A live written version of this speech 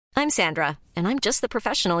I'm Sandra, and I'm just the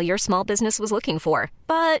professional your small business was looking for.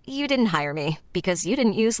 But you didn't hire me because you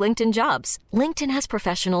didn't use LinkedIn Jobs. LinkedIn has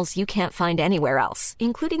professionals you can't find anywhere else,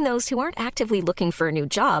 including those who aren't actively looking for a new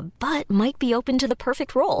job, but might be open to the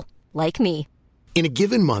perfect role, like me. In a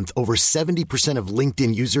given month, over 70% of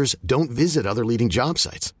LinkedIn users don't visit other leading job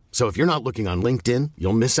sites. So if you're not looking on LinkedIn,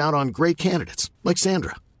 you'll miss out on great candidates like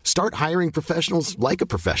Sandra. Start hiring professionals like a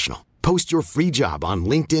professional. Post your free job on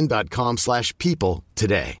linkedin.com/people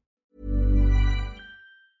today.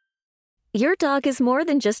 Your dog is more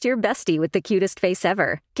than just your bestie with the cutest face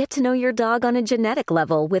ever. Get to know your dog on a genetic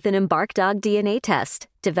level with an Embark Dog DNA test.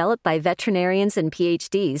 Developed by veterinarians and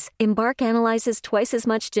PhDs, Embark analyzes twice as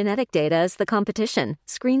much genetic data as the competition,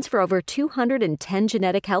 screens for over 210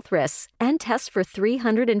 genetic health risks, and tests for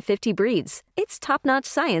 350 breeds. It's top-notch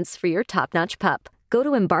science for your top-notch pup. Go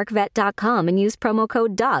to EmbarkVet.com and use promo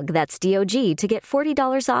code DOG, that's D-O-G, to get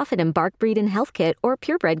 $40 off an Embark Breed and Health Kit or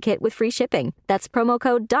Purebred Kit with free shipping. That's promo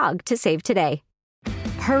code DOG to save today.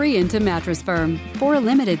 Hurry into Mattress Firm. For a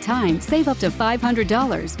limited time, save up to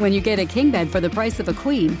 $500 when you get a king bed for the price of a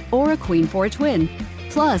queen or a queen for a twin.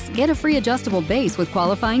 Plus, get a free adjustable base with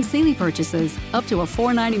qualifying Sealy purchases, up to a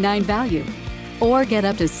 $499 value. Or get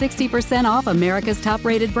up to 60% off America's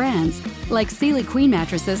top-rated brands, like Sealy Queen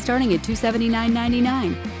mattresses starting at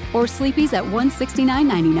 $279.99 or Sleepy's at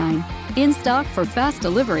 $169.99. In stock for fast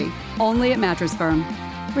delivery, only at Mattress Firm.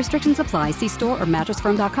 Restrictions apply. See store or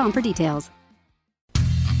mattressfirm.com for details.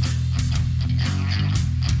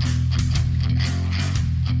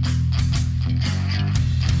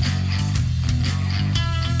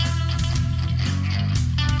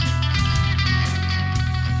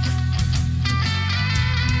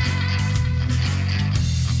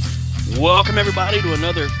 Welcome, everybody, to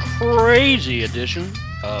another crazy edition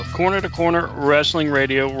of Corner to Corner Wrestling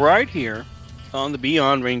Radio right here on the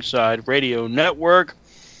Beyond Ringside Radio Network.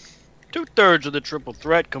 2/3 of the Triple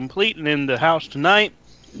Threat complete and in the house tonight.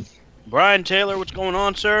 Brian Taylor, what's going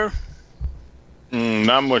on, sir?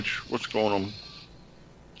 Not much. What's going on?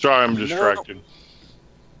 Sorry, I'm distracted.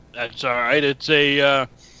 That's all right. It's a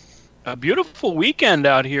beautiful weekend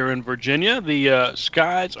out here in Virginia. The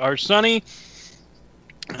skies are sunny.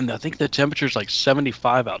 And I think the temperature's like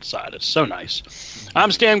 75 outside. It's so nice.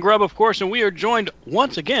 I'm Stan Grubb, of course, and we are joined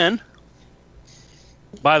once again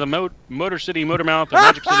by the Motor City Motormouth, the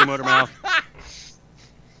Magic City Motormouth,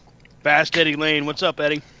 Fast Eddie Lane. What's up,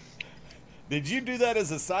 Eddie? Did you do that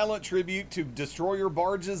as a silent tribute to destroyer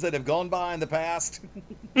barges that have gone by in the past?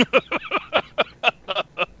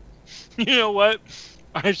 You know what?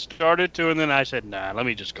 I started to, and then I said, nah, let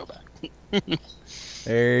me just go back.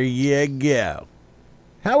 There you go.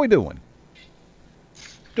 How we doing?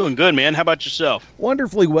 Doing good, man. How about yourself?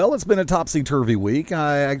 Wonderfully well. It's been a topsy-turvy week.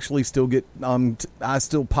 I actually still get, I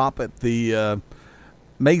still pop at the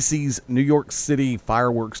Macy's New York City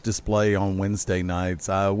fireworks display on Wednesday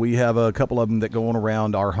nights. We have a couple of them that go on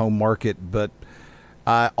around our home market, but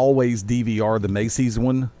I always DVR the Macy's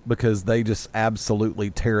one because they just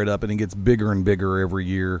absolutely tear it up, and it gets bigger and bigger every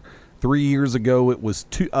year. 3 years ago, it was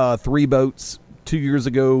 3 boats. 2 years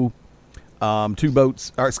ago, 3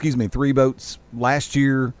 boats. Last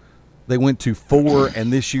year, they went to 4,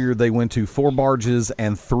 and this year they went to 4 barges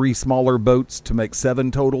and 3 smaller boats to make 7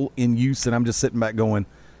 total in use. And I'm just sitting back going,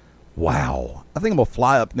 wow. I think I'm going to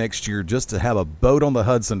fly up next year just to have a boat on the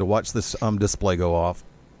Hudson to watch this display go off.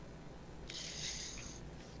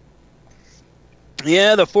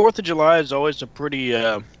 Yeah, the 4th of July is always a pretty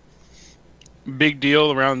big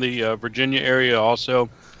deal around the Virginia area also.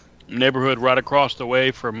 Neighborhood right across the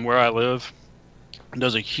way from where I live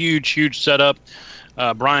does a huge setup.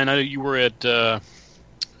 Brian, I know you were at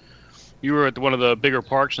one of the bigger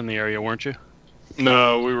parks in the area, weren't you?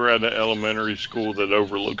 No, we were at an elementary school that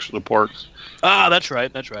overlooks the park. Ah, that's right.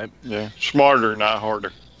 Yeah, smarter, not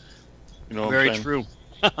harder. You know what Very I'm saying? true.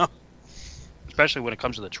 Especially when it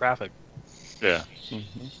comes to the traffic. Yeah.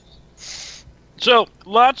 Mm-hmm. So,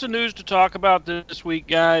 lots of news to talk about this week,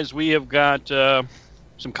 guys. We have got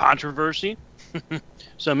some controversy,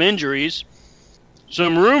 some injuries,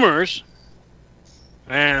 some rumors,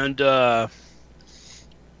 and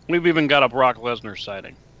we've even got a Brock Lesnar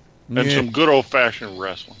sighting. And some good old-fashioned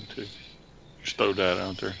wrestling, too. Just throw that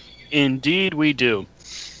out there. Indeed we do.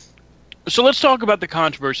 So let's talk about the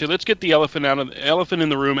controversy. Let's get the elephant in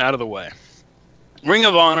the room out of the way. Ring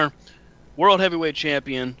of Honor, World Heavyweight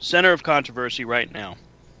Champion, center of controversy right now,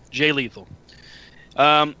 Jay Lethal.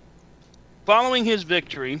 Following his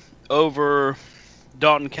victory over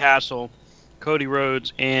Dalton Castle, Cody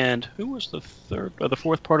Rhodes, and who was the third or the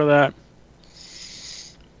fourth part of that?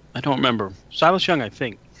 I don't remember. Silas Young, I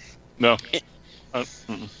think. No.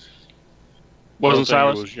 Wasn't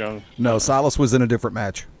Silas? He was young. No, Silas was in a different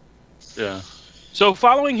match. Yeah. So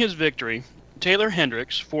following his victory, Taylor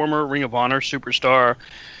Hendricks, former Ring of Honor superstar,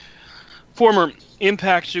 former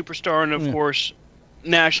Impact superstar, and of course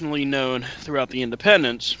nationally known throughout the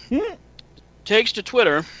independents, takes to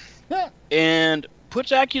Twitter and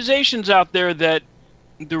puts accusations out there that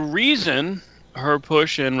the reason her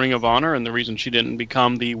push in Ring of Honor and the reason she didn't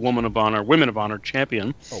become the Women of Honor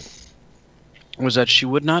champion was that she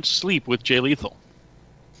would not sleep with Jay Lethal.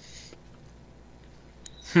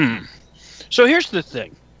 So here's the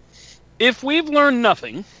thing. If we've learned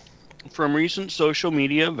nothing from recent social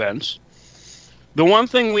media events, the one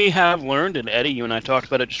thing we have learned, and Eddie, you and I talked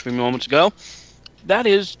about it just a few moments ago, that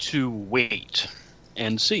is to wait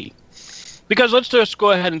and see. Because let's just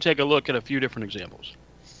go ahead and take a look at a few different examples.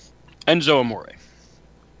 Enzo Amore.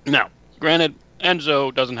 Now, granted,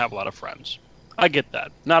 Enzo doesn't have a lot of friends. I get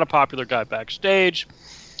that. Not a popular guy backstage,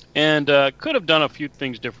 and could have done a few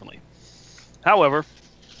things differently. However,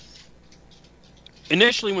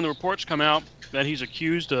 initially when the reports come out that he's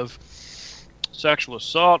accused of sexual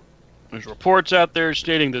assault, there's reports out there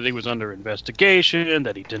stating that he was under investigation,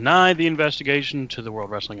 that he denied the investigation to the World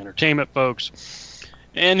Wrestling Entertainment folks,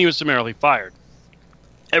 and he was summarily fired.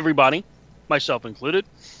 Everybody, myself included,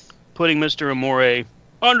 putting Mr. Amore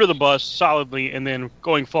under the bus solidly and then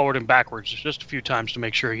going forward and backwards just a few times to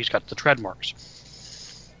make sure he's got the tread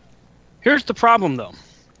marks. Here's the problem, though.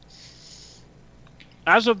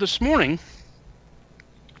 As of this morning,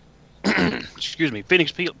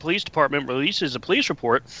 Phoenix Police Department releases a police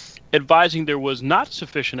report advising there was not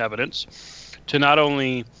sufficient evidence to not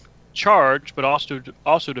only charge but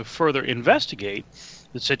also to further investigate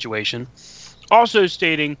the situation, also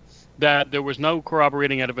stating that there was no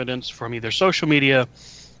corroborating evidence from either social media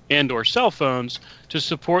and or cell phones to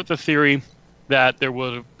support the theory that there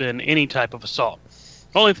would have been any type of assault.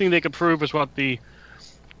 The only thing they could prove is what the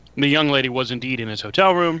young lady was indeed in his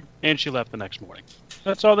hotel room, and she left the next morning.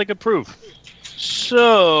 That's all they could prove.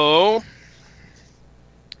 So,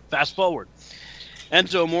 fast forward.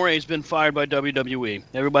 Enzo Amore has been fired by WWE.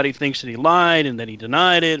 Everybody thinks that he lied and that he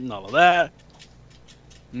denied it and all of that.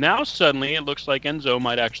 Now suddenly it looks like Enzo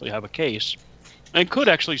might actually have a case and could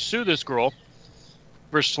actually sue this girl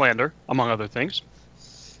for slander, among other things,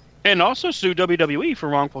 and also sue WWE for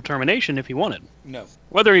wrongful termination if he wanted. No.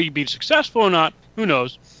 Whether he'd be successful or not, who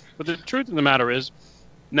knows? But the truth of the matter is,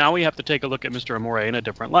 now we have to take a look at Mr. Amore in a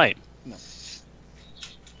different light. No.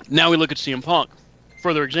 Now we look at CM Punk.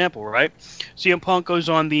 Further example, right? CM Punk goes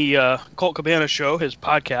on the Colt Cabana show, his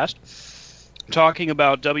podcast, talking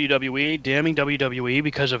about WWE, damning WWE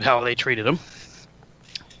because of how they treated him.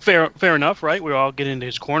 Fair enough, right? We all get into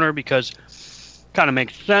his corner because kind of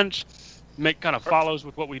makes sense. Kind of follows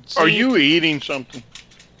with what we'd seen. Are you eating something?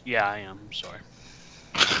 Yeah, I am. I'm sorry.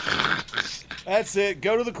 That's it.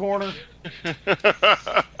 Go to the corner.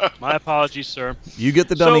 My apologies, sir. You get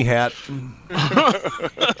the dummy hat.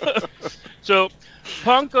 So,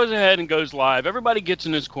 Punk goes ahead and goes live. Everybody gets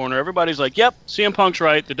in his corner. Everybody's like, yep, CM Punk's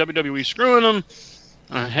right. The WWE's screwing him.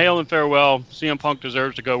 Hail and farewell. CM Punk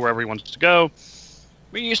deserves to go wherever he wants to go.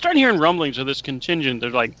 But you start hearing rumblings of this contingent. They're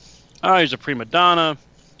like, oh, he's a prima donna.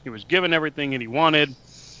 He was given everything that he wanted.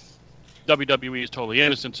 WWE is totally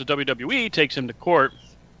innocent. So WWE takes him to court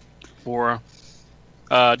for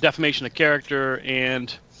defamation of character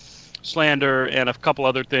and slander and a couple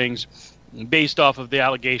other things based off of the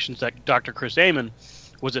allegations that Dr. Chris Amon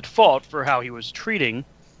was at fault for how he was treating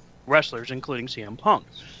wrestlers, including CM Punk.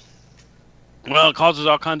 Well, it causes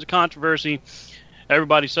all kinds of controversy.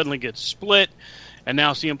 Everybody suddenly gets split, and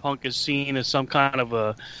now CM Punk is seen as some kind of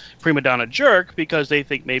a prima donna jerk because they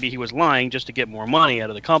think maybe he was lying just to get more money out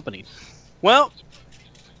of the company. Well,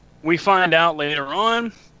 we find out later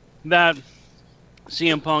on that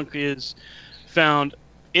CM Punk is found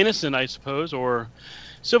innocent, I suppose, or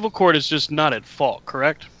civil court is just not at fault,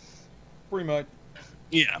 correct? Pretty much.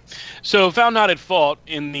 Yeah. So found not at fault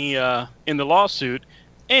in the lawsuit,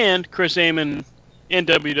 and Chris Amon and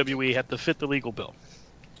WWE have to fit the legal bill.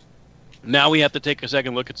 Now we have to take a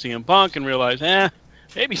second look at CM Punk and realize,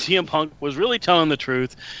 maybe CM Punk was really telling the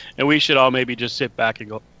truth, and we should all maybe just sit back and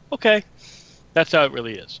go, okay, that's how it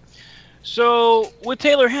really is. So with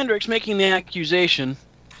Taylor Hendricks making the accusation,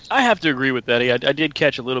 I have to agree with Eddie. I did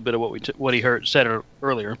catch a little bit of what he said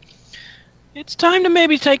earlier. It's time to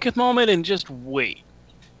maybe take a moment and just wait,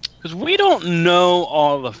 because we don't know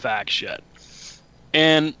all the facts yet.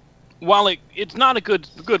 And while it's not a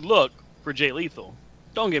good look for Jay Lethal,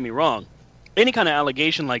 don't get me wrong, any kind of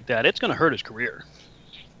allegation like that, it's going to hurt his career.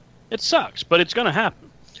 It sucks, but it's going to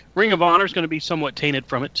happen. Ring of Honor is going to be somewhat tainted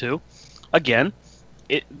from it too. Again,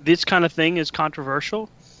 this kind of thing is controversial.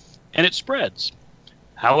 and it spreads.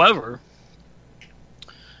 However,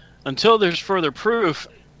 until there's further proof,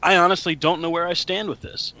 I honestly don't know where I stand with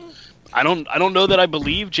this. I don't know that I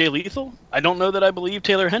believe Jay Lethal. I don't know that I believe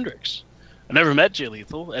Taylor Hendricks. I never met Jay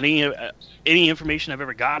Lethal. Any information I've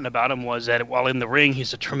ever gotten about him was that while in the ring,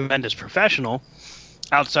 he's a tremendous professional.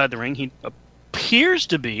 Outside the ring, he appears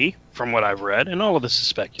to be, from what I've read, and all of this is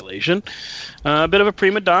speculation, a bit of a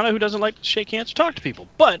prima donna who doesn't like to shake hands or talk to people.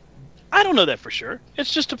 But I don't know that for sure.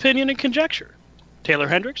 It's just opinion and conjecture. Taylor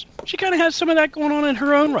Hendricks, she kind of has some of that going on in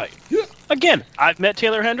her own right. Again, I've met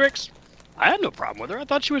Taylor Hendricks. I had no problem with her. I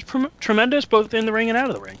thought she was tremendous both in the ring and out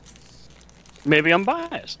of the ring. Maybe I'm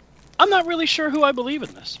biased. I'm not really sure who I believe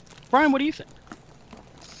in this. Brian, what do you think?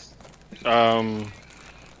 I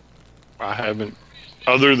haven't,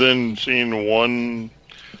 other than seeing one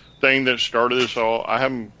thing that started this all, I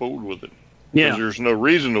haven't fooled with it. Yeah. Because there's no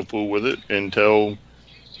reason to fool with it until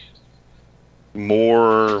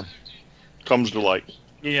more comes to light.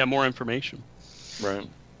 Yeah, more information. Right.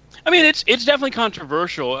 I mean, it's definitely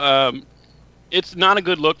controversial. It's not a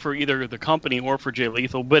good look for either the company or for Jay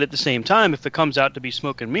Lethal, but at the same time, if it comes out to be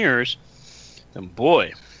smoke and mirrors, then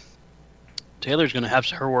boy, Taylor's going to have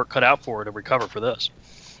her work cut out for her to recover for this.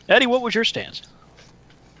 Eddie, what was your stance?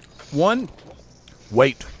 One,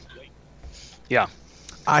 wait. Yeah.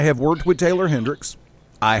 I have worked with Taylor Hendricks.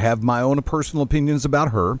 I have my own personal opinions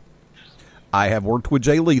about her. I have worked with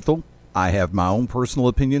Jay Lethal. I have my own personal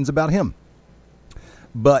opinions about him.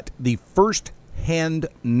 But the first-hand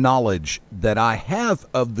knowledge that I have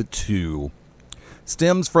of the two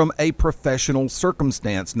stems from a professional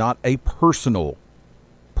circumstance, not a personal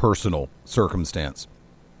circumstance.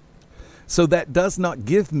 So that does not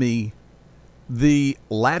give me the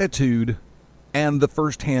latitude and the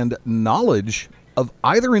first-hand knowledge of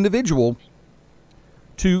either individual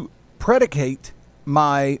to predicate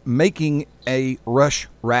my making a rash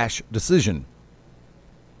decision.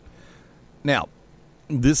 Now,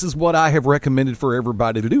 this is what I have recommended for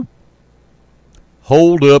everybody to do.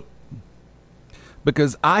 Hold up.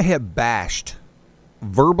 Because I have bashed,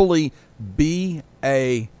 verbally,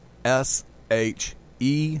 B-A-S-H-E-D,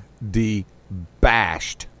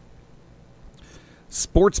 bashed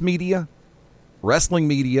sports media, wrestling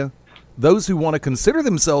media, those who want to consider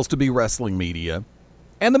themselves to be wrestling media,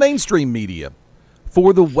 and the mainstream media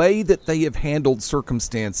for the way that they have handled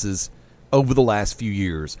circumstances over the last few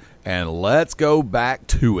years. And let's go back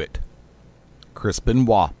to it. Chris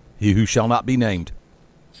Benoit, he who shall not be named.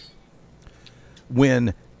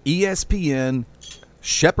 When ESPN,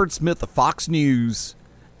 Shepard Smith of Fox News,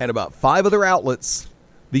 and about 5 other outlets,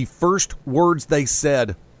 the first words they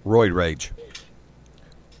said, roid rage.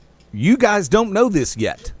 You guys don't know this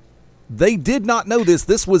yet. They did not know this.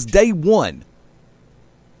 This was day one.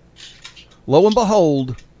 Lo and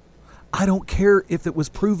behold, I don't care if it was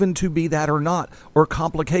proven to be that or not, or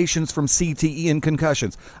complications from CTE and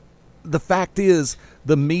concussions. The fact is,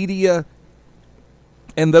 the media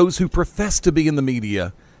and those who profess to be in the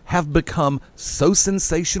media have become so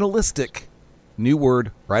sensationalistic. New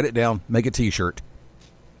word, write it down, make a t-shirt.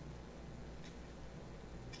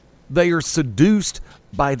 They are seduced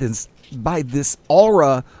by this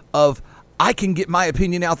aura of, I can get my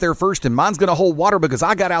opinion out there first and mine's going to hold water because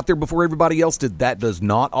I got out there before everybody else did. That does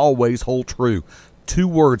not always hold true. 2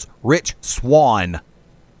 words, Rich Swann.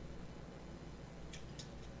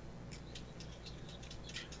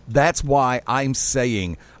 That's why I'm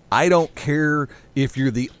saying I don't care if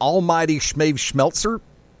you're the almighty Schmave Schmelzer.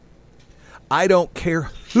 I don't care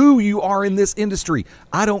who you are in this industry.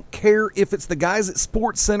 I don't care if it's the guys at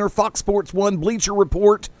Sports Center, Fox Sports 1, Bleacher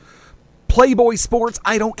Report, Playboy Sports.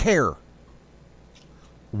 I don't care.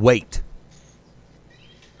 Wait.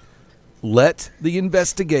 Let the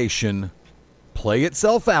investigation play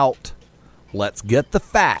itself out. Let's get the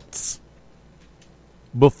facts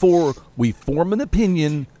before we form an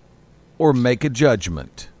opinion or make a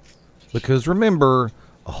judgment. Because remember,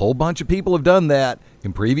 a whole bunch of people have done that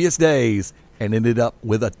in previous days and ended up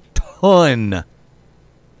with a ton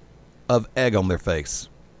of egg on their face.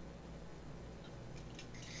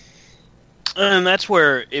 And that's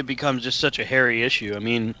where it becomes just such a hairy issue. I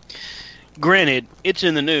mean, granted, it's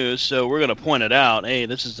in the news, so we're going to point it out. Hey,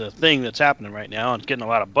 this is a thing that's happening right now. It's getting a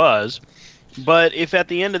lot of buzz. But if at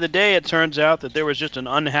the end of the day it turns out that there was just an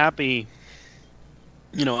unhappy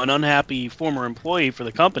former employee for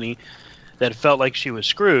the company that felt like she was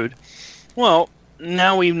screwed, well,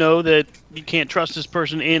 now we know that you can't trust this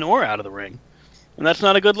person in or out of the ring. And that's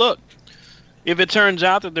not a good look. If it turns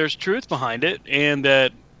out that there's truth behind it and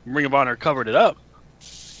that Ring of Honor covered it up,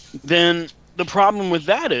 then the problem with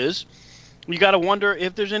that is you got to wonder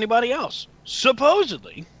if there's anybody else.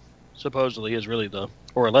 Supposedly is really the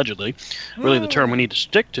or allegedly, really the term we need to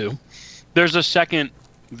stick to, there's a second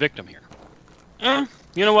victim here.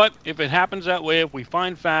 You know what? If it happens that way, if we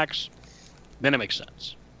find facts, then it makes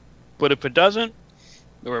sense. But if it doesn't,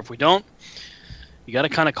 or if we don't, you got to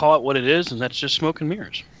kind of call it what it is, and that's just smoke and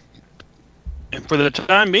mirrors. And for the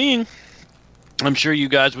time being, I'm sure you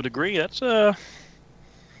guys would agree, that's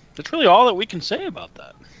really all that we can say about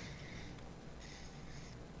that.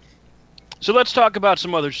 So let's talk about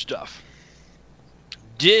some other stuff.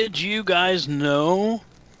 Did you guys know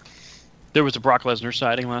there was a Brock Lesnar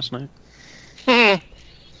sighting last night?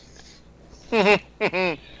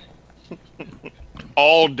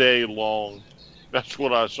 All day long. That's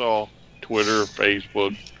what I saw. Twitter,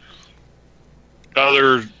 Facebook,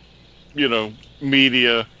 other,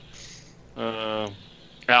 media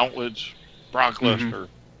outlets. Brock Lesnar.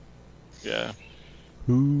 Yeah.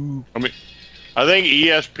 Who? I mean, I think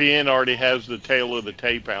ESPN already has the tail of the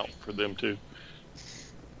tape out for them too.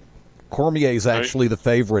 Cormier is actually the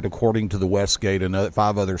favorite according to the Westgate and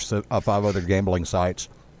five other gambling sites.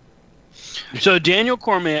 So Daniel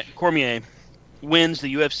Cormier wins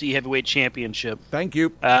the UFC Heavyweight Championship. Thank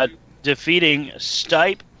you. Defeating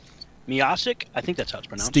Stipe Miocic. I think that's how it's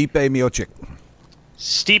pronounced. Stipe Miocic.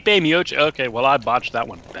 Stipe Miocic. Okay, well, I botched that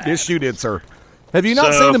one bad. Yes, you did, sir. Have you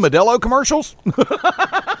not seen the Modelo commercials?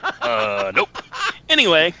 Nope.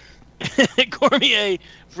 Anyway, Cormier,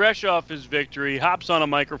 fresh off his victory, hops on a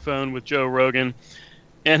microphone with Joe Rogan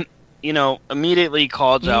and, immediately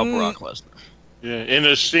calls out Brock Lesnar. Yeah, in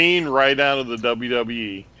a scene right out of the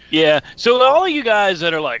WWE. Yeah, so all of you guys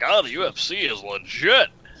that are like, oh, the UFC is legit.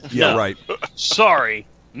 Yeah, No. right. Sorry.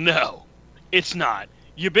 No, it's not.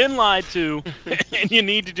 You've been lied to, and you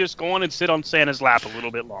need to just go on and sit on Santa's lap a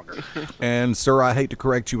little bit longer. And, sir, I hate to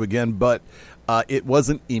correct you again, but it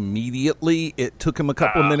wasn't immediately. It took him a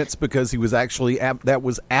couple of minutes because he was actually that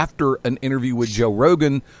was after an interview with Joe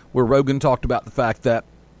Rogan, where Rogan talked about the fact that,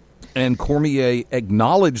 and Cormier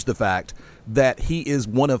acknowledged the fact that he is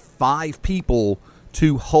one of 5 people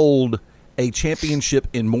to hold a championship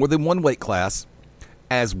in more than one weight class,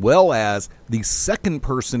 as well as the second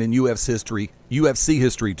person in UFC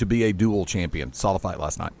history to be a dual champion. Saw the fight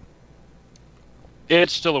last night.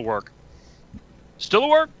 It's still a work. Still a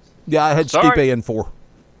work? Yeah, I had Sorry. Stipe in 4.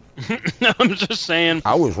 No, I'm just saying.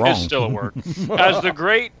 I was wrong. It's still a work. As the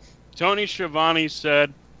great Tony Schiavone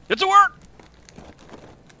said, it's a work.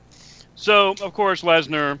 So, of course,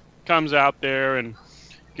 Lesnar comes out there and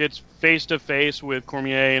gets face-to-face with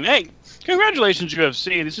Cormier. And, hey, congratulations,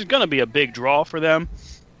 UFC. This is going to be a big draw for them.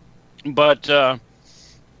 But,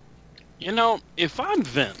 if I'm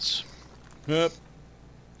Vince, Yep.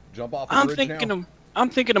 Jump off the I'm bridge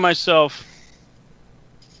thinking to myself,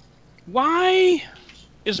 why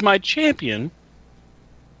is my champion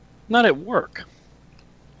not at work?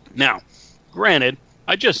 Now, granted,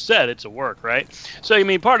 I just said it's a work, right?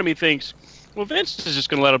 So, part of me thinks, well, Vince is just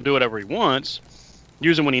going to let him do whatever he wants,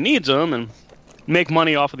 use him when he needs them, and make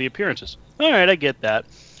money off of the appearances. All right, I get that.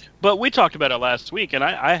 But we talked about it last week, and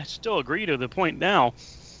I still agree to the point now.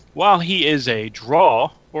 While he is a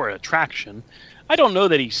draw or an attraction, I don't know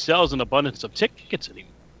that he sells an abundance of tickets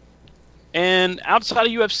anymore. And outside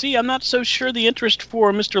of UFC, I'm not so sure the interest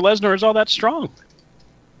for Mr. Lesnar is all that strong.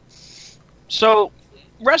 So,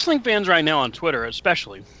 wrestling fans right now on Twitter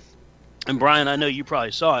especially, and Brian, I know you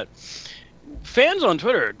probably saw it, fans on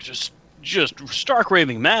Twitter are just stark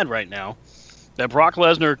raving mad right now that Brock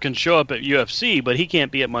Lesnar can show up at UFC, but he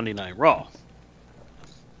can't be at Monday Night Raw.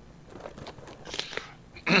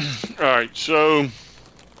 All right, so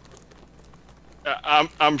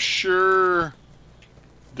I'm sure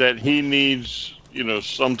that he needs,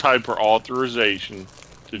 some type of authorization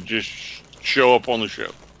to just show up on the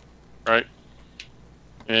show, right?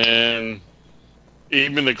 And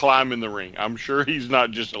even to climb in the ring. I'm sure he's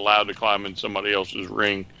not just allowed to climb in somebody else's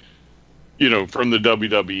ring, from the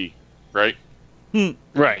WWE, right?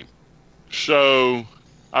 Right. So,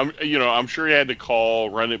 I'm sure he had to call,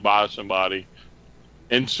 run it by somebody.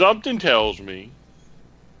 And something tells me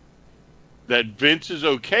that Vince is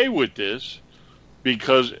okay with this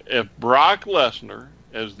because if Brock Lesnar,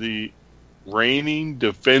 as the reigning,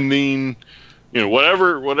 defending,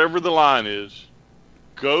 whatever the line is,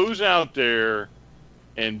 goes out there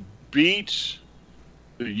and beats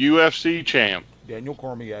the UFC champ, Daniel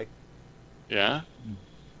Cormier. yeah,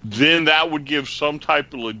 then that would give some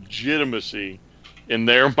type of legitimacy in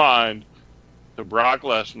their mind to Brock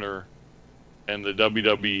Lesnar and the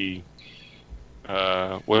WWE.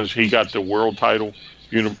 He got the world title?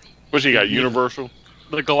 What's he got? Universal?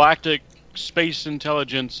 The Galactic Space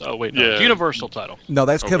Intelligence. Oh, wait, no. Yeah. Universal title. No,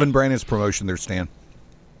 that's Okay. Kevin Brandon's promotion there, Stan.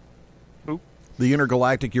 Who? The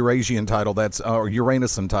Intergalactic Eurasian title, or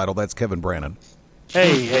Uranisan title, that's Kevin Brannon.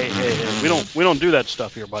 Hey. We don't do that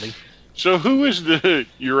stuff here, buddy. So who is the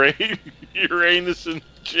Uranisan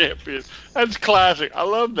champion? That's classic. I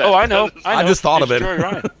love that. Oh, I know. I just thought of it. Very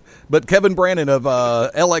right. But Kevin Brannon of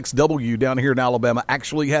LXW down here in Alabama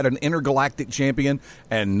actually had an intergalactic champion,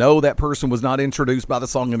 and no, that person was not introduced by the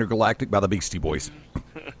song Intergalactic by the Beastie Boys.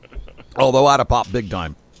 Although I'd have popped big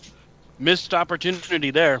time. Missed opportunity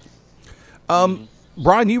there.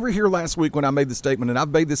 Brian, you were here last week when I made the statement, and I've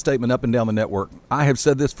made this statement up and down the network. I have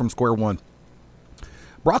said this from square one.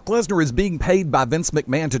 Brock Lesnar is being paid by Vince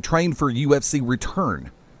McMahon to train for UFC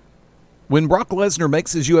return. When Brock Lesnar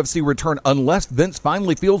makes his UFC return, unless Vince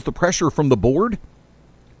finally feels the pressure from the board,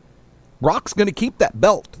 Brock's going to keep that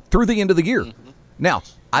belt through the end of the year. Mm-hmm. Now,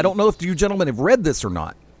 I don't know if you gentlemen have read this or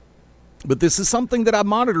not, but this is something that I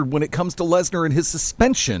monitored when it comes to Lesnar and his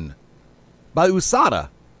suspension by USADA,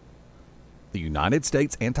 the United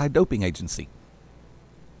States Anti-Doping Agency.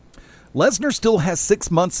 Lesnar still has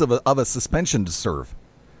 6 months of a suspension to serve.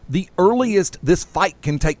 The earliest this fight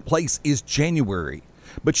can take place is January.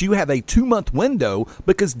 But you have a 2-month window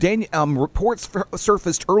because reports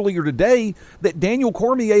surfaced earlier today that Daniel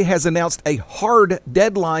Cormier has announced a hard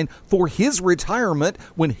deadline for his retirement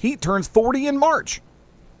when he turns 40 in March.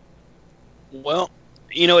 Well,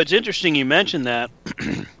 it's interesting you mentioned that.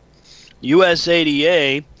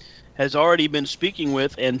 USADA has already been speaking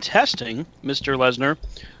with and testing Mr. Lesnar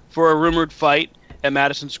for a rumored fight at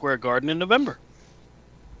Madison Square Garden in November.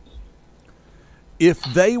 If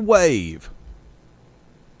they waive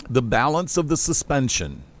the balance of the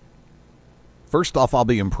suspension, first off, I'll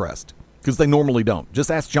be impressed because they normally don't. Just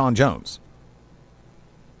ask John Jones.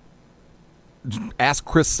 Ask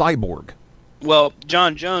Chris Cyborg. Well,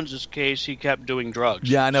 John Jones's case, he kept doing drugs.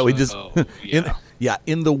 Yeah, I know. He just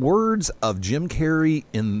in the words of Jim Carrey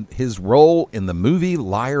in his role in the movie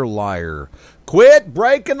Liar Liar, quit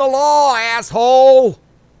breaking the law, asshole.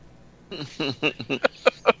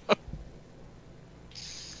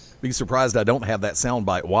 Be surprised I don't have that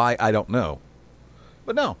soundbite. Why? I don't know.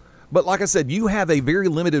 But no. But like I said, you have a very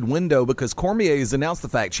limited window because Cormier has announced the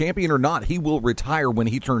fact, champion or not, he will retire when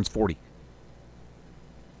he turns 40.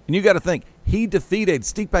 And you got to think, he defeated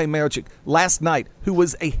Stipe Miocic last night, who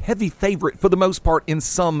was a heavy favorite for the most part in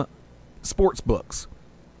some sports books.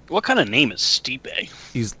 What kind of name is Stipe?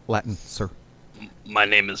 He's Latin, sir. My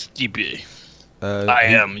name is Stipe. I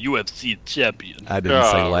am UFC champion. I didn't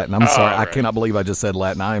say Latin. I'm sorry. Right. I cannot believe I just said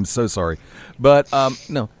Latin. I am so sorry. But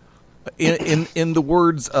no, in the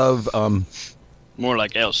words of more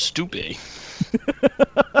like El Stupe.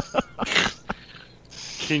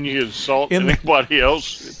 Can you insult anybody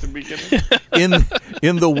else at the beginning?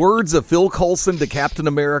 In the words of Phil Coulson to Captain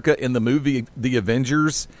America in the movie The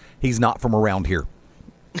Avengers, he's not from around here.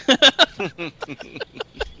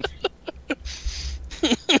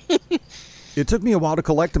 It took me a while to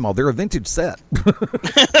collect them all. They're a vintage set.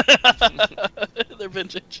 They're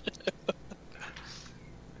vintage.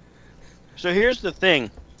 So here's the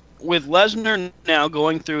thing. With Lesnar now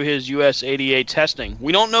going through his USADA testing,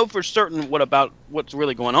 we don't know for certain what's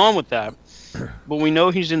really going on with that, but we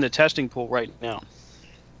know he's in the testing pool right now.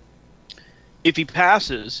 If he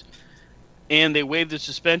passes and they waive the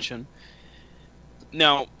suspension,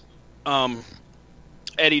 now,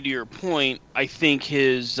 Eddie, to your point, I think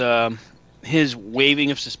his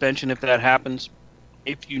waiving of suspension, if that happens,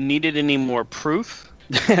 if you needed any more proof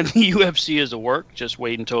that the UFC is a work, just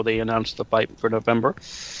wait until they announce the fight for November.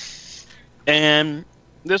 And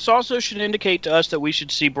this also should indicate to us that we should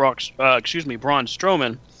see Braun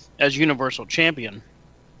Strowman as Universal Champion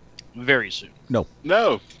very soon. No.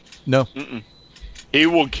 Mm-mm. He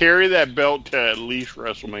will carry that belt to at least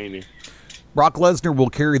WrestleMania. Brock Lesnar will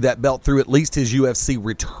carry that belt through at least his UFC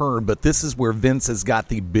return, but this is where Vince has got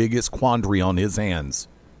the biggest quandary on his hands.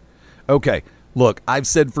 Okay, look, I've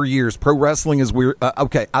said for years, pro wrestling is weird.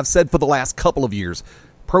 I've said for the last couple of years,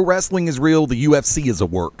 pro wrestling is real, the UFC is a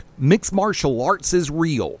work. Mixed martial arts is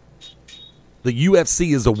real. The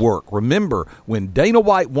UFC is a work. Remember, when Dana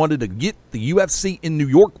White wanted to get the UFC in New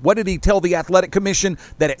York, what did he tell the Athletic Commission?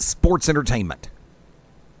 That it's sports entertainment.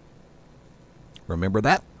 Remember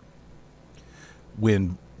that?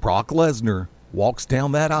 When Brock Lesnar walks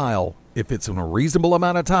down that aisle, if it's in a reasonable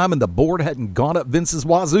amount of time and the board hadn't gone up Vince's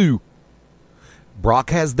wazoo,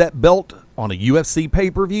 Brock has that belt on a UFC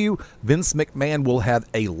pay-per-view, Vince McMahon will have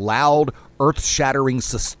a loud, earth-shattering,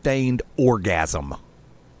 sustained orgasm.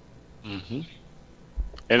 Mm-hmm.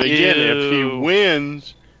 And again,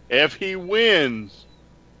 if he wins,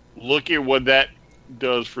 look at what that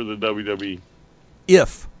does for the WWE.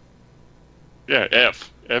 If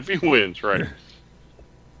he wins, right.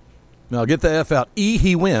 Now get the F out. E,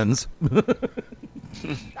 he wins.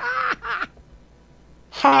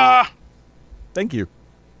 Ha! Thank you.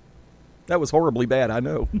 That was horribly bad, I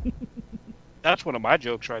know. That's one of my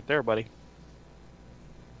jokes right there, buddy.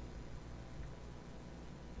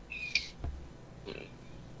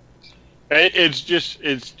 It's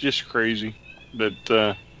just crazy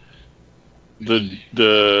that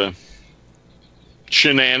the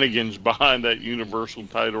shenanigans behind that Universal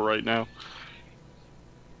title right now.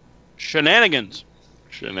 Shenanigans.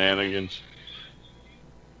 Shenanigans.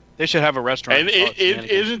 They should have a restaurant. And it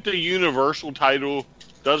isn't the Universal title.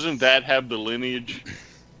 Doesn't that have the lineage,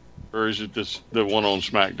 or is it the one on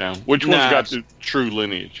SmackDown? Which one's got the true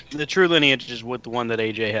lineage? The true lineage is with the one that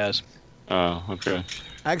AJ has. Oh, okay.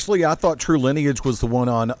 Actually, I thought True Lineage was the one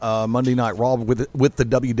on Monday Night Raw with the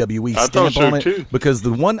WWE I stamp thought so on it, too. because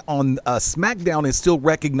the one on SmackDown is still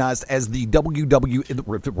recognized as the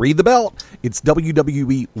WWE. Read the belt. It's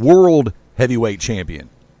WWE World Heavyweight Champion.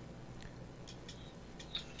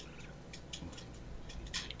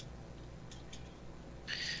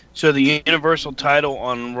 So the Universal title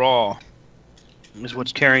on Raw is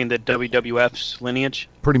what's carrying the WWF's lineage?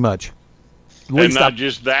 Pretty much. At And least not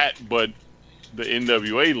just that, but the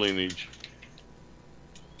NWA lineage.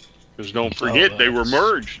 Because don't forget, they were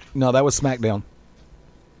merged. No, that was SmackDown.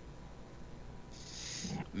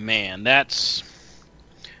 Man, that's...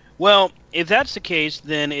 Well, if that's the case,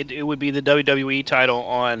 then it would be the WWE title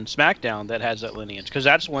on SmackDown that has that lineage, because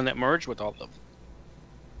that's the one that merged with all of them.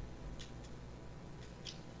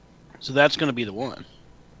 So that's going to be the one.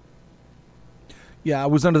 Yeah,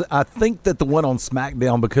 I think that the one on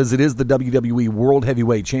SmackDown, because it is the WWE World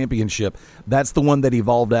Heavyweight Championship, that's the one that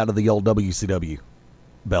evolved out of the old WCW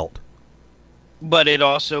belt. But it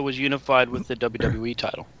also was unified with the WWE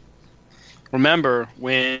title. Remember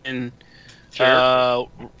when... Sure.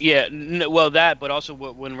 That, but also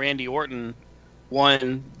when Randy Orton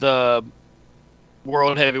won the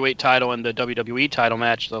World Heavyweight title and the WWE title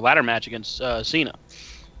match, the ladder match against Cena.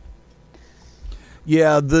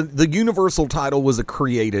 Yeah, the Universal title was a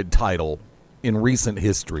created title in recent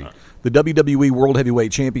history. The WWE World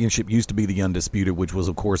Heavyweight Championship used to be the Undisputed, which was,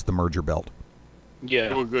 of course, the merger belt.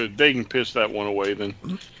 Yeah. Well, good. They can piss that one away then.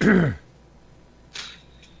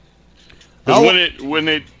 Because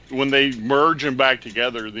when they merge them back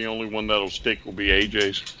together, the only one that'll stick will be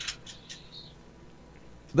AJ's.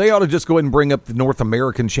 They ought to just go ahead and bring up the North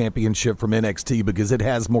American Championship from NXT, because it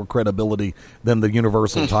has more credibility than the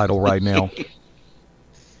Universal title right now.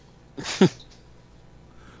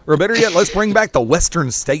 Or better yet, let's bring back the Western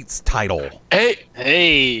States title.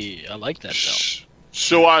 Hey, I like that belt.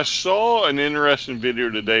 So I saw an interesting video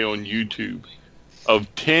today on YouTube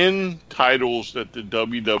of 10 titles that the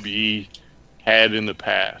WWE had in the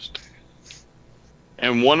past.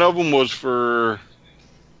 And one of them was for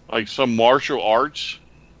like some martial arts.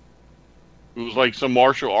 It was like some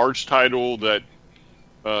martial arts title that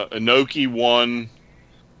Inoki won.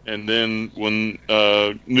 And then when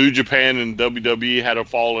New Japan and WWE had a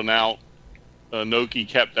falling out, Inoki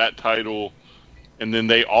kept that title. And then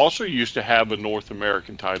they also used to have a North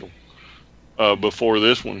American title before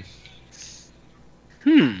this one.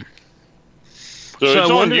 So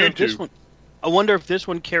it's on YouTube. I wonder if this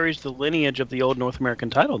one carries the lineage of the old North American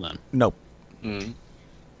title then. Nope. Mm-hmm.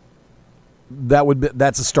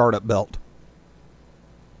 That's a startup belt.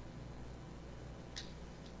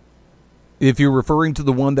 If you're referring to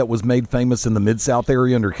the one that was made famous in the Mid-South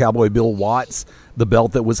area under Cowboy Bill Watts, the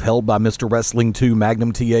belt that was held by Mr. Wrestling 2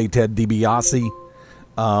 Magnum TA Ted DiBiase,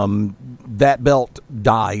 that belt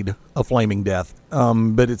died a flaming death.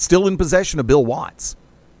 But it's still in possession of Bill Watts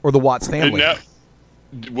or the Watts family.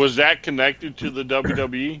 Was that connected to the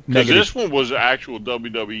WWE? Because this one was an actual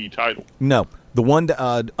WWE title. No. The one,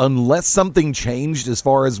 unless something changed as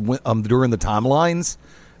far as during the timelines,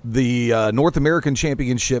 the North American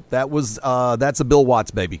Championship, that's a Bill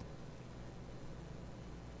Watts baby.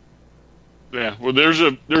 Yeah, well, there's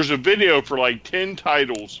a video for like 10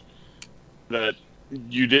 titles that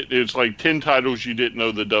it's like 10 titles you didn't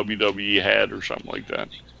know the WWE had or something like that.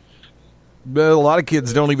 But a lot of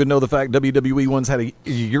kids don't even know the fact WWE once had a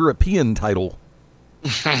European title.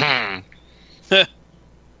 The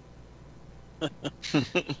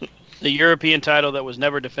European title that was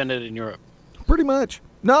never defended in Europe. Pretty much.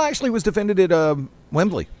 No, actually it was defended at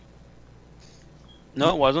Wembley.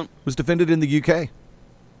 No, it wasn't. It was defended in the UK.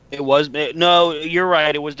 It was. No, you're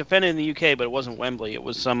right. It was defended in the UK, but it wasn't Wembley. It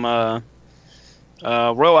was some Royal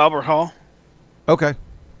Albert Hall. Okay.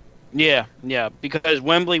 Yeah, because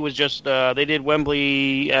Wembley was just they did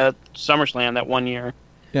Wembley at SummerSlam that one year.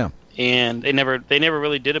 Yeah. And they never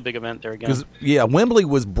really did a big event there again. Because Wembley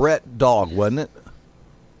was Brett Dog, wasn't it?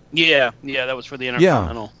 Yeah, that was for the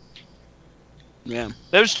Intercontinental. Yeah.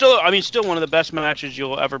 That was still one of the best matches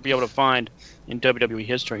you'll ever be able to find in WWE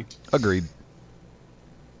history. Agreed.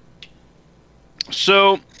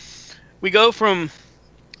 So, we go from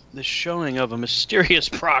the showing of a mysterious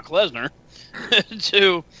Brock Lesnar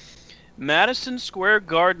to Madison Square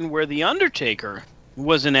Garden, where The Undertaker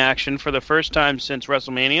was in action for the first time since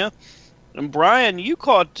WrestleMania. And Brian, you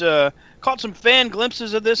caught some fan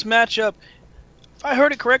glimpses of this matchup. If I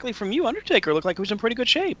heard it correctly from you, Undertaker looked like he was in pretty good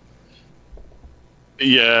shape.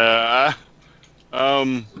 Yeah.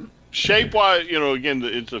 Shape-wise, again,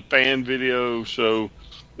 it's a fan video, so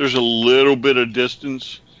there's a little bit of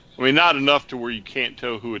distance. I mean, not enough to where you can't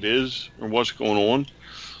tell who it is or what's going on.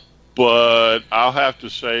 But I'll have to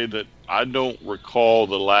say that I don't recall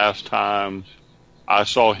the last time I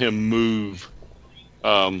saw him move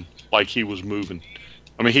like he was moving.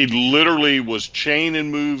 I mean, he literally was chaining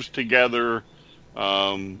moves together.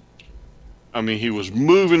 He was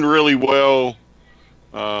moving really well.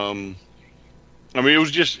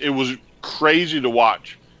 It was crazy to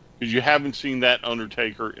watch because you haven't seen that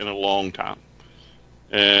Undertaker in a long time.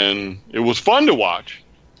 And it was fun to watch.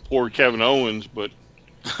 Poor Kevin Owens, but...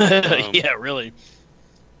 yeah, really.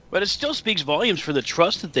 But it still speaks volumes for the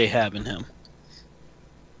trust that they have in him.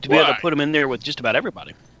 To be able to put him in there with just about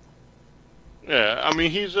everybody. Yeah, I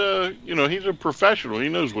mean, he's a professional. He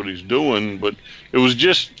knows what he's doing, but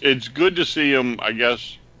it's good to see him, I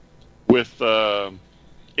guess, with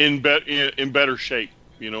in better shape.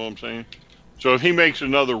 You know what I'm saying? So if he makes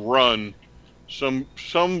another run, some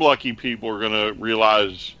lucky people are going to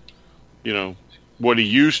realize, what he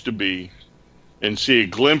used to be and see a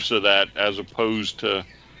glimpse of that as opposed to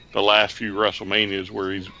the last few WrestleManias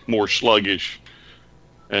where he's more sluggish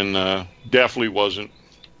and definitely wasn't,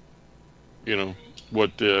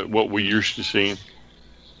 what we used to see.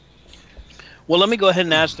 Well, let me go ahead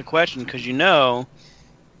and ask the question because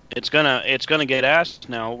it's gonna get asked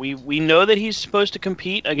now. We know that he's supposed to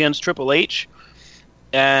compete against Triple H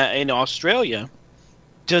in Australia.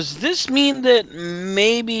 Does this mean that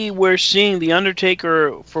maybe we're seeing The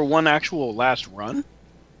Undertaker for one actual last run?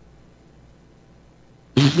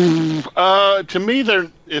 To me,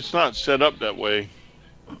 it's not set up that way.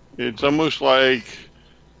 It's almost like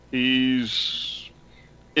he's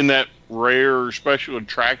in that rare special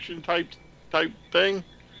attraction type thing.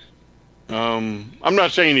 I'm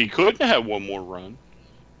not saying he couldn't have one more run.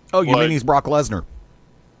 Oh, you mean he's Brock Lesnar?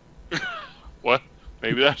 What?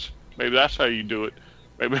 Maybe that's how you do it.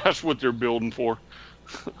 Maybe that's what they're building for.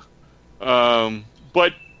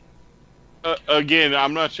 But again,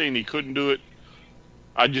 I'm not saying he couldn't do it.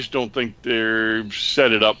 I just don't think they've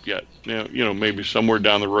set it up yet. Maybe somewhere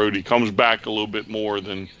down the road he comes back a little bit more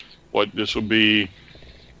than what this will be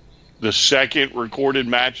the second recorded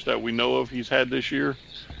match that we know of he's had this year.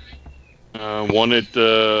 One at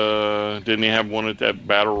didn't he have one at that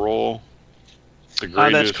Battle Royal? The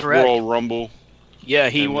greatest Royal Rumble. Yeah,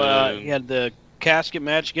 he had the casket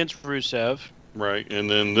match against Rusev. Right, and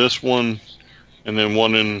then this one, and then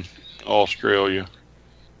one in Australia.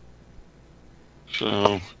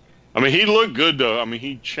 So, he looked good, though.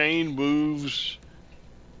 He chained moves.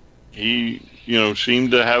 He,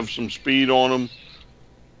 seemed to have some speed on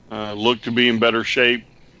him. Looked to be in better shape.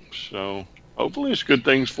 So, hopefully it's good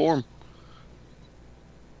things for him.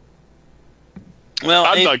 Well,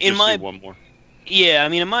 I'd like to see one more. Yeah,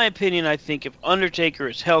 in my opinion, I think if Undertaker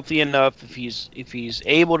is healthy enough, if he's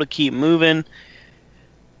able to keep moving,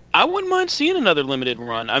 I wouldn't mind seeing another limited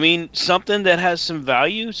run. Something that has some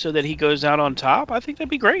value so that he goes out on top. I think that'd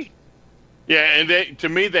be great. Yeah, and to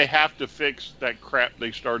me, they have to fix that crap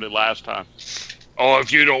they started last time. Oh,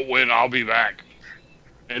 if you don't win, I'll be back.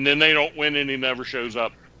 And then they don't win and he never shows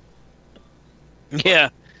up. Yeah.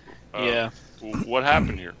 Yeah. What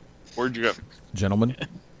happened here? Where'd you go? Gentlemen,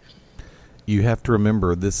 you have to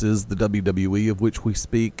remember this is the WWE of which we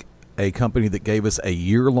speak, a company that gave us a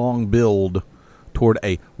year-long build toward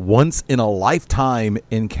a once-in-a-lifetime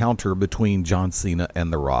encounter between John Cena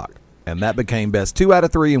and The Rock. And that became best 2 out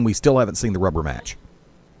of 3, and we still haven't seen the rubber match.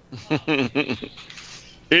 The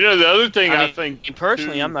other thing I think...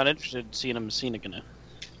 Personally, too, I'm not interested in seeing Cena again.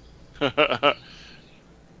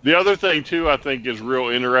 The other thing, too, I think is real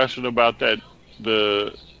interesting about that,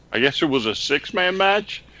 I guess it was a 6-man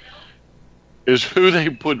match, is who they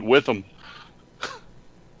put with them.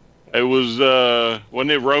 It was,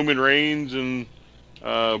 wasn't it Roman Reigns and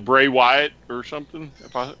Bray Wyatt or something,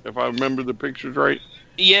 if I remember the pictures right?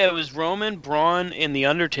 Yeah, it was Roman, Braun, and The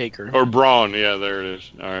Undertaker. Or Braun, yeah, there it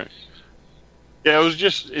is. All right. Yeah, it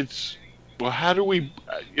was how do we,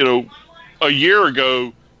 a year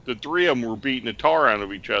ago, the three of them were beating the tar out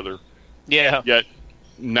of each other. Yeah. Yet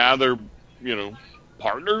now they're,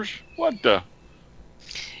 partners. What the?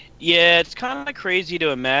 Yeah, it's kind of crazy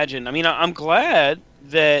to imagine. I mean, I'm glad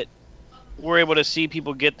that we're able to see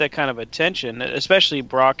people get that kind of attention, especially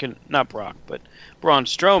Braun Strowman.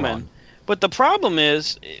 Braun. But the problem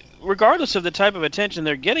is, regardless of the type of attention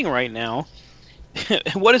they're getting right now,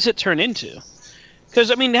 what does it turn into? Because,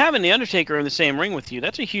 I mean, having The Undertaker in the same ring with you,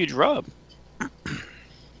 that's a huge rub.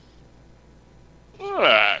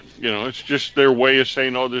 It's just their way of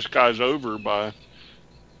saying, oh, this guy's over by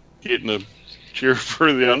getting a cheer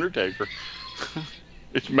for The Undertaker.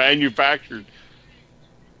 It's manufactured.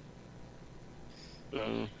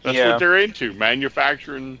 That's what they're into,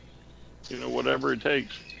 manufacturing, whatever it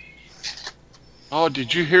takes. Oh,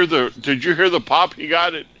 did you hear the pop he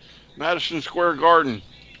got at Madison Square Garden?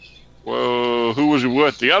 Well, who was he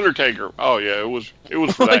with? The Undertaker. Oh yeah, it was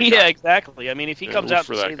for that guy. Yeah, exactly. I mean, if he comes out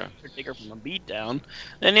to save the Undertaker from a beatdown,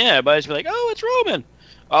 then yeah, everybody's be like, oh, it's Roman.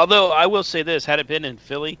 Although I will say this, had it been in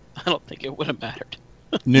Philly, I don't think it would have mattered.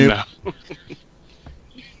 Nope. No.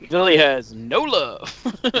 Philly has no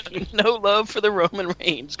love. No love for the Roman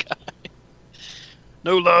Reigns guy.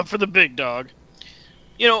 No love for the big dog.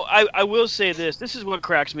 I will say this. This is what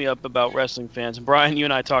cracks me up about wrestling fans. And Brian, you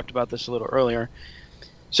and I talked about this a little earlier.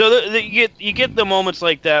 So you get the moments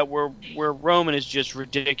like that where Roman is just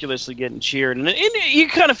ridiculously getting cheered. And you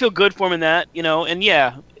kind of feel good for him in that, And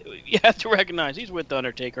yeah, you have to recognize he's with The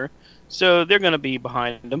Undertaker. So they're going to be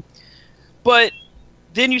behind him. But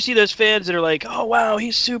then you see those fans that are like, oh, wow,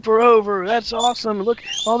 he's super over. That's awesome. Look,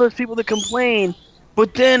 all those people that complain.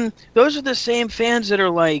 But then those are the same fans that are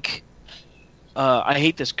like, I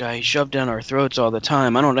hate this guy. He's shoved down our throats all the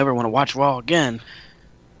time. I don't ever want to watch Raw again.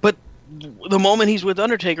 But the moment he's with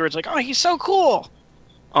Undertaker, it's like, oh, he's so cool.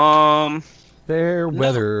 Fair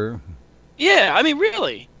weather. Yeah, I mean,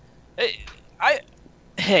 really.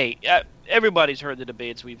 Everybody's heard the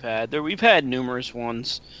debates we've had. We've had numerous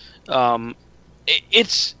ones.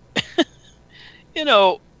 It's,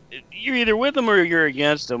 you're either with them or you're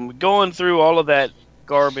against them. Going through all of that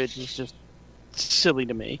garbage is just silly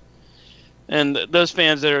to me. And those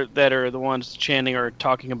fans that are the ones chanting or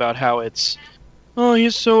talking about how it's, oh,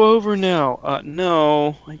 he's so over now.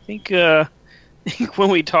 No, I think when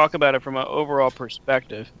we talk about it from an overall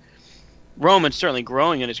perspective, Roman's certainly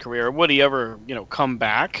growing in his career. Would he ever, come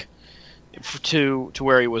back to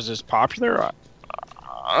where he was as popular?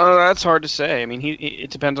 That's hard to say. I mean, it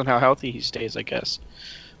depends on how healthy he stays, I guess.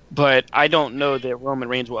 But I don't know that Roman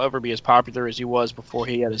Reigns will ever be as popular as he was before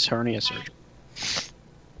he had his hernia surgery.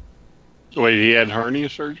 Wait, he had hernia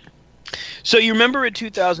surgery? So you remember in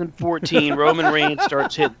 2014, Roman Reigns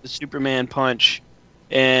starts hitting the Superman punch,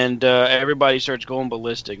 and everybody starts going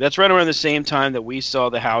ballistic. That's right around the same time that we saw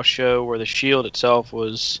the house show where the Shield itself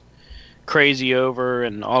was crazy over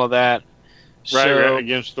and all of that. Right,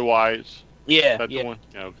 against the Wyatts. Yeah, That's the one?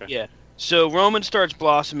 Yeah, okay. Yeah. So Roman starts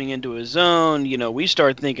blossoming into his own. We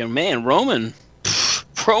start thinking, man, Roman's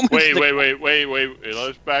Wait.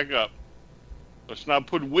 Let's back up. Let's not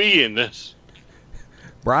put we in this.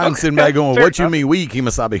 Brian's sitting back going, what you mean we,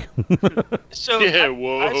 Kimasabi? So yeah,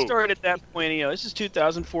 I started at that point, this is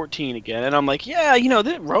 2014 again, and I'm like, yeah,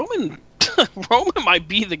 Roman might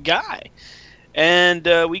be the guy. And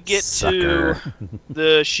we get to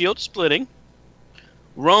the Shield splitting.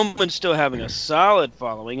 Roman's still having a solid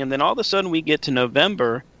following, and then all of a sudden we get to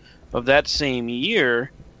November of that same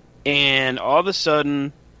year, and all of a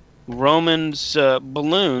sudden Roman's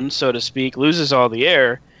balloon, so to speak, loses all the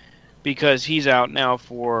air because he's out now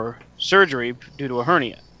for surgery due to a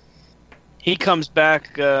hernia. He comes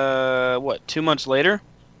back, 2 months later?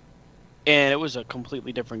 And it was a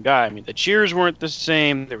completely different guy. I mean, the cheers weren't the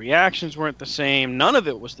same. The reactions weren't the same. None of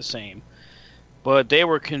it was the same. But they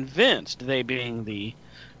were convinced, they being the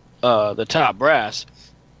top brass,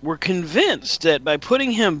 were convinced that by putting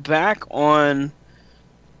him back on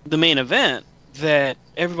the main event, that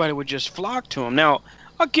everybody would just flock to him. Now,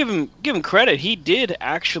 I'll give him credit. He did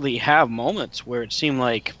actually have moments where it seemed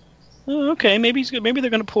like, oh, okay, maybe they're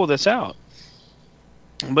going to pull this out.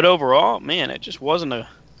 But overall, man, it just wasn't a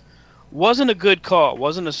good call. It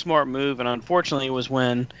wasn't a smart move, and unfortunately, it was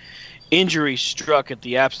when injury struck at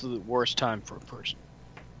the absolute worst time for a person.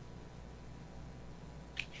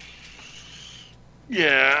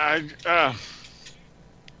 Yeah,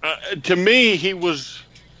 to me, he was,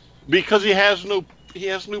 because he has no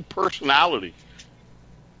personality.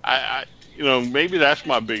 Maybe that's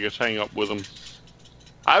my biggest hang up with him.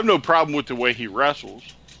 I have no problem with the way he wrestles.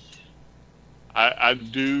 I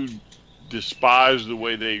do despise the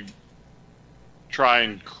way they try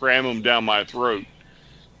and cram him down my throat.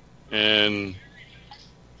 And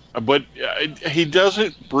but he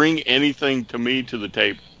doesn't bring anything to me to the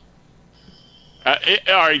table. All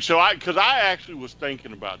right, so because I actually was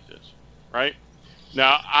thinking about this, right?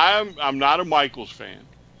 Now I'm not a Michaels fan,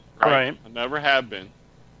 right? I never have been.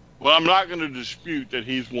 Well, I'm not going to dispute that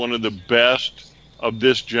he's one of the best of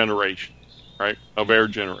this generation, right? Of our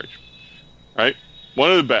generation, right?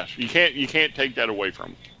 One of the best. You can't take that away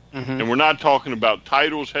from him. Mm-hmm. And we're not talking about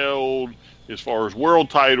titles held as far as world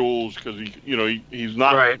titles, because he's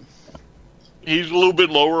not. Right. He's a little bit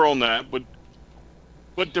lower on that, but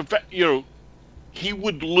the fact, he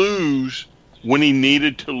would lose when he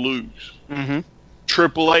needed to lose. Mm-hmm.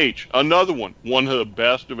 Triple H, another one of the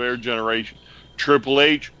best of our generation. Triple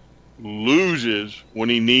H loses when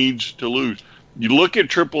he needs to lose. You look at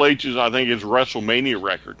Triple H's, I think, his WrestleMania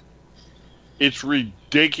record. It's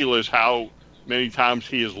ridiculous how many times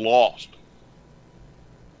he has lost.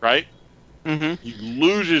 Right? Mm-hmm. He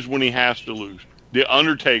loses when he has to lose. The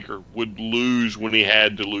Undertaker would lose when he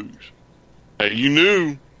had to lose. You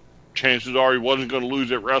knew chances are he wasn't going to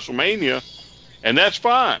lose at WrestleMania, and that's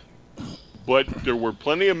fine. But there were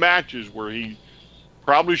plenty of matches where he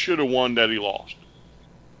probably should have won that he lost.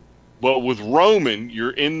 But with Roman,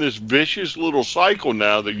 you're in this vicious little cycle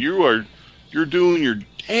now that you're doing your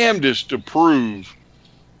damnedest to prove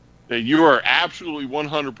that you are absolutely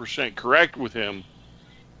 100% correct with him,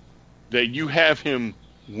 that you have him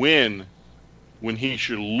win when he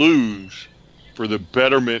should lose for the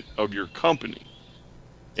betterment of your company.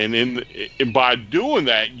 And by doing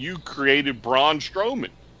that, you created Braun Strowman.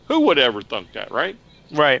 Who would ever think that, right?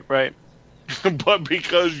 Right. But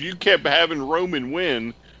because you kept having Roman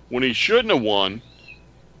win when he shouldn't have won,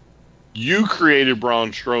 you created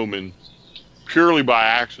Braun Strowman purely by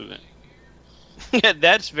accident. Yeah,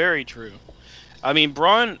 that's very true. I mean,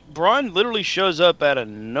 Braun literally shows up out of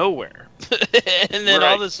nowhere, and then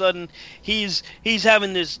all of a sudden he's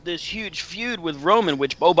having this huge feud with Roman.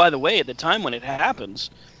 Which, oh, by the way, at the time when it happens,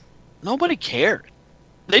 nobody cared.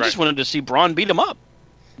 They just wanted to see Braun beat him up.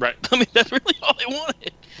 Right. I mean, that's really all they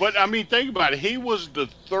wanted. But I mean, think about it. He was the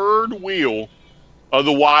third wheel of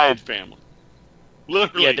the Wyatt family.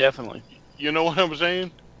 Literally. Yeah, definitely. You know what I'm saying?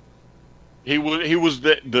 He was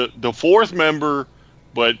the fourth member,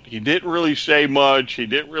 but he didn't really say much. He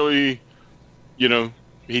didn't really,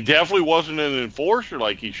 he definitely wasn't an enforcer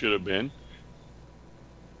like he should have been.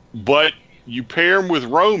 But you pair him with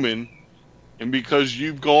Roman, and because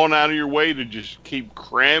you've gone out of your way to just keep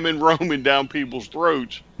cramming Roman down people's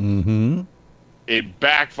throats, mm-hmm. It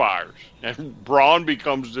backfires. And Braun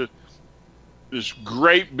becomes this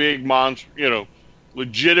great big monster,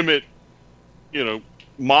 legitimate,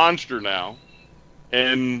 monster now.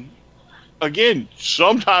 And again,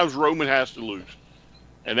 sometimes Roman has to lose.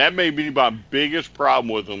 And that may be my biggest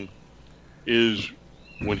problem with him, is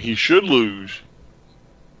when he should lose,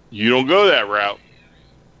 you don't go that route.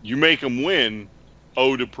 You make him win,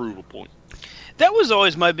 to prove a point. That was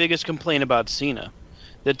always my biggest complaint about Cena.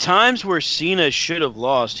 The times where Cena should have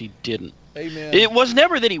lost, he didn't. Amen. It was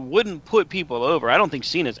never that he wouldn't put people over. I don't think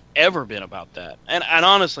Cena's ever been about that. And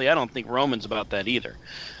honestly, I don't think Roman's about that either.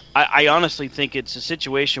 I honestly think it's a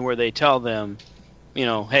situation where they tell them,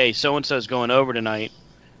 hey, so-and-so's going over tonight,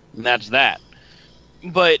 and that's that.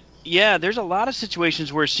 But, yeah, there's a lot of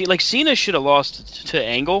situations where Cena should have lost to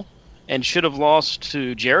Angle and should have lost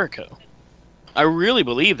to Jericho. I really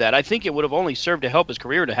believe that. I think it would have only served to help his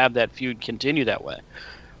career to have that feud continue that way.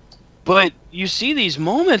 But you see these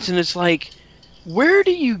moments, and it's like, where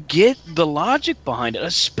do you get the logic behind it?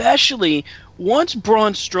 Especially once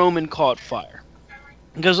Braun Strowman caught fire.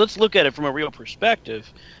 Because let's look at it from a real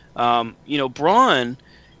perspective. Braun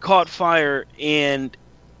caught fire, and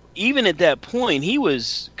even at that point, he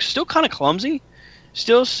was still kind of clumsy.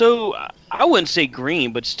 Still so, I wouldn't say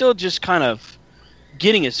green, but still just kind of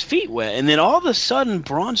getting his feet wet. And then all of a sudden,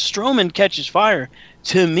 Braun Strowman catches fire.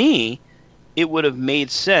 To me, it would have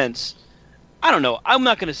made sense. I don't know. I'm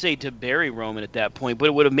not going to say to bury Roman at that point, but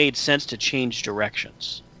it would have made sense to change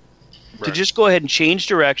directions. Right. To just go ahead and change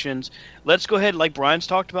directions. Let's go ahead, like Brian's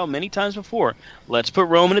talked about many times before, let's put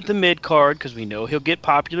Roman at the mid-card because we know he'll get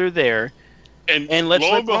popular there. And let's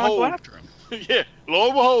let Braun go after him. Yeah, lo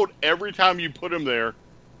and behold, every time you put him there,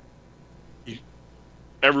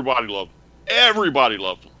 everybody loved him. Everybody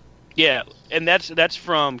loved him. Yeah, and that's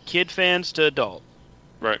from kid fans to adult.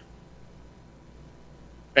 Right.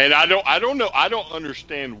 And I don't know. I don't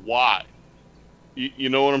understand why. You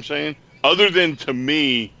know what I'm saying? Other than, to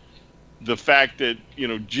me, the fact that,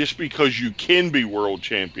 just because you can be world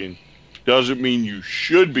champion doesn't mean you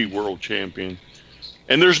should be world champion.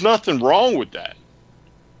 And there's nothing wrong with that.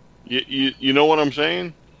 You know what I'm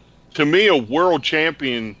saying? To me, a world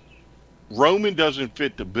champion Roman doesn't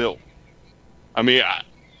fit the bill. I mean,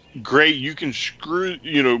 great, you can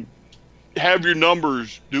have your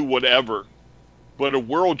numbers, do whatever, but a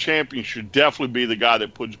world champion should definitely be the guy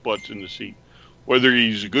that puts butts in the seat, whether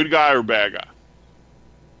he's a good guy or a bad guy.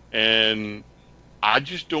 And I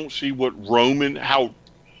just don't see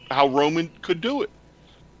how Roman could do it.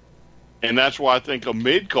 And that's why I think a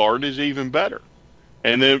mid-card is even better.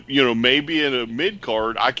 And then, maybe in a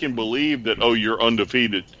mid-card, I can believe that, you're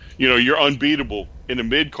undefeated. You're unbeatable in a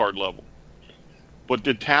mid-card level. But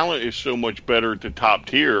the talent is so much better at the top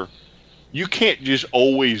tier, you can't just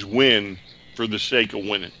always win for the sake of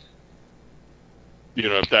winning.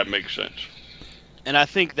 If that makes sense. And I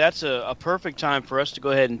think that's a perfect time for us to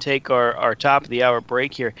go ahead and take our top of the hour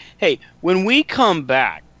break here. Hey, when we come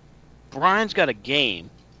back, Brian's got a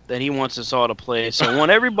game that he wants us all to play. So I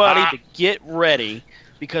want everybody to get ready,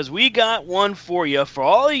 because we got one for you. For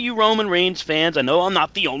all of you Roman Reigns fans, I know I'm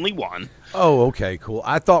not the only one. Oh, okay, cool.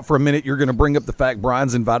 I thought for a minute you're going to bring up the fact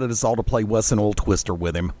Brian's invited us all to play Wesson Oil Twister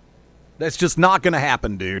with him. That's just not going to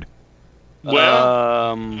happen, dude.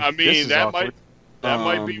 Well, I mean, that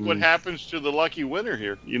might be what happens to the lucky winner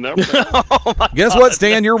here. You never know. Guess what,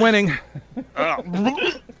 Stan? You're winning.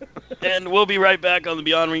 And we'll be right back on the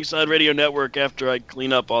Beyond Ringside Radio Network after I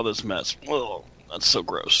clean up all this mess. Oh, that's so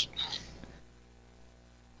gross.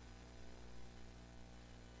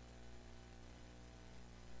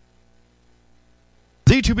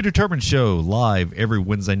 The To Be Determined Show, live every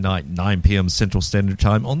Wednesday night, 9 p.m. Central Standard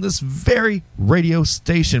Time on this very radio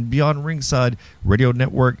station, Beyond Ringside Radio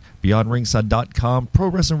Network, BeyondRingside.com,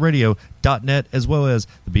 ProWrestlingRadio.net, as well as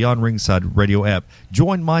the Beyond Ringside Radio app.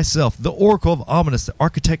 Join myself, the Oracle of Ominous, the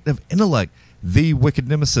Architect of Intellect, the Wicked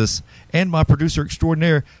Nemesis, and my producer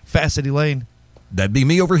extraordinaire, Fast Eddie Lane. That'd be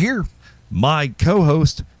me over here. My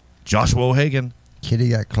co-host, Joshua O'Hagan. Kitty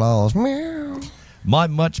got claws. Meow. My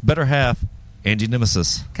much better half, Angie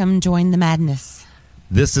Nemesis. Come join the madness.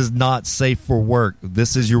 This is not safe for work.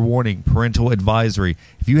 This is your warning, parental advisory.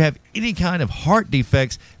 If you have any kind of heart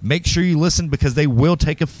defects, make sure you listen, because they will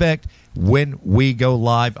take effect when we go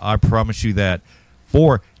live. I promise you that.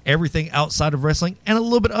 For everything outside of wrestling and a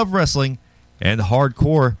little bit of wrestling and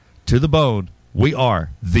hardcore to the bone, we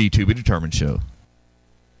are the To Be Determined Show.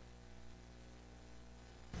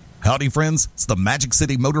 Howdy, friends. It's the Magic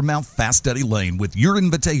City Motor Mouth Fast Eddie Lane with your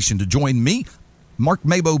invitation to join me, Mark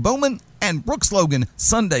Mabo Bowman, and Brooks Logan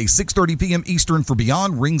Sunday, 6:30 p.m. Eastern for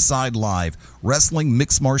Beyond Ringside Live. Wrestling,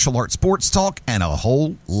 mixed martial arts, sports talk, and a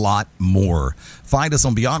whole lot more. Find us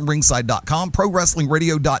on BeyondRingside.com,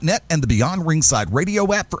 ProWrestlingRadio.net, and the Beyond Ringside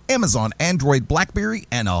Radio app for Amazon, Android, BlackBerry,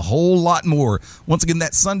 and a whole lot more. Once again,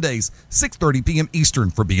 that's Sundays, 6:30 p.m.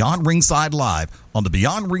 Eastern for Beyond Ringside Live on the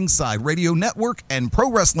Beyond Ringside Radio Network and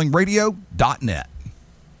ProWrestlingRadio.net.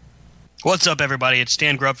 What's up, everybody? It's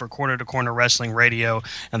Stan Grubb for Corner to Corner Wrestling Radio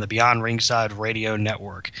and the Beyond Ringside Radio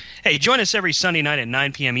Network. Hey, join us every Sunday night at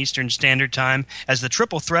 9 p.m. Eastern Standard Time as the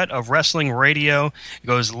triple threat of wrestling radio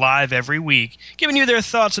goes live every week, giving you their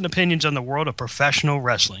thoughts and opinions on the world of professional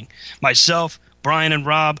wrestling. Myself, Brian, and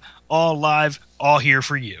Rob, all live, all here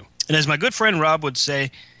for you. And as my good friend Rob would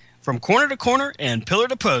say, from corner to corner and pillar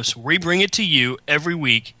to post, we bring it to you every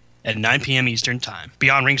week at 9 p.m. Eastern Time.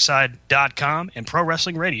 BeyondRingside.com and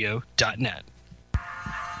ProWrestlingRadio.net.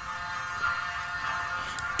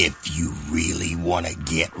 If you really want to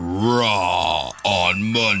get raw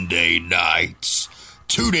on Monday nights,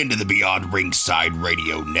 tune into the Beyond Ringside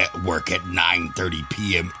Radio Network at 9:30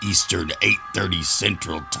 p.m. Eastern, 8:30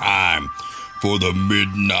 Central Time for the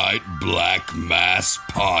Midnight Black Mass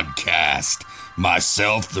Podcast.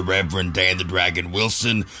 Myself, the Reverend Dan the Dragon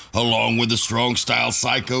Wilson, along with the Strong Style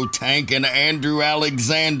Psycho Tank and Andrew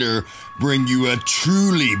Alexander, bring you a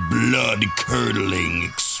truly blood-curdling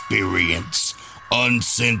experience.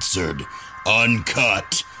 Uncensored,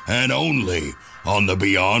 uncut, and only on the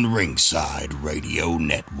Beyond Ringside Radio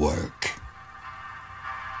Network.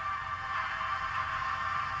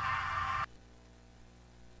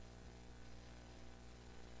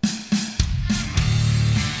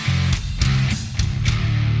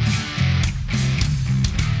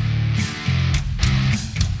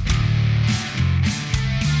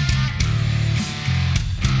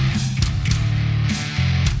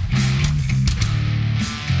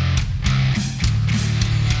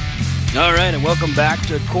 All right, and welcome back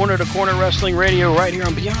to Corner Wrestling Radio right here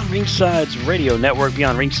on Beyond Ringside's Radio Network,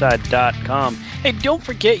 BeyondRingside.com. Hey, don't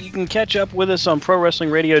forget you can catch up with us on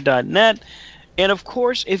ProWrestlingRadio.net. And, of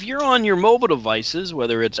course, if you're on your mobile devices,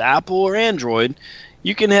 whether it's Apple or Android,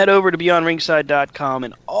 you can head over to BeyondRingside.com,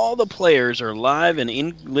 and all the players are live and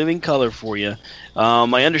in living color for you.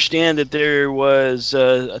 I understand that there was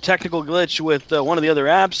a technical glitch with one of the other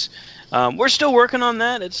apps. We're still working on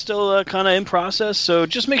that. It's still kind of in process. So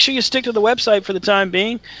just make sure you stick to the website for the time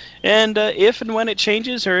being. And if and when it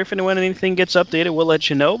changes or if and when anything gets updated, we'll let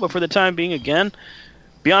you know. But for the time being, again,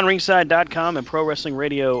 BeyondRingside.com and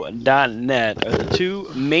ProWrestlingRadio.net are the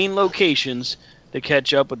two main locations to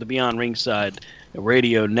catch up with the Beyond Ringside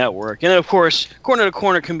Radio Network. And, of course, Corner to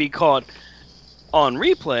Corner can be caught on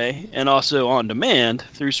replay and also on demand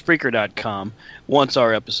through Spreaker.com once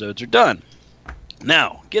our episodes are done.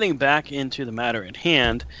 Now, getting back into the matter at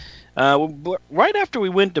hand, right after we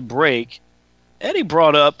went to break, Eddie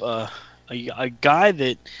brought up a guy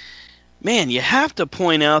that, man, you have to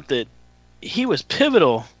point out that he was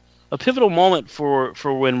pivotal, a pivotal moment for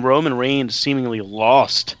when Roman Reigns seemingly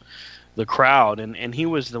lost the crowd, and he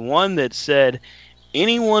was the one that said,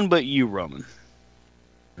 "Anyone but you, Roman."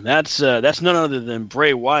 And that's none other than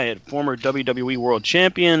Bray Wyatt, former WWE World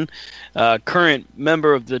Champion, current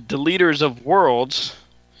member of the Deleters of Worlds,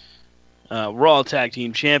 Raw Tag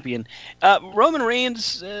Team Champion. Roman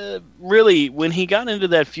Reigns, really, when he got into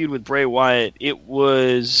that feud with Bray Wyatt, it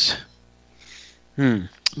was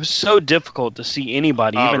so difficult to see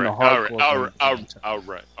anybody, even the hardcore. All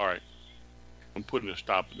right. I'm putting a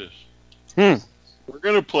stop to this. We're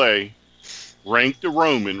going to play Rank the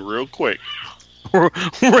Roman real quick.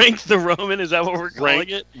 Rank the Roman? Is that what we're calling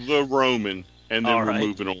it? The Roman, and then we're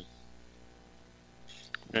moving on.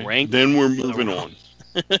 Okay? Rank then we're moving on.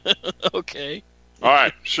 Okay. All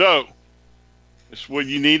right, so this is what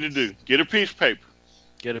you need to do. Get a piece of paper.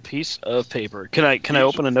 Get a piece of paper. Can I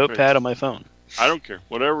open a notepad on my phone? I don't care.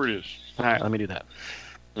 Whatever it is. All right, let me do that.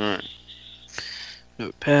 All right.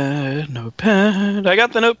 Notepad. I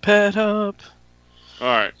got the notepad up. All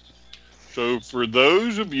right. So for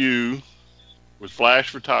those of you with flash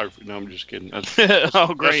photography, no, I'm just kidding. That's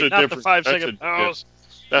oh, great. That's not the 5-second pause.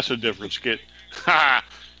 That's a different skit.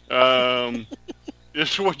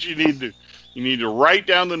 This is what you need to do. You need to write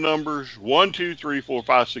down the numbers 1, 2, 3, 4,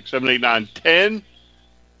 5, 6, 7, 8, 9, 10.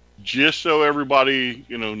 Just so everybody,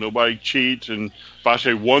 nobody cheats. And if I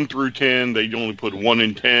say 1 through 10, they only put 1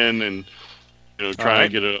 in 10, and try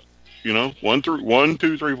and get a, 1,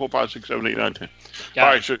 2, 3, 4, 5, 6, 7, 8, 9, 10. All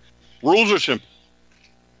right. So rules are simple.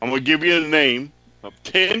 I'm going to give you a name of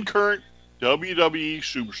 10 current WWE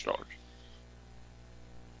superstars.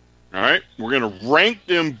 All right, we're going to rank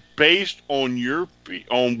them based on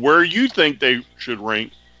where you think they should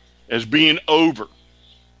rank as being over,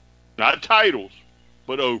 not titles,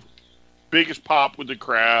 but over. Biggest pop with the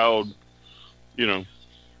crowd, that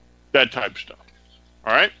type of stuff.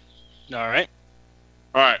 All right. All right.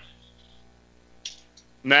 All right.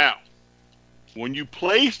 Now, when you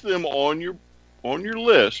place them on your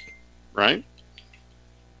list, right?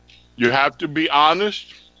 You have to be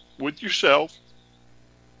honest with yourself.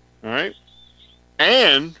 All right.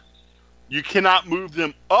 And you cannot move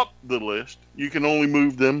them up the list. You can only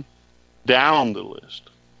move them down the list.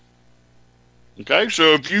 Okay.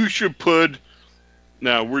 So if you should put,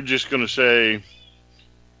 now we're just going to say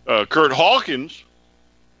Kurt Hawkins,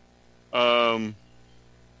 number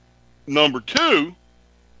 2,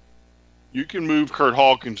 you can move Kurt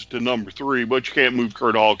Hawkins to number 3, but you can't move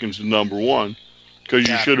Kurt Hawkins to number 1 because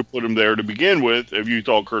you should have put him there to begin with if you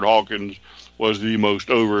thought Kurt Hawkins was the most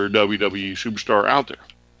over WWE superstar out there.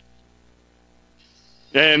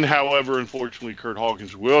 And however, unfortunately, Kurt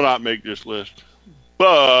Hawkins will not make this list,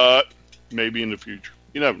 but maybe in the future.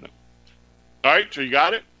 You never know. All right, so you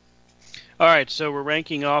got it? All right, so we're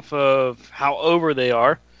ranking off of how over they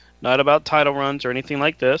are, not about title runs or anything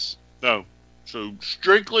like this. No. So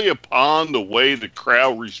strictly upon the way the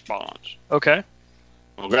crowd responds. Okay.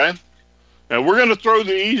 Okay? Now, we're going to throw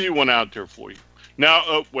the easy one out there for you.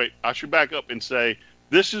 Now, wait, I should back up and say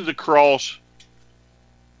this is across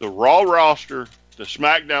the Raw roster, the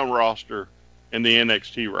SmackDown roster, and the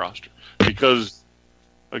NXT roster. Because,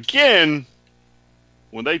 again,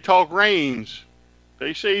 when they talk Reigns,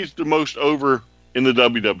 they say he's the most over in the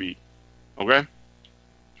WWE. Okay?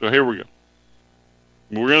 So here we go.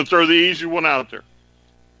 We're going to throw the easy one out there.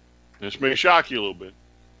 This may shock you a little bit,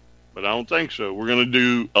 but I don't think so. We're going to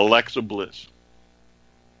do Alexa Bliss.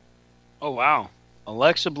 Oh, wow.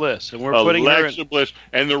 Alexa Bliss. And we're putting Alexa Bliss.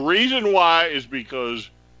 And the reason why is because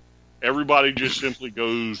everybody just simply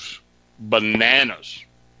goes bananas.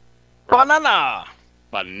 Banana.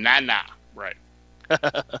 Banana. Right.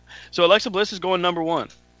 So Alexa Bliss is going number 1.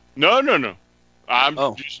 No.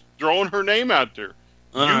 I'm just throwing her name out there.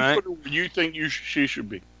 All right. Put her where you think she should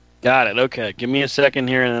be. Got it. Okay. Give me a second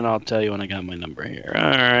here, and then I'll tell you when I got my number here. All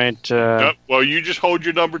right. Well, you just hold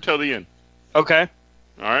your number till the end. Okay.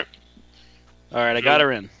 All right. All right. I got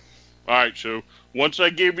her in. All right. So once I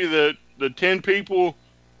give you the 10 people,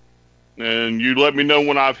 and you let me know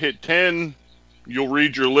when I've hit 10. You'll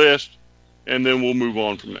read your list, and then we'll move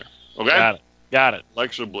on from there. Okay? Got it.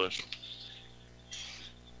 Alexa Bliss.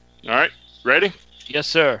 All right, ready? Yes,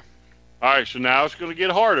 sir. All right, so now it's going to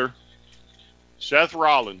get harder. Seth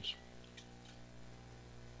Rollins.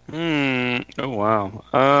 Oh, wow.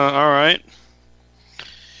 All right.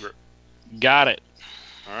 Got it.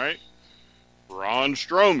 All right. Braun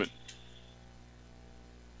Strowman.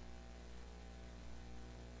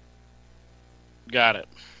 Got it.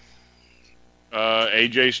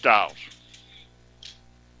 AJ Styles.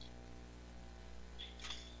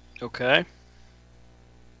 Okay.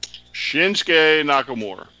 Shinsuke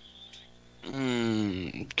Nakamura.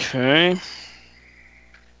 Okay.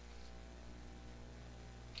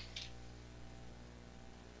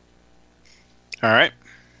 All right.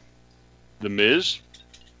 The Miz.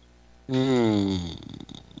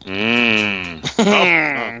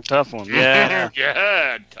 Tough one. Yeah.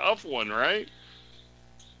 Yeah, tough one, right?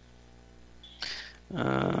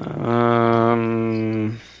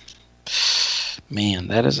 Man,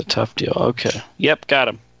 that is a tough deal. Okay. Yep, got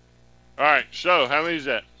him. All right, so how many is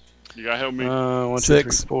that? You got to help me. 1, 2,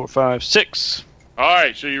 6. 3, 4, 5, 6. All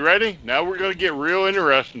right, so you ready? Now we're going to get real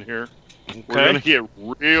interesting here. Okay. We're going to get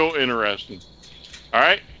real interesting. All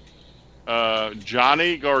right?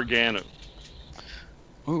 Johnny Gargano.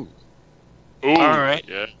 Ooh. Ooh. All right.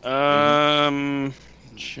 Yeah.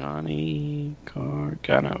 Johnny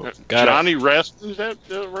Gargano. Johnny Wrestling, is that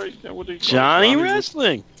right? Is that what they call Johnny it?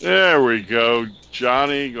 Wrestling. There we go.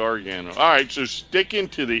 Johnny Gargano. All right, so sticking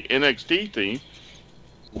to the NXT theme,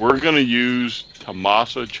 we're going to use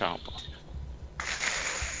Tommaso Ciampa.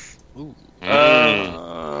 Ooh.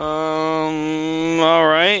 All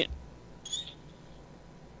right.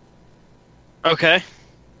 Okay.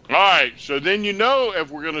 All right, so then you know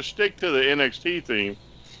if we're going to stick to the NXT theme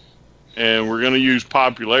and we're going to use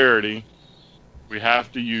popularity, we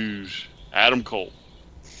have to use Adam Cole.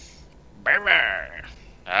 Baby.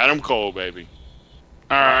 Adam Cole, baby.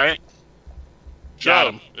 All right.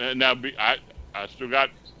 So, now I still got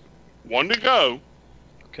one to go.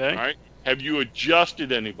 Okay. All right. Have you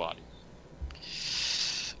adjusted anybody?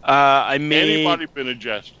 I made... Anybody been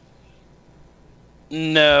adjusted?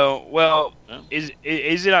 No. Well, No? is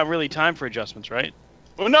it not really time for adjustments, right?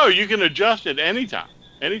 Well, no, you can adjust it anytime.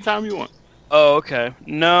 Anytime you want. Oh, okay.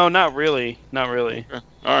 No, not really. Not really. Okay.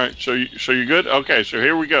 All right. So you're good? Okay, so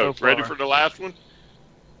here we go. So Ready far. for the last one?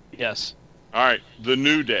 Yes. All right. The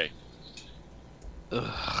New Day.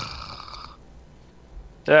 Ugh.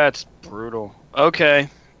 That's brutal. Okay.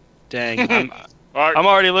 Dang. I'm All right.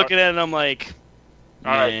 already looking at it and I'm like,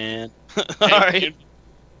 All right. man. And- All right. and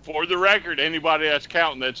for the record, anybody that's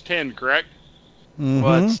counting, that's 10, correct?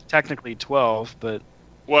 Well, it's technically 12, but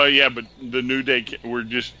Well, yeah, but the New Day,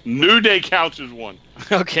 New Day counts as one.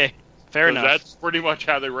 okay. Fair 'Cause enough. That's pretty much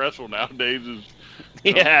how they wrestle nowadays.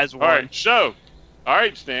 Yeah, as All one. right, so, all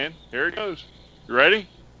right, Stan, here it goes. You ready?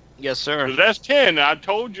 Yes, sir. 'Cause that's 10. I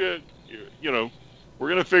told you, you know, we're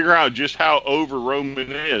going to figure out just how over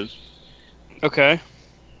Roman is. Okay.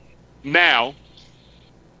 Now,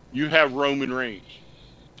 you have Roman Reigns.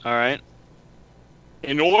 All right.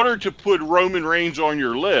 In order to put Roman Reigns on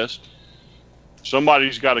your list,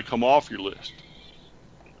 somebody's got to come off your list.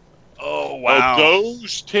 Oh, wow. Of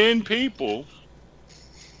those 10 people,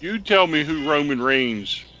 you tell me who Roman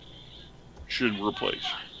Reigns should replace.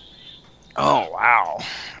 Oh, wow.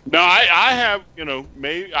 Now, I have,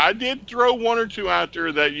 maybe I did throw one or two out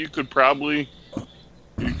there that you could probably,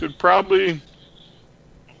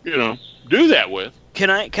 do that with. Can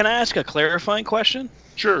I ask a clarifying question?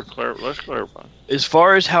 Sure, let's clarify. As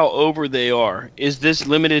far as how over they are, is this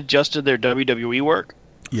limited just to their WWE work?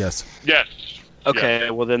 Yes. Yes. Okay,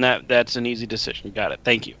 Yes. well then that's an easy decision. Got it.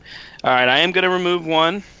 Thank you. All right, I am going to remove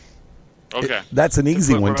one. Okay. That's an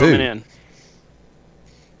easy Put one, Roman too. in.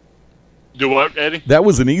 Do what, Eddie? That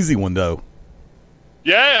was an easy one, though.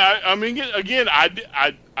 Yeah, I mean, again, I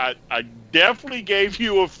definitely gave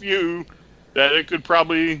you a few that it could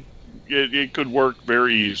probably, it could work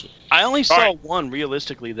very easily. I only saw right. one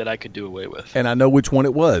realistically that I could do away with. And I know which one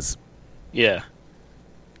it was. Yeah.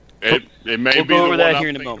 It may We'll be go the over one that I'm here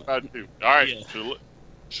in a thinking moment. about too. All right. Yeah.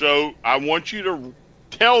 So I want you to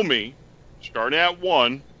tell me, starting at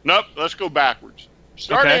 1. Nope, let's go backwards.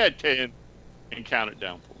 Starting Okay. at 10 and count it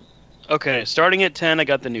down for me. Okay, starting at 10, I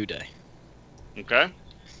got the New Day. Okay?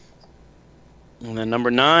 And then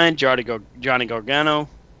number 9, Johnny Gargano.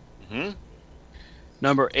 Mm-hmm.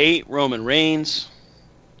 Number 8, Roman Reigns.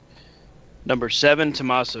 Number 7,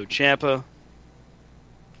 Tommaso Ciampa.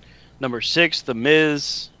 Number 6, The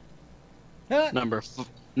Miz.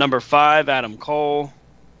 Number 5, Adam Cole.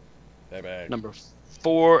 Number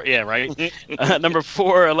 4, yeah, right. Number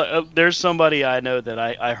 4, there's somebody I know that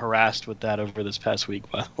I harassed with that over this past week,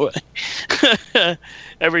 by the way.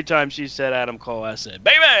 Every time she said Adam Cole, I said,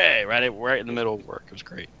 baby, right in the middle of work. It was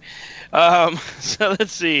great. So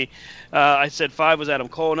let's see. I said 5 was Adam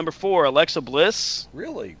Cole. Number 4, Alexa Bliss.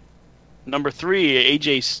 Really? Number 3,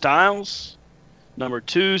 AJ Styles. Number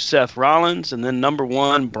 2, Seth Rollins. And then number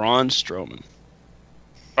 1, Braun Strowman.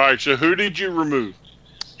 All right, so who did you remove?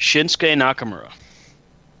 Shinsuke Nakamura.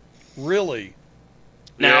 Really?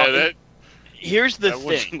 Now, yeah, here's the that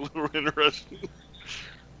thing. was a little interesting.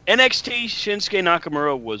 NXT Shinsuke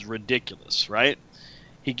Nakamura was ridiculous, right?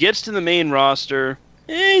 He gets to the main roster.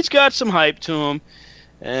 He's got some hype to him.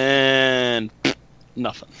 And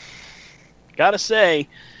nothing. Gotta say,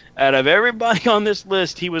 out of everybody on this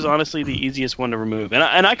list, he was honestly the easiest one to remove.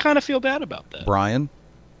 And I kind of feel bad about that. Brian?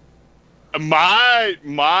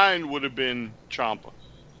 Mine would have been Ciampa.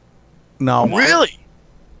 No. Really?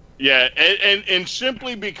 Yeah, and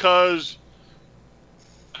simply because,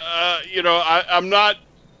 I'm not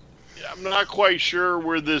quite sure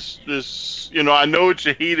where this, I know it's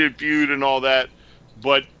a heated feud and all that,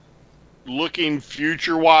 but looking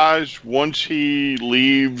future-wise, once he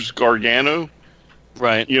leaves Gargano,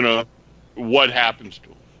 right? What happens to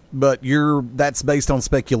him? But that's based on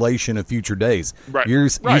speculation of future days. Right. You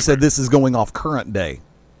said this is going off current day.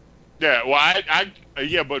 Yeah, well,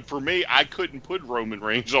 but for me, I couldn't put Roman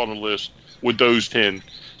Reigns on a list with those 10.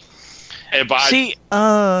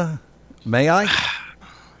 May I?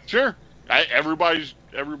 Sure. Everybody's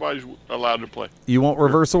allowed to play. You want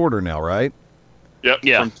reverse order now, right? Yep.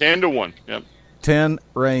 Yeah. From 10 to 1. Yep. 10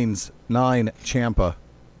 Reigns, 9 Ciampa,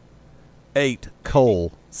 8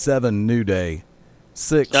 Cole, 7 New Day,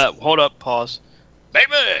 6. Hold up, pause.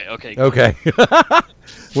 Baby! Okay. Okay.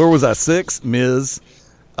 Where was I? 6 Miz,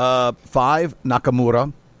 5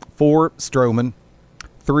 Nakamura, 4 Strowman,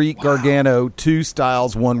 3 Gargano, 2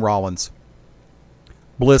 Styles, 1 Rollins.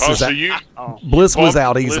 Bliss was out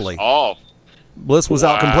easily. Bliss was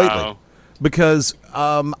out completely because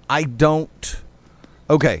I don't.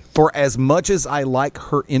 Okay, for as much as I like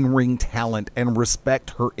her in-ring talent and respect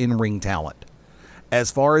her in-ring talent,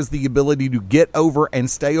 as far as the ability to get over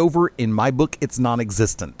and stay over, in my book, it's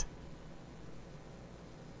non-existent.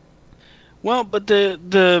 Well, but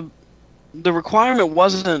the requirement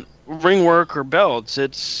wasn't ring work or belts.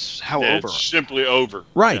 It's over. It's simply over.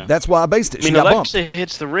 Right. Yeah. That's why I based it. Alexa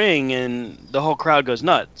hits the ring and the whole crowd goes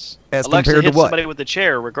nuts. As Alexa compared hits to what? Somebody with a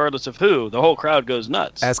chair, regardless of who, the whole crowd goes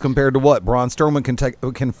nuts. As compared to what? Braun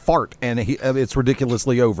Strowman can fart and it's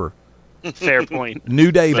ridiculously over. Fair point.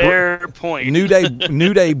 New Day. Fair point.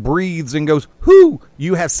 New Day breathes and goes, "Whoo!"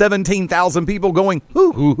 You have 17,000 people going,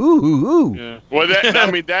 "Whoo, whoo, whoo, whoo, whoo." Yeah. Well,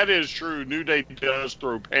 that is true. New Day does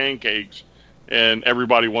throw pancakes, and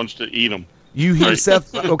everybody wants to eat them. You hear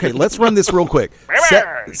Seth. Okay, let's run this real quick.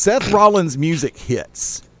 Seth Rollins' music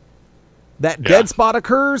hits. That dead spot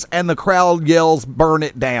occurs, and the crowd yells, "Burn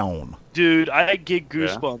it down." Dude, I get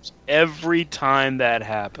goosebumps every time that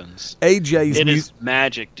happens. It is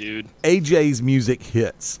magic, dude. AJ's music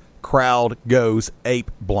hits. Crowd goes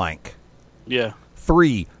ape blank. Yeah.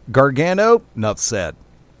 3, Gargano, enough said.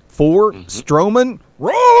 4, Strowman,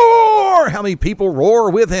 roar! How many people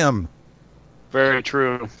roar with him? Very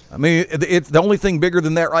true. I mean, it's the only thing bigger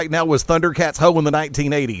than that right now was Thundercats Ho in the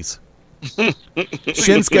 1980s.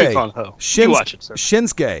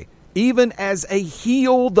 Shinsuke, even as a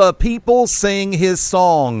heel, the people sing his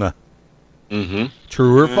song. Mm-hmm.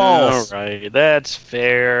 True or false? All right, that's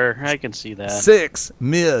fair. I can see that. 6,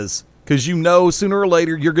 Miz, because sooner or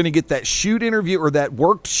later you're going to get that shoot interview or that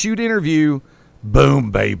worked shoot interview.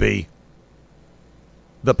 Boom, baby.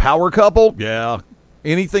 The power couple, yeah.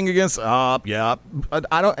 Anything against? Yeah.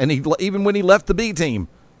 I don't. And even when he left the B team,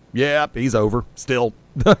 yeah, he's over still,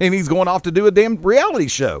 and he's going off to do a damn reality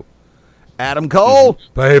show. Adam Cole,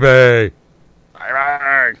 baby.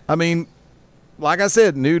 I mean, like I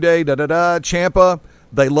said, New Day, Ciampa.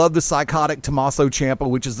 They love the psychotic Tommaso Ciampa,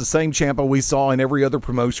 which is the same Ciampa we saw in every other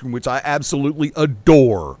promotion, which I absolutely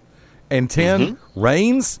adore. And 10,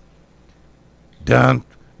 Reigns. Dun,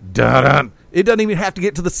 dun, dun. It doesn't even have to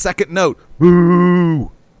get to the second note.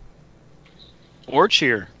 Boo! Or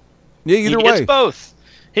cheer. Yeah, either way. He gets both.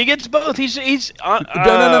 He gets both. He's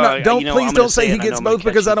no. Don't say he gets both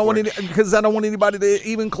because I don't want anybody to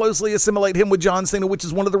even closely assimilate him with John Cena, which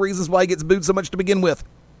is one of the reasons why he gets booed so much to begin with.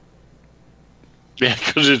 Yeah,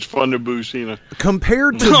 because it's fun to boo Cena.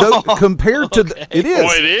 Compared to it is.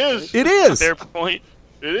 Oh, it is. It is. Fair point.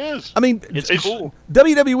 It is. I mean, it's cool.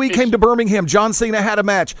 WWE came to Birmingham. John Cena had a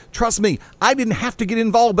match. Trust me, I didn't have to get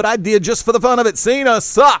involved, but I did just for the fun of it. Cena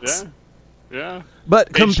sucks. Yeah. But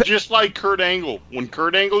it's just like Kurt Angle. When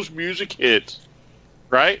Kurt Angle's music hits,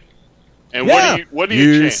 right? And what do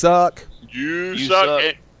you chant? Suck. You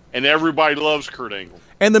suck. And everybody loves Kurt Angle.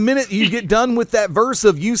 And the minute you get done with that verse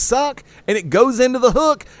of "you suck" and it goes into the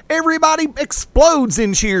hook, everybody explodes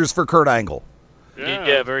in cheers for Kurt Angle.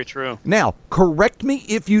 Yeah, very true. Now, correct me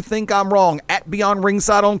if you think I'm wrong. At Beyond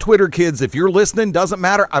Ringside on Twitter, kids. If you're listening, doesn't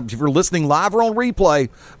matter. If you're listening live or on replay,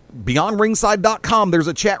 BeyondRingside.com. There's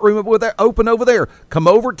a chat room open over there. Come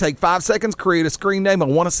over, take 5 seconds, create a screen name. I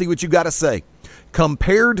want to see what you got to say.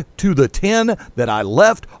 Compared to the 10 that I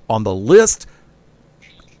left on the list,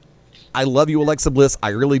 I love you, Alexa Bliss. I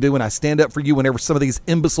really do, and I stand up for you whenever some of these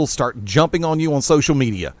imbeciles start jumping on you on social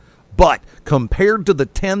media. But compared to the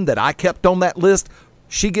 10 that I kept on that list,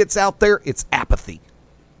 she gets out there, it's apathy.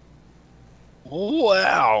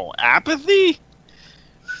 Wow, apathy?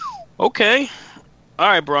 Okay. All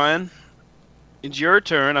right, Brian. It's your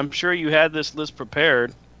turn. I'm sure you had this list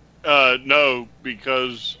prepared. No,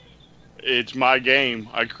 because it's my game.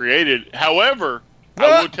 I created. However,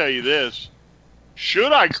 I will tell you this.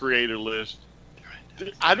 Should I create a list,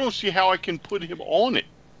 I don't see how I can put him on it.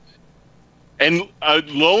 And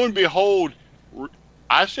lo and behold,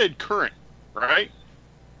 I said current, right?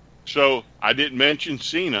 So I didn't mention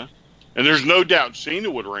Cena. And there's no doubt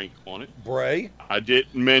Cena would rank on it. Bray. I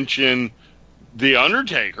didn't mention The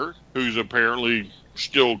Undertaker, who's apparently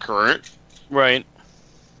still current. Right.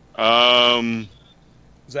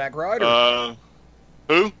 Zack Ryder.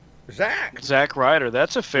 Who? Zack Ryder.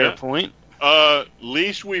 That's a fair point.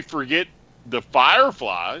 Least we forget the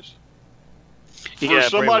Fireflies. For Yeah,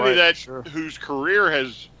 somebody Bray Wyatt, whose career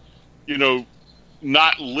has,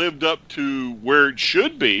 not lived up to where it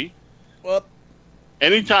should be. Well,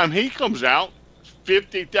 anytime he comes out,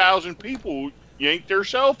 50,000 people yank their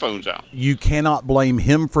cell phones out. You cannot blame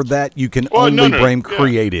him for that. You can only blame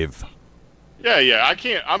creative. Yeah. I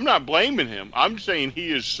can't. I'm not blaming him. I'm saying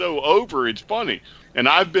he is so over, it's funny. And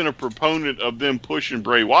I've been a proponent of them pushing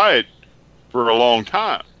Bray Wyatt for a long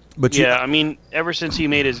time. But I mean, ever since he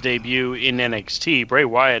made his debut in NXT, Bray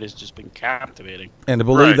Wyatt has just been captivating. And to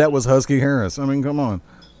believe that was Husky Harris. I mean, come on.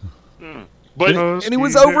 But and he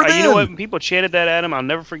was over then. You know what? When people chanted that at him, I'll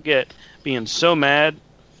never forget being so mad.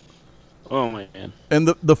 Oh, man. And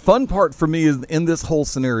the fun part for me is in this whole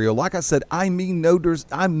scenario, like I said, I mean no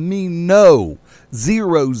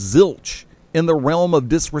zero zilch in the realm of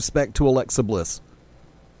disrespect to Alexa Bliss.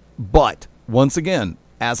 But, once again,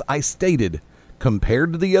 as I stated,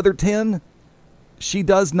 compared to the other 10, she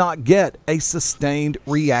does not get a sustained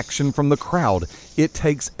reaction from the crowd. It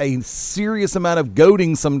takes a serious amount of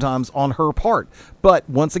goading sometimes on her part. But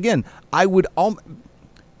once again,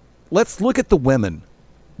 let's look at the women.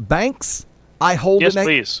 Banks, I hold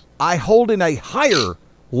in a higher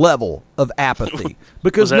level of apathy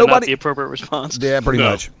because was that not the appropriate response? Yeah, pretty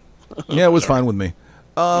much. Yeah, it was fine with me.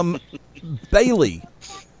 Bayley,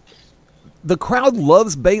 the crowd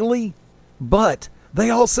loves Bayley, but they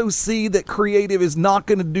also see that creative is not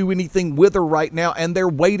going to do anything with her right now, and they're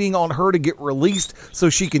waiting on her to get released so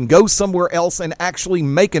she can go somewhere else and actually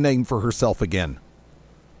make a name for herself again.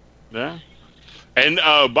 Yeah. And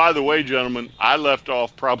by the way, gentlemen, I left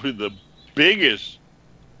off probably the biggest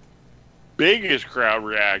crowd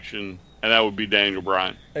reaction, and that would be Daniel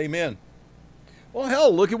Bryan. Amen. Well,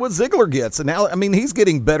 hell, look at what Ziggler gets. And now, I mean, he's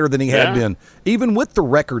getting better than he had been, even with the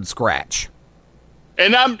record scratch.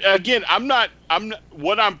 And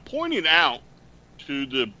what I'm pointing out to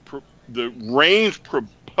the Reigns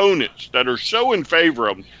proponents that are so in favor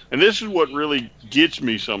of him, and this is what really gets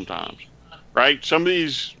me sometimes, right? Some of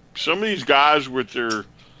these guys with their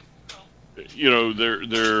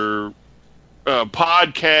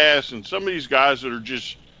podcasts, and some of these guys that are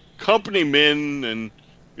just company men and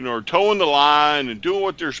are towing the line and doing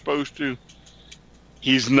what they're supposed to.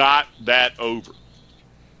 He's not that over.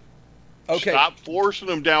 Okay. Stop forcing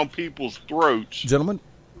them down people's throats. Gentlemen,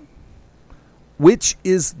 which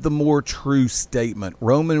is the more true statement?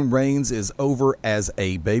 Roman Reigns is over as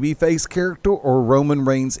a babyface character, or Roman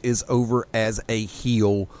Reigns is over as a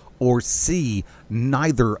heel, or C,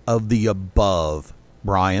 neither of the above?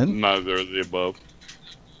 Brian? Neither of the above.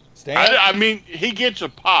 I mean, he gets a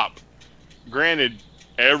pop. Granted,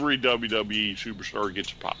 every WWE superstar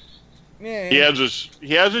gets a pop. Yeah. He has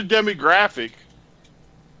a demographic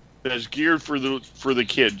that's geared for the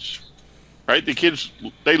kids, right? The kids,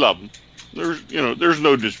 they love him. There's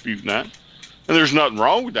no disputing that, and there's nothing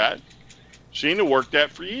wrong with that. Cena worked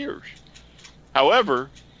that for years.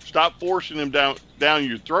 However, stop forcing them down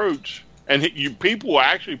your throats, and people will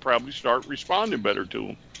actually probably start responding better to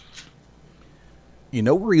him. You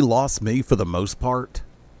know where he lost me for the most part?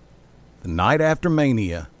 The night after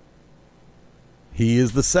Mania, He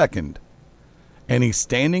is the second. And he's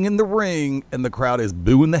standing in the ring, and the crowd is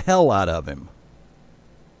booing the hell out of him.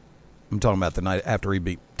 I'm talking about the night after he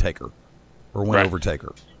beat Taker, or went over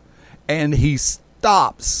Taker. And he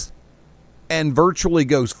stops and virtually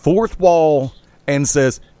goes fourth wall and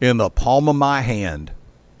says, "In the palm of my hand."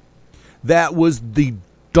 That was the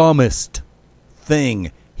dumbest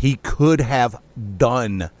thing he could have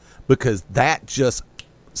done, because that just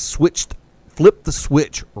flipped the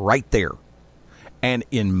switch right there. And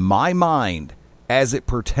in my mind, as it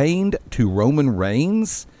pertained to Roman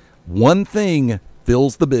Reigns, one thing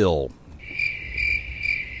fills the bill.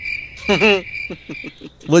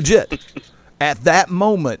 Legit. At that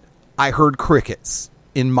moment, I heard crickets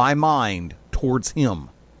in my mind towards him.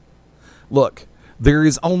 Look, there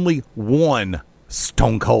is only one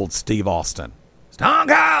Stone Cold Steve Austin. Stone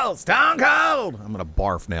Cold! Stone Cold! I'm going to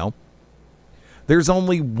barf now. There's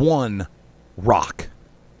only one Rock.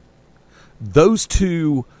 Those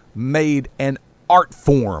two made an art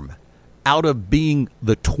form out of being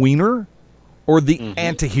the tweener or the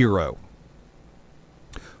antihero.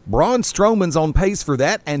 Braun Strowman's on pace for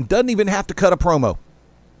that and doesn't even have to cut a promo.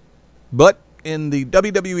 But in the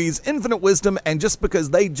WWE's infinite wisdom, and just because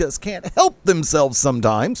they just can't help themselves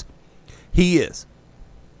sometimes, he is.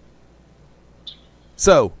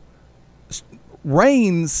 So,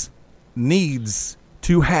 Reigns needs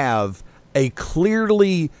to have a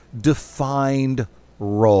clearly defined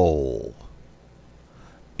role.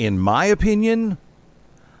 In my opinion,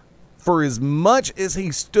 for as much as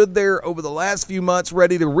he stood there over the last few months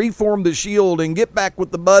ready to reform the Shield and get back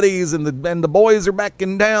with the buddies, and the boys are back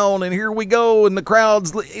in town, and here we go, and the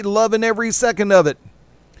crowd's loving every second of it,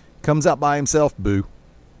 comes out by himself, boo.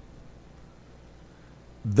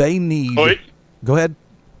 They need... Go ahead.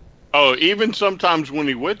 Oh, even sometimes when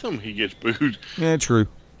he's with them, he gets booed. Yeah, true.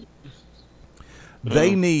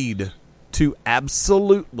 They need to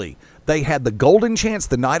absolutely... They had the golden chance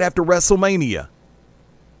the night after WrestleMania.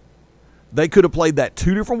 They could have played that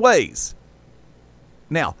two different ways.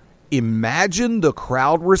 Now, imagine the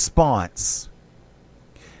crowd response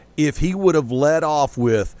if he would have led off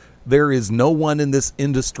with, "There is no one in this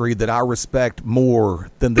industry that I respect more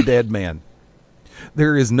than the dead man.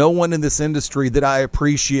 There is no one in this industry that I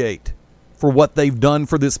appreciate for what they've done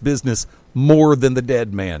for this business more than the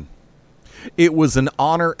dead man. It was an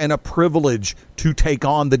honor and a privilege to take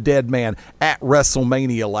on the dead man at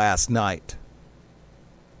WrestleMania last night.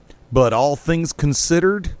 But all things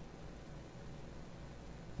considered,"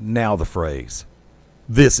 now the phrase,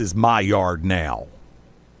 "this is my yard now."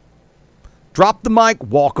 Drop the mic,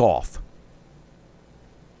 walk off.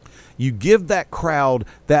 You give that crowd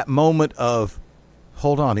that moment of,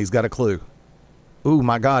 hold on, he's got a clue. Ooh,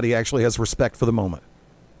 my God, he actually has respect for the moment.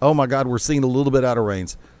 Oh, my God, we're seeing a little bit out of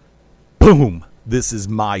Reigns. Boom, this is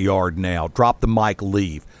my yard now. Drop the mic,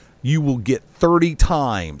 leave. You will get 30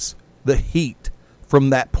 times the heat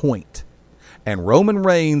from that point. And Roman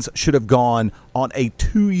Reigns should have gone on a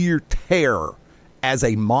 2-year tear as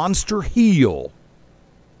a monster heel,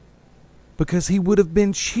 because he would have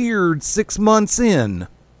been cheered 6 months in.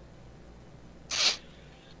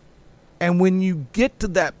 And when you get to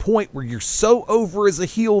that point where you're so over as a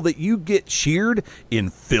heel that you get cheered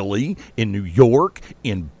in Philly, in New York,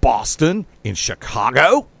 in Boston, in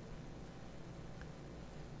Chicago,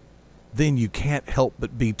 then you can't help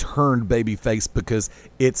but be turned babyface, because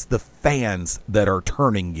it's the fans that are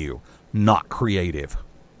turning you, not creative.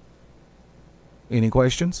 Any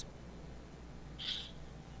questions?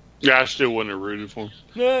 Yeah, I still wouldn't have rooted for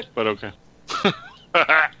him. But okay.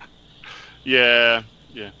 Yeah.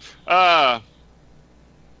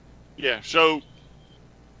 So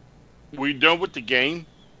we done with the game.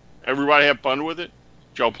 Everybody have fun with it.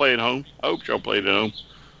 Did y'all play at home? I hope y'all played at home.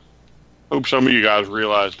 Hope some of you guys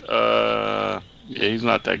realized, he's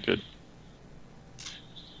not that good.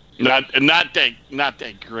 Not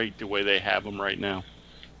that great the way they have him right now.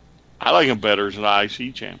 I like him better as an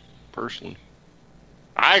IC champ, personally.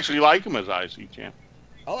 I actually like him as IC champ.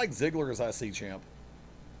 I like Ziggler as IC champ.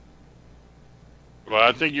 Well,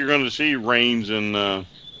 I think you're going to see Reigns and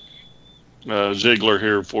Ziggler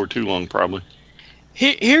here for too long, probably.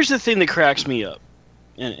 Here's the thing that cracks me up.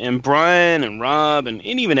 And Brian and Rob and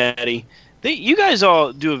even Eddie, you guys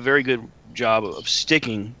all do a very good job of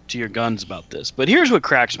sticking to your guns about this. But here's what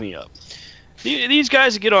cracks me up. These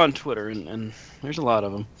guys get on Twitter, and there's a lot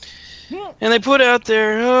of them, and they put out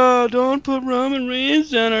there, "Oh, don't put Roman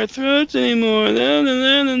Reigns down our throats anymore." And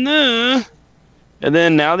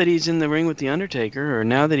then now that he's in the ring with The Undertaker, or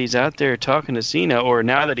now that he's out there talking to Cena, or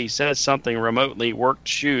now that he says something remotely worked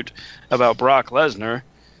shoot about Brock Lesnar,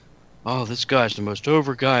 "Oh, this guy's the most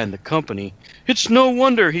over guy in the company. It's no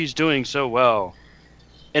wonder he's doing so well."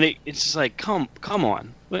 And it's just like, come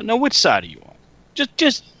on. No, which side are you on?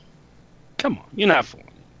 Just come on. You're not fooling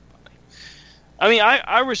anybody. I mean,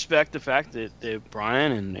 I respect the fact that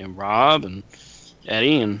Brian and Rob and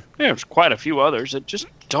Eddie and there's quite a few others that just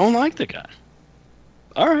don't like the guy.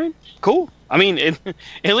 All right, cool. I mean,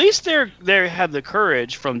 at least they have the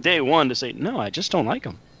courage from day one to say, no, I just don't like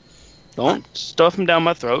him. Don't stuff him down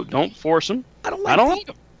my throat. Don't force him. I don't like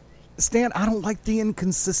him. Stan, I don't like the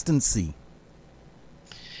inconsistency.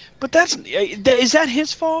 But is that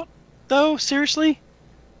his fault, though? Seriously?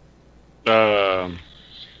 Yeah.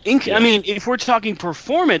 I mean, if we're talking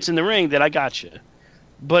performance in the ring, then I got you.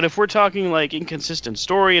 But if we're talking like inconsistent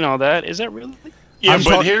story and all that, is that really? Yeah,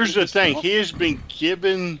 but here's the thing: he has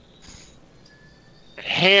been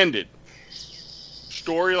handed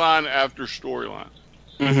storyline after storyline.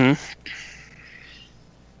 Mm-hmm.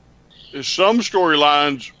 Some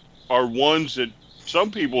storylines are ones that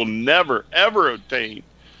some people never ever obtain.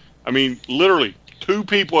 I mean, literally, 2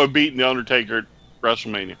 people have beaten The Undertaker at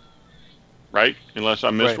WrestleMania, right? Unless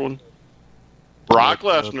I missed one. Brock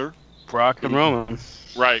Lesnar. Brock and Roman.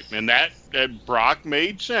 Right, and that Brock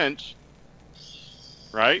made sense,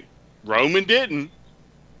 right? Roman didn't,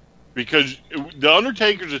 because The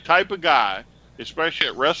Undertaker's the type of guy, especially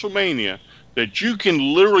at WrestleMania, that you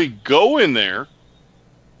can literally go in there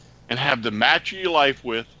and have the match of your life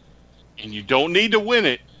with, and you don't need to win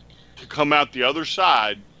it to come out the other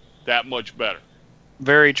side that much better.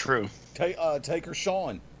 Very true. Taker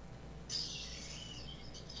Sean.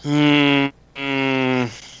 You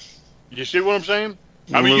see what I'm saying?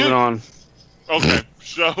 Moving on. Okay,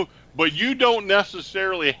 so, but you don't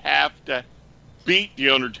necessarily have to beat The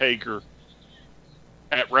Undertaker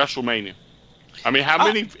at WrestleMania. I mean, how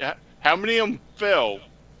many of them fell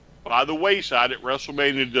by the wayside at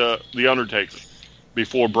WrestleMania to The Undertaker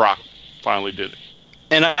before Brock finally did it?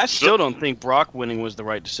 And I still don't think Brock winning was the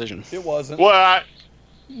right decision. It wasn't. Well,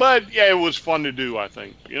 but yeah, it was fun to do, I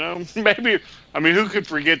think. You know, maybe, I mean, who could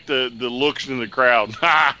forget the looks in the crowd?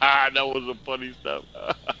 That was the funny stuff.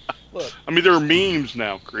 Look, I mean, there are memes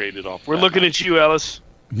now created off. We're looking at you, Ellis.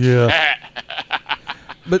 Yeah.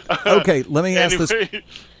 But, okay, let me ask this.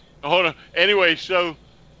 Hold on. Anyway, so,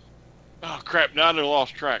 oh, crap, now I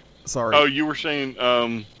lost track. Sorry. Oh, you were saying,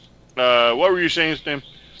 what were you saying, Stan?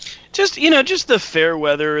 Just the fair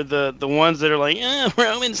weather, the ones that are like,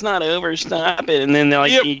 Roman's not over, stop it, and then they're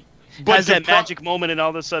like, he has that magic moment, and all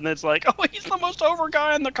of a sudden it's like, oh, he's the most over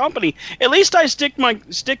guy in the company. At least I stick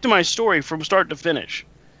to my story from start to finish.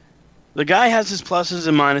 The guy has his pluses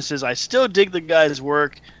and minuses. I still dig the guy's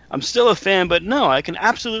work. I'm still a fan, but no, I can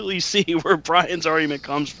absolutely see where Brian's argument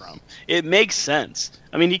comes from. It makes sense.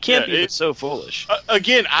 I mean, he can't be so foolish.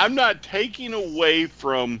 Again, I'm not taking away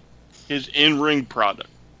from his in-ring product.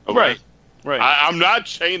 Okay? Right. I'm not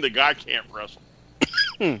saying the guy can't wrestle.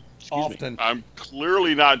 Often. I'm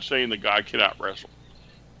clearly not saying the guy cannot wrestle.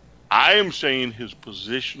 I am saying his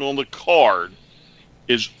position on the card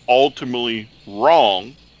is ultimately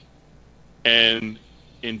wrong, and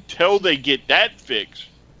until they get that fixed,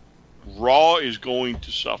 Raw is going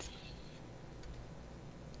to suffer.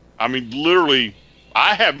 I mean, literally,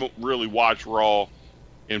 I haven't really watched Raw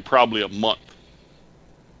in probably a month.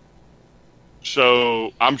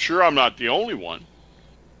 So I'm sure I'm not the only one.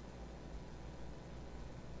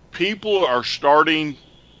 People are starting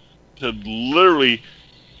to literally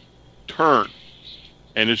turn,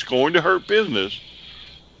 and it's going to hurt business.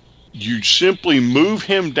 You simply move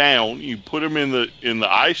him down. You put him in the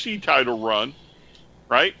IC title run,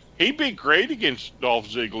 right? He'd be great against Dolph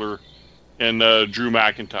Ziggler and Drew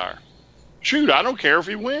McIntyre. Shoot, I don't care if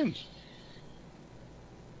he wins.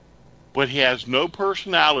 But he has no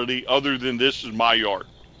personality other than this is my yard,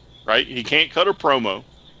 right? He can't cut a promo.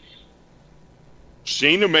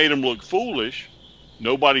 Cena made him look foolish.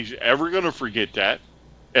 Nobody's ever going to forget that.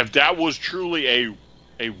 If that was truly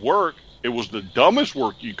a work, it was the dumbest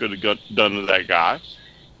work you could have done to that guy.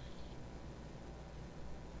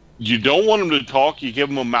 You don't want him to talk, you give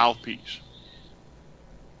him a mouthpiece.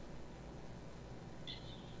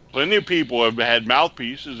 Plenty of people have had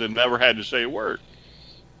mouthpieces and never had to say a word.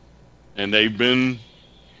 And they've been,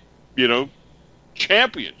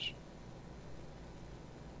 champions.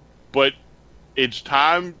 But it's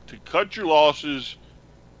time to cut your losses,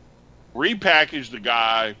 repackage the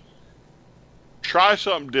guy, try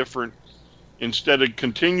something different, instead of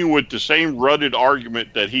continue with the same rutted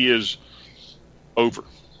argument that he is over.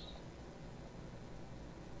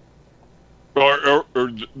 Or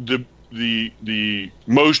the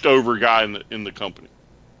most over guy in the company.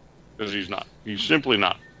 Because he's not. He's simply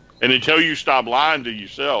not. And until you stop lying to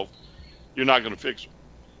yourself, you're not going to fix him.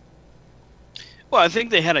 Well, I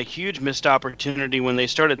think they had a huge missed opportunity when they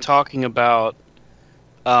started talking about,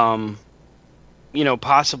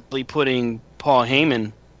 possibly putting Paul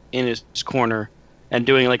Heyman in his corner and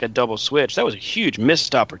doing like a double switch. That was a huge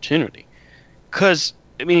missed opportunity. Because,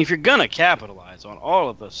 if you're going to capitalize on all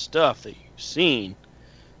of the stuff that you've seen,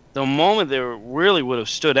 the moment they really would have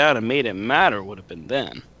stood out and made it matter would have been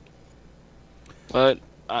then. But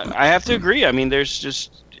I have to agree. There's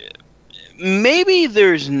just... Maybe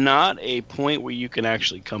there's not a point where you can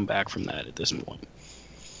actually come back from that at this point.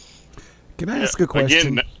 Can I ask a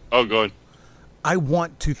question? Again, go ahead. I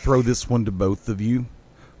want to throw this one to both of you.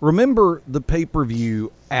 Remember the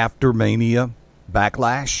pay-per-view after Mania,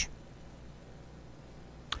 Backlash?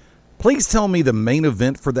 Please tell me the main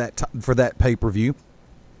event for that pay-per-view.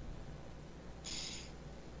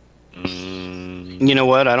 You know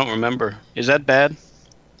what? I don't remember. Is that bad?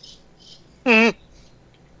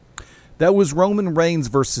 That was Roman Reigns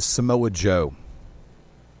versus Samoa Joe.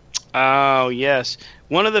 Oh, yes.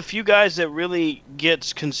 One of the few guys that really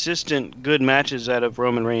gets consistent good matches out of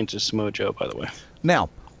Roman Reigns is Samoa Joe, by the way.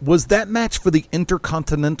 Now, was that match for the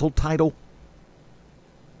Intercontinental title?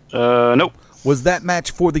 Nope. Was that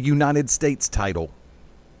match for the United States title?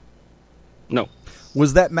 No.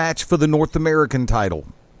 Was that match for the North American title?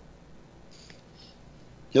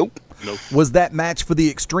 Nope. Was that match for the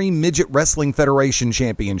Extreme Midget Wrestling Federation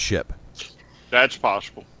Championship? That's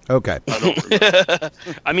possible. Okay. I don't remember.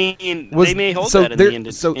 They may hold that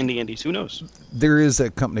in the Indies. Who knows? There is a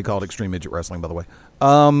company called Extreme Midget Wrestling, by the way.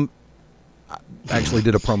 I actually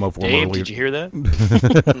did a promo for them earlier. Did you hear that?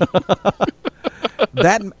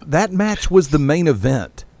 That match was the main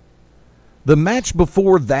event. The match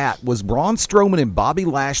before that was Braun Strowman and Bobby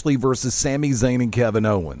Lashley versus Sami Zayn and Kevin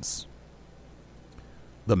Owens.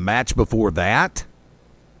 The match before that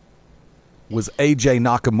was AJ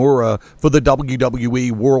Nakamura for the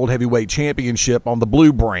WWE World Heavyweight Championship on the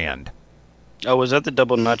Blue brand. Oh, was that the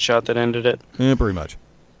double nut shot that ended it? Yeah, pretty much.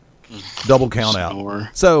 Double count out.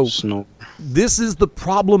 So, this is the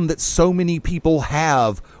problem that so many people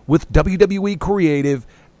have with WWE Creative,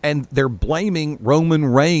 and they're blaming Roman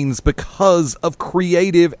Reigns because of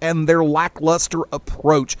creative and their lackluster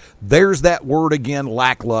approach. There's that word again,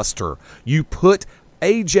 lackluster. You put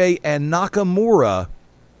AJ and Nakamura,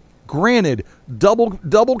 granted,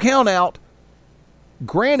 double count out,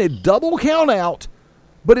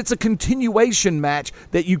 but it's a continuation match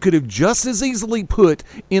that you could have just as easily put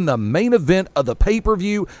in the main event of the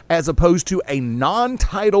pay-per-view as opposed to a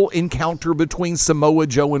non-title encounter between Samoa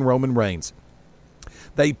Joe and Roman Reigns.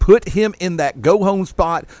 They put him in that go-home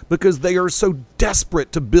spot because they are so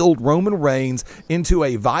desperate to build Roman Reigns into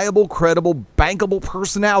a viable, credible, bankable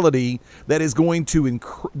personality that is going to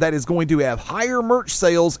have higher merch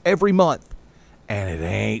sales every month. And it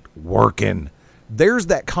ain't working. There's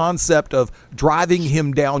that concept of driving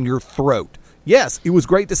him down your throat. Yes, it was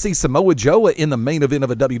great to see Samoa Joe in the main event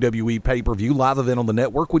of a WWE pay-per-view live event on the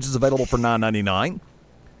network, which is available for $9.99.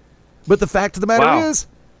 But the fact of the matter is,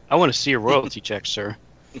 I want to see a royalty check, sir.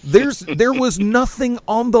 There was nothing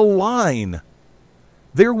on the line.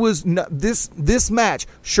 There was this match.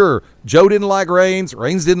 Sure, Joe didn't like Reigns.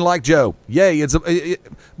 Reigns didn't like Joe. Yay!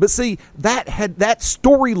 But see, that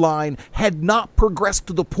storyline had not progressed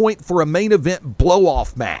to the point for a main event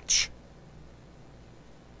blow-off match.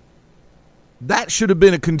 That should have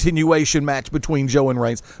been a continuation match between Joe and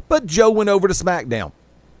Reigns. But Joe went over to SmackDown.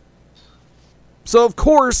 So, of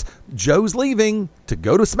course, Joe's leaving to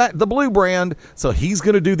go to the Blue brand, so he's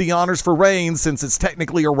going to do the honors for Reigns since it's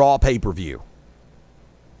technically a Raw pay-per-view.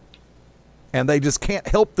 And they just can't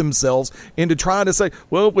help themselves into trying to say,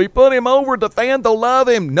 well, if we put him over, the fans will love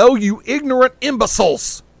him. No, you ignorant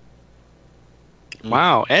imbeciles.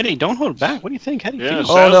 Wow, Eddie, don't hold back. What do you think? How do you feel?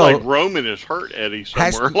 Sounds like Roman has hurt Eddie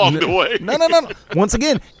somewhere along the way. No. Once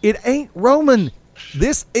again, it ain't Roman.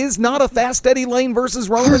 This is not a Fast Eddie Lane versus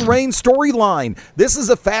Roman Reigns storyline. This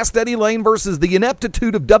is a Fast Eddie Lane versus the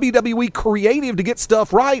ineptitude of WWE Creative to get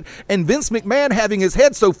stuff right, and Vince McMahon having his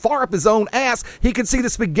head so far up his own ass he could see the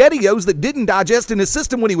SpaghettiOs that didn't digest in his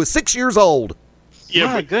system when he was 6 years old.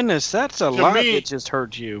 Yeah, my goodness, that's a lot that just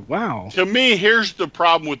hurt you. Wow. To me, here's the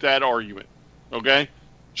problem with that argument. Okay,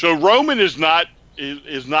 so Roman is not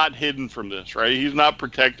hidden from this, right? He's not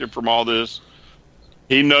protected from all this.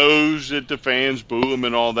 He knows that the fans boo him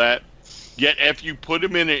and all that. Yet, if you put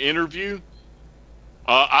him in an interview,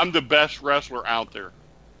 I'm the best wrestler out there.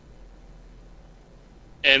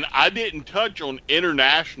 And I didn't touch on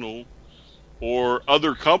international or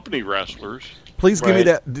other company wrestlers. Please give me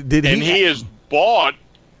that. He is bought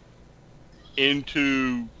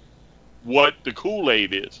into what the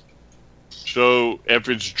Kool-Aid is. So, if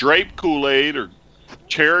it's Drape Kool-Aid or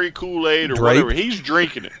cherry Kool-Aid or Drape? whatever. He's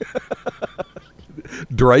drinking it.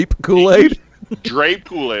 Drape Kool-Aid? Drape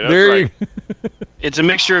Kool-Aid. That's There right. It's a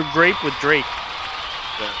mixture of grape with Drake.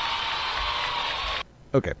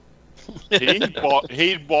 Okay.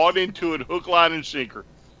 He bought into it hook, line, and sinker.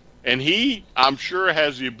 And he, I'm sure,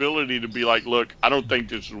 has the ability to be like, look, I don't think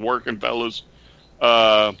this is working, fellas.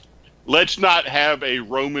 Let's not have a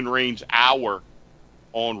Roman Reigns hour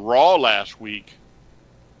on Raw last week.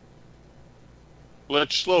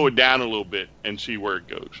 Let's slow it down a little bit and see where it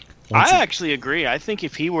goes. I actually agree. I think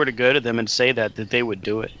if he were to go to them and say that they would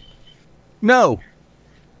do it. No.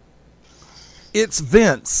 It's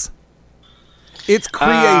Vince. It's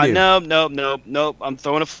creative. Nope. I'm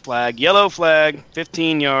throwing a flag. Yellow flag,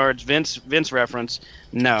 15 yards, Vince reference.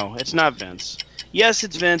 No, it's not Vince. Yes,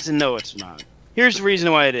 it's Vince, and no, it's not. Here's the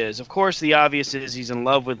reason why it is. Of course, the obvious is he's in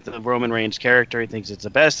love with the Roman Reigns character. He thinks it's the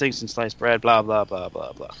best thing since sliced bread, blah, blah, blah,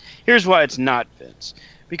 blah, blah. Here's why it's not Vince.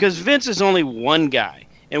 Because Vince is only one guy.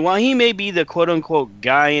 And while he may be the quote-unquote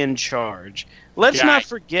guy in charge, let's not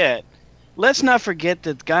forget that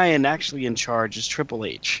the guy actually in charge is Triple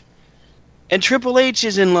H. And Triple H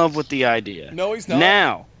is in love with the idea. No, he's not.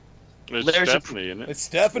 Now, It's there's Stephanie, isn't it? It's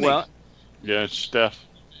Stephanie. Well, Yeah, it's Steph.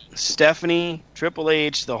 Stephanie, Triple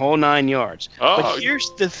H, the whole 9 yards. Oh. But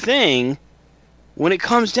here's the thing. When it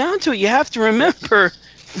comes down to it, you have to remember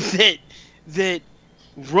that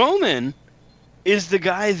Roman is the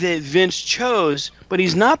guy that Vince chose, but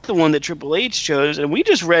he's not the one that Triple H chose. And we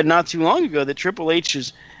just read not too long ago that Triple H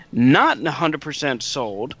is not 100%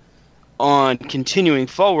 sold on continuing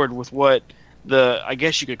forward with what I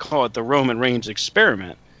guess you could call it the Roman Reigns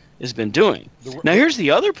experiment has been doing. Now, here's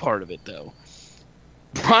the other part of it, though.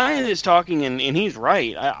 Brian is talking, and he's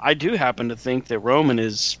right. I do happen to think that Roman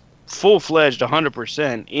is full-fledged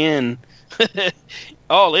 100% in,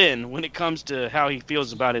 all in, when it comes to how he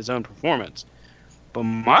feels about his own performance. But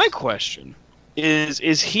my question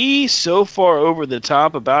is he so far over the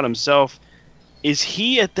top about himself? Is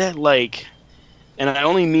he at that, and I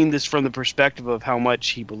only mean this from the perspective of how much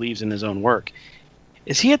he believes in his own work,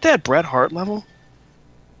 is he at that Bret Hart level?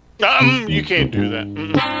 You can't do that.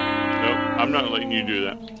 Nope, I'm not letting you do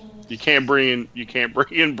that. You can't bring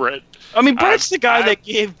in Bret. I mean, Bret's the guy that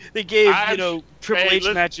gave Triple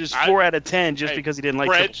H matches 4 out of 10 just because he didn't like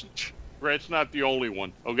Triple H. Bret's not the only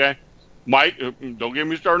one, okay? Mike, don't get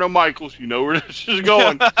me started on Michaels. You know where this is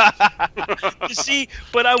going. You see,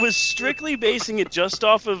 but I was strictly basing it just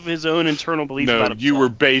off of his own internal beliefs about himself. You were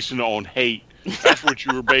basing it on hate. That's what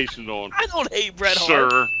you were basing it on. I don't hate Bret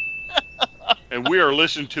Hart. Sir. And we are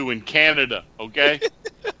listened to in Canada, okay?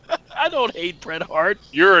 I don't hate Bret Hart.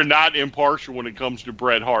 You're not impartial when it comes to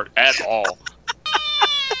Bret Hart at all.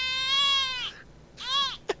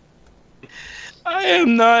 I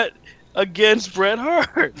am not against Bret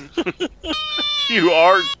Hart. You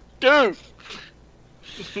are, dude.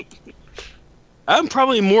 I'm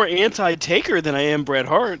probably more anti-Taker than I am Bret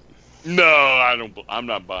Hart. No, I don't. I'm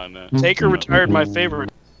not buying that. Taker retired my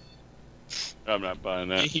favorite. I'm not buying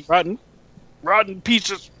that. He rotten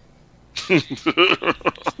pieces.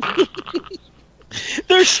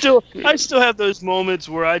 I still have those moments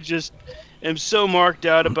where I just am so marked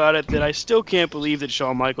out about it that I still can't believe that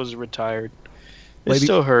Shawn Michaels is retired. It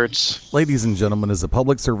still hurts. Ladies and gentlemen, as a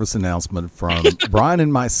public service announcement from Brian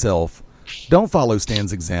and myself, don't follow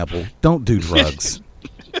Stan's example. Don't do drugs.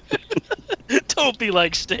 Don't be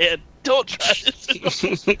like Stan. Don't try this.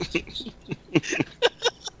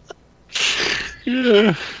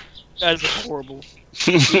 Yeah. That's horrible.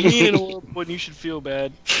 You're mean and horrible, and you should feel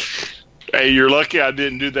bad. Hey, you're lucky I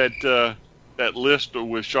didn't do that list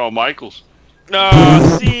with Shawn Michaels.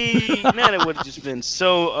 No, see, man, it would have just been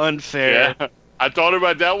so unfair. Yeah, I thought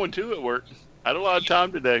about that one too at work. I had a lot of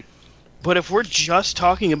time today. But if we're just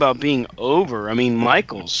talking about being over, I mean,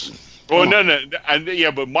 Michaels. Well, no. Yeah,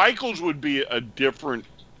 but Michaels would be a different.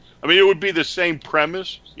 I mean, it would be the same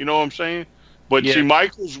premise. You know what I'm saying? But see,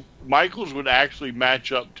 Michaels would actually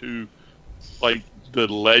match up to like the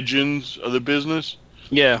legends of the business.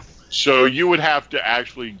 Yeah. So you would have to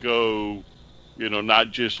actually go,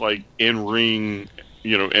 not just like in-ring,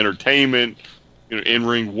 entertainment,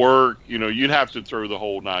 in-ring work. You'd have to throw the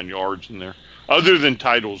whole 9 yards in there. Other than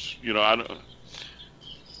titles, I don't.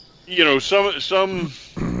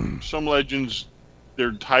 Some legends,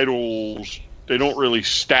 their titles, they don't really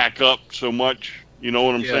stack up so much. You know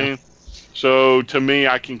what I'm saying? So to me,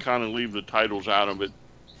 I can kind of leave the titles out of it.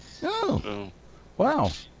 Oh, so. Wow!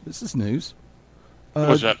 This is news.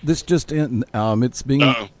 What's that? This just in.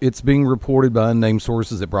 It's being reported by unnamed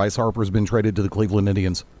sources that Bryce Harper has been traded to the Cleveland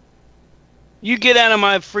Indians. You get out of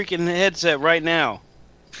my freaking headset right now.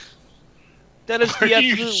 That is the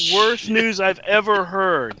absolute worst news I've ever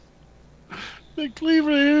heard. The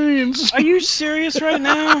Cleveland Indians. Are you serious right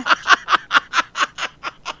now?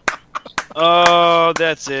 Oh,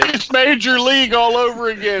 that's it. It's Major League all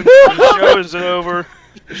over again. The show is over.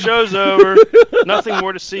 The show's over. Nothing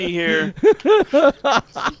more to see here.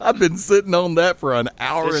 I've been sitting on that for an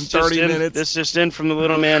hour and 30 minutes. This just in from the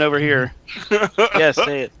little man over here. Yes,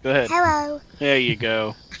 say it. Go ahead. Hello. There you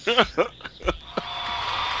go.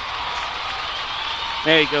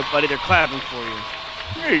 There you go, buddy. They're clapping for you.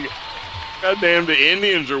 There you go. Goddamn, the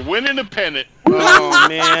Indians are winning a pennant. Oh,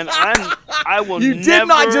 man. I will You never, did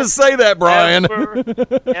not just say that, Brian.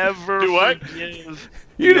 Ever Do what? forgive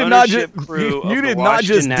You the did not ownership just. crew You of the did not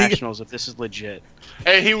Washington just. Nationals if this is legit.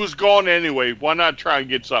 Hey, he was gone anyway. Why not try and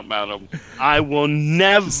get something out of him? I will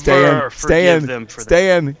never Stan, forgive them for that.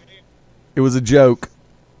 Stan, it was a joke.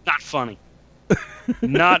 Not funny.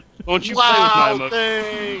 Not. Don't you play Wow, with my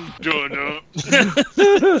thing.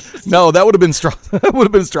 No, that would have been that would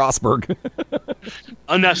have been Strasburg.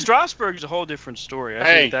 Now Strasburg is a whole different story. I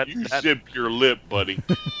Hey, think you that zip your lip, buddy.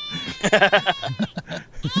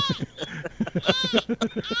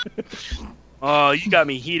 Oh, you got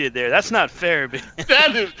me heated there. That's not fair, man.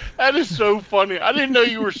 That is so funny. I didn't know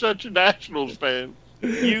you were such a Nationals fan.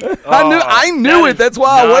 I knew it. That's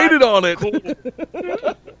why I waited on it. Cool.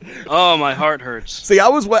 Oh, my heart hurts. See,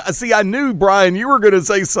 I knew, Brian, you were going to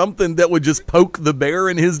say something that would just poke the bear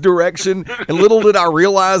in his direction, and little did I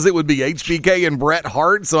realize it would be HBK and Bret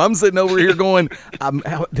Hart. So I'm sitting over here going,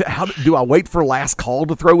 how do I wait for last call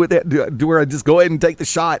to throw it? Do I just go ahead and take the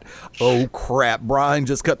shot? Oh crap! Brian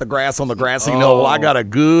just cut the grass on the grassy knoll. I got a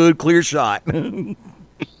good clear shot.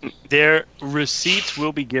 Their receipts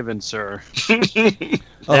will be given, sir.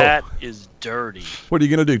 That is dirty. What are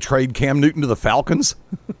you going to do? Trade Cam Newton to the Falcons?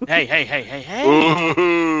 Hey.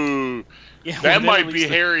 Ooh. Yeah, That well, might be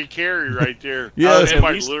Harry Carey right there. Yes. That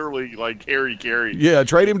might literally like Harry Carey. Yeah,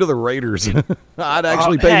 trade him to the Raiders. I'd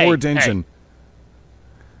actually pay more attention.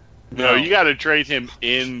 No, you got to trade him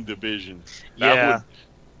in division. That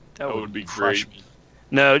would be crush great. me.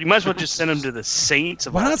 No, you might as well just send him to the Saints.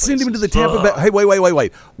 Why not send him to the Tampa Bay? Hey,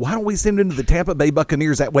 wait. Why don't we send him to the Tampa Bay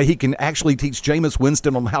Buccaneers? That way he can actually teach Jameis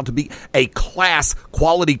Winston on how to be a class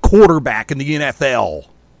quality quarterback in the NFL.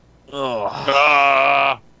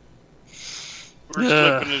 We're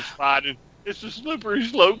slipping and sliding. It's a slippery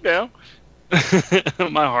slope now.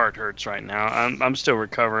 My heart hurts right now. I'm still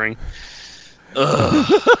recovering.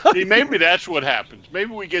 See, maybe that's what happens.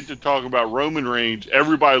 Maybe we get to talk about Roman Reigns.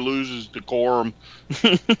 Everybody loses decorum.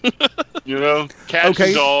 Cats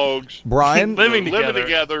and dogs. Brian, living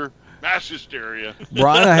together. Mass hysteria.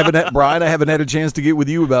 Brian, I haven't had a chance to get with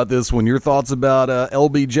you about this one. Your thoughts about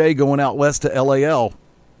LBJ going out west to LAL?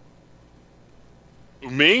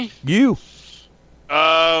 Me? You?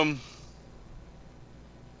 I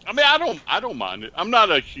don't mind it. I'm not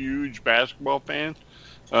a huge basketball fan.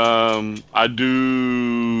 I'm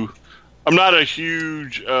not a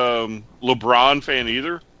huge LeBron fan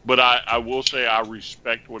either, but I will say I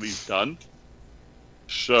respect what he's done.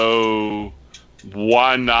 So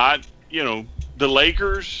why not? The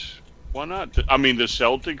Lakers, why not? I mean, the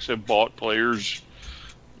Celtics have bought players,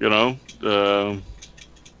 why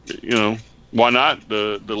not?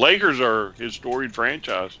 The Lakers are his storied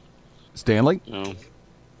franchise. Stanley?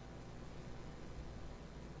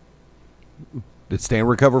 Did Stan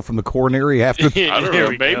recover from the coronary after? I don't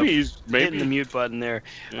know. Maybe he's hitting the mute button there.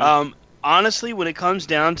 Yeah. Honestly, when it comes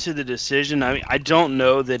down to the decision, I don't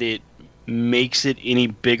know that it makes it any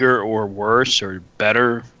bigger or worse or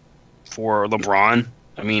better for LeBron.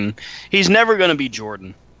 I mean, he's never going to be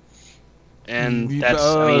Jordan, and that's.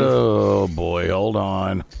 Oh boy, hold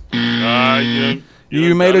on.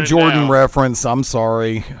 You made a Jordan reference. I'm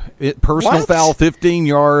sorry. Personal foul, 15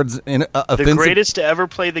 yards, and offensive. The greatest to ever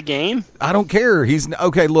play the game? I don't care. He's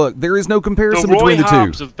okay. Look, there is no comparison the Roy between the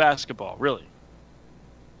Hobbs two. Of basketball, really.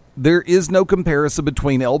 There is no comparison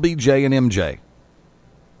between LBJ and MJ.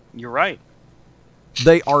 You're right.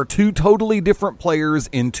 They are two totally different players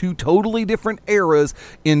in two totally different eras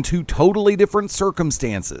in two totally different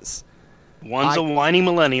circumstances. One's a whiny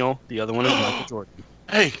millennial. The other one is Michael Jordan.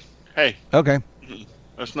 Hey. Okay.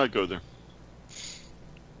 Let's not go there.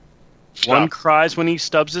 One cries when he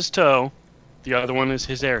stubs his toe. The other one is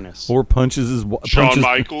his airness. Or punches his... Shawn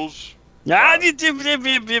Michaels.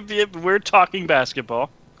 We're talking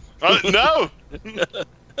basketball. No.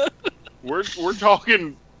 We're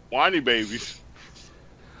talking whiny babies.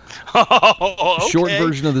 Oh, okay. Short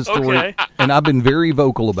version of the story, and I've been very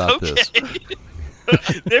vocal about this.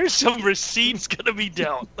 There's some receipts going to be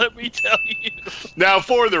dealt, let me tell you. Now,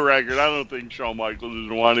 for the record, I don't think Shawn Michaels is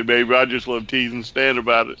a whiny baby. I just love teasing Stan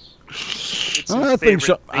about it. I think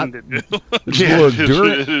thing to do. Yeah, Look,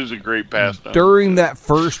 it is a great pastime. during that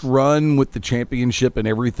first run with the championship and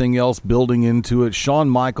everything else building into it, Shawn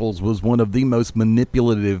Michaels was one of the most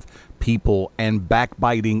manipulative people and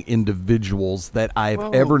backbiting individuals that I've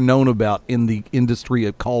ever known about in the industry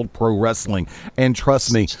of called pro wrestling. And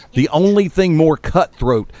trust me, the only thing more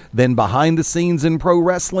cutthroat than behind the scenes in pro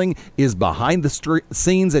wrestling is behind the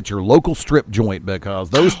scenes at your local strip joint, because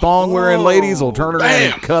those thong wearing ladies will turn around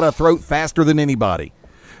and cut a throat faster than anybody.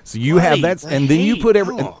 So you have that, and then you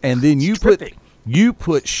put you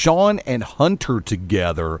put Shawn and Hunter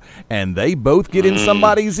together, and they both get in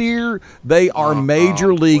somebody's ear. They are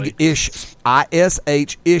major league ish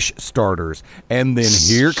starters. And then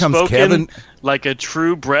here comes Spoken Kevin, like a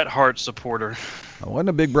true Bret Hart supporter. I wasn't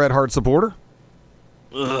a big Bret Hart supporter.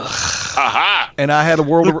 Aha! And I had a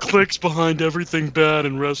world The of Click's behind everything bad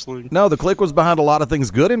in wrestling. no. The Click was behind a lot of things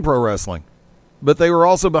good in pro wrestling. But they were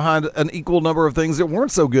also behind an equal number of things that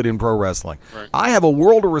weren't so good in pro wrestling. Right. I have a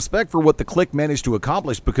world of respect for what the Click managed to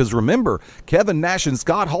accomplish, because remember, Kevin Nash and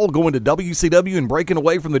Scott Hall going to WCW and breaking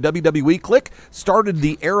away from the WWE Click started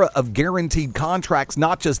the era of guaranteed contracts,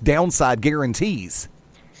 not just downside guarantees.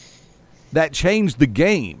 That changed the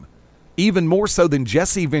game, even more so than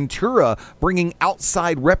Jesse Ventura bringing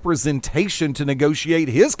outside representation to negotiate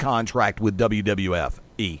his contract with WWF.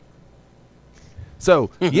 So,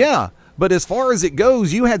 yeah. But as far as it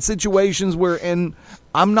goes, you had situations where, and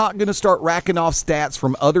I'm not going to start racking off stats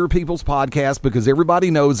from other people's podcasts, because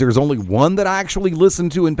everybody knows there's only one that I actually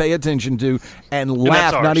listen to and pay attention to and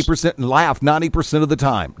laugh 90% of the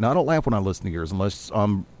time. Now, I don't laugh when I listen to yours unless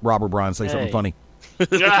Rob or Brian say something funny.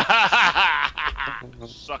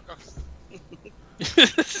 Sucker.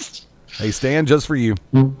 Hey, Stan, just for you.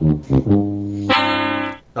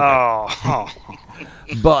 Okay. Oh.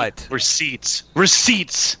 But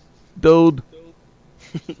Receipts. Dude,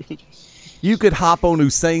 you could hop on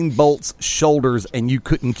Usain Bolt's shoulders and you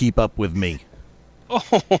couldn't keep up with me.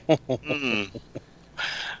 I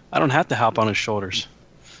don't have to hop on his shoulders.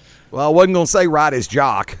 Well, I wasn't going to say ride his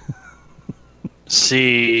jock.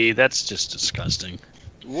 See, that's just disgusting.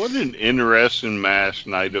 What an interesting mask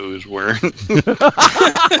Naito is wearing.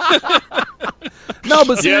 No,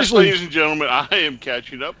 but seriously. Yes, ladies and gentlemen, I am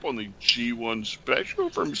catching up on the G1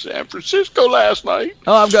 special from San Francisco last night.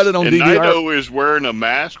 Oh, I've got it on and DVR. Naito is wearing a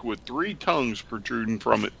mask with 3 tongues protruding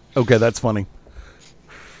from it. Okay, that's funny.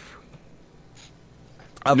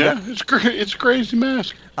 It's a crazy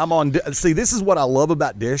mask. I'm on. See, this is what I love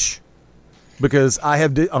about Dish, because I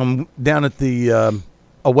have down at the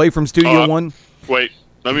away from Studio One. Wait,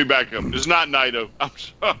 let me back up. It's not Naito.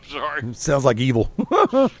 I'm sorry. Sounds like evil.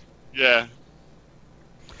 Yeah,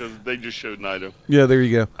 because they just showed Naito. Yeah, there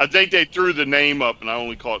you go. I think they threw the name up, and I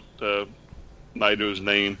only caught Naito's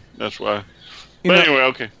name. That's why. But anyway,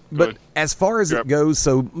 okay. But as far as it goes,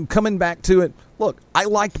 so coming back to it, look, I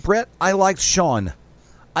liked Bret. I liked Shawn.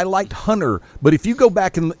 I liked Hunter. But if you go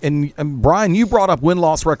back and Brian, you brought up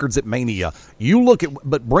win-loss records at Mania. You look at,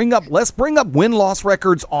 but let's bring up win-loss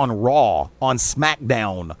records on Raw, on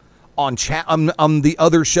SmackDown, on the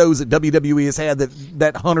other shows that WWE has had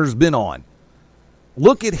that Hunter's been on.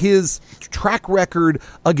 Look at his track record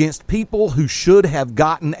against people who should have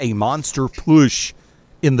gotten a monster push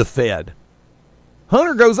in the Fed.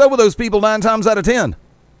 Hunter goes over those people 9 times out of 10.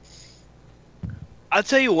 I'll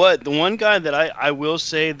tell you what, the one guy that I will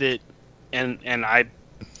say that, and I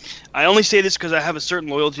only say this because I have a certain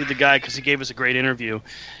loyalty to the guy because he gave us a great interview.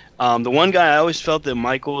 The one guy I always felt that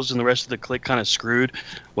Michaels and the rest of the clique kind of screwed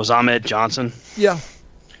was Ahmed Johnson. Yeah.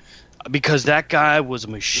 Because that guy was a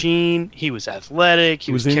machine. He was athletic.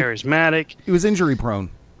 He was charismatic. He was injury prone.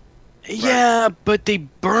 Yeah, but they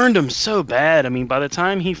burned him so bad. I mean, by the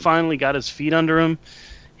time he finally got his feet under him,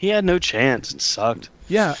 he had no chance. It sucked.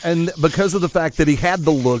 Yeah, and because of the fact that he had the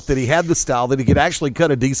look, that he had the style, that he could actually cut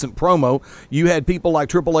a decent promo, you had people like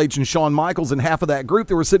Triple H and Shawn Michaels and half of that group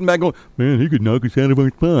that were sitting back going, man, he could knock us out of our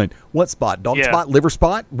spot. What spot? Dog spot? Liver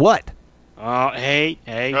spot? What? Hey,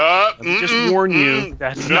 let me just warn you,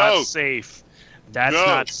 that's not safe. That's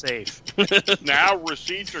not safe. Now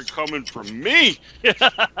receipts are coming from me.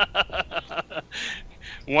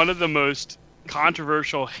 One of the most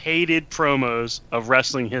controversial, hated promos of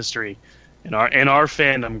wrestling history in our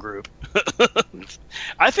fandom group.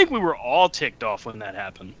 I think we were all ticked off when that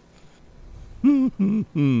happened.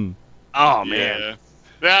 Oh man.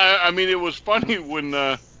 Yeah, I mean it was funny when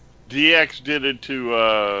DX did it to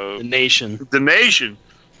the Nation. The Nation.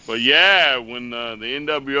 But yeah, when the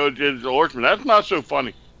NWO did it to Horseman, that's not so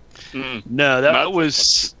funny. No, that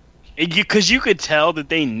was because you could tell that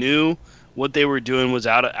they knew what they were doing was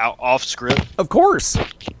out off script. Of course.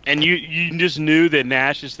 And you just knew that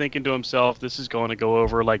Nash is thinking to himself, this is going to go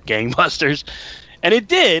over like gangbusters. And it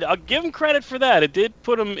did. I'll give him credit for that. It did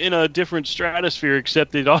put them in a different stratosphere,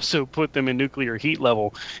 except it also put them in nuclear heat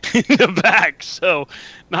level in the back. So,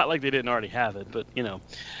 not like they didn't already have it, but, you know.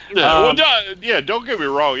 Don't get me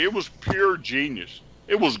wrong. It was pure genius.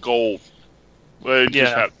 It was gold. But it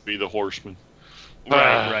just happened to be the Horseman.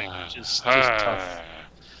 Right. Just tough.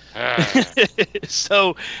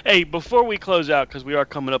 So, hey, before we close out, because we are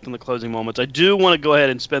coming up in the closing moments, I do want to go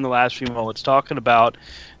ahead and spend the last few moments talking about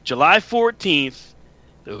July 14th,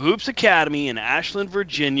 the Hoops Academy in Ashland,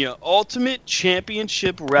 Virginia, Ultimate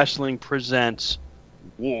Championship Wrestling presents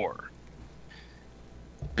War.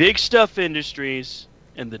 Big Stuff Industries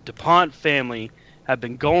and the DuPont family have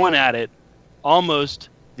been going at it almost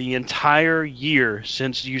the entire year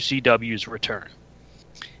since UCW's return.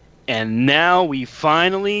 And now we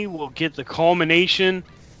finally will get the culmination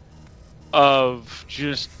of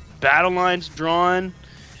just battle lines drawn,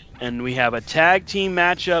 and we have a tag team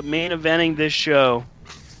matchup main eventing this show.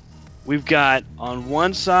 We've got on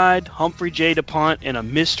one side Humphrey J. DuPont and a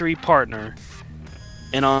mystery partner,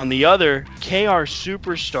 and on the other, KR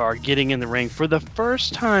Superstar getting in the ring for the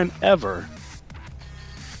first time ever.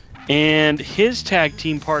 And his tag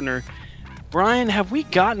team partner, Brian, have we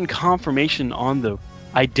gotten confirmation on the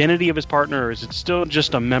identity of his partner, or is it still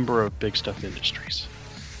just a member of Big Stuff Industries?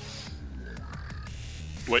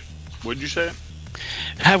 What did you say?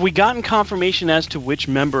 Have we gotten confirmation as to which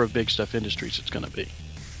member of Big Stuff Industries it's going to be?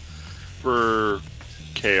 For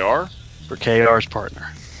KR? For KR's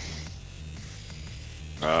partner.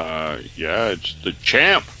 It's the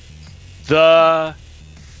champ. The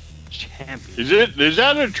champion. Is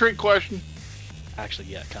that a trick question? Actually,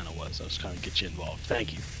 yeah, it kind of was. I was trying to get you involved.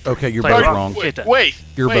 Thank you. Okay, you're Play both wrong. wrong. Wait.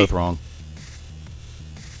 You're both wrong.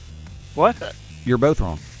 What? You're both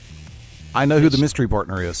wrong. I know who the mystery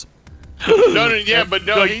partner is. No, he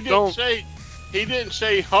didn't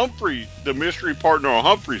say Humphrey, the mystery partner on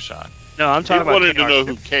Humphrey's side. No, I'm talking about He wanted to know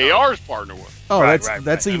who KR's partner was. Oh, Right,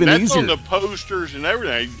 that's right. even That's easier. on the posters and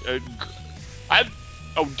everything.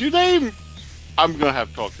 Do they? I'm gonna have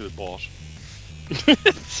to talk to the boss.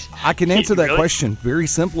 I can answer that Really? question very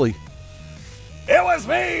simply. It was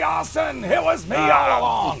me, Austin. It was me all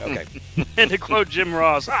along. Okay. And to quote Jim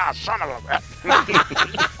Ross, son of a...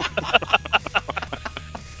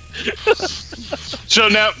 So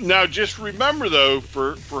now, just remember though,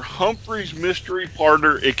 for Humphrey's mystery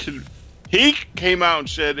partner, he came out and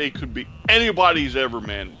said it could be anybody he's ever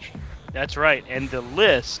managed. That's right. And the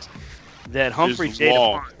list that Humphrey Is J.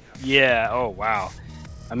 long. DuPont... Yeah, oh, wow.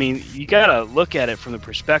 I mean, you got to look at it from the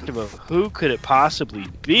perspective of who could it possibly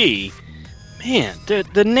be. Man,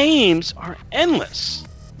 the names are endless.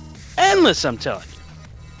 Endless, I'm telling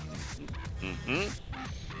you. Mm-hmm.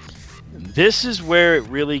 This is where it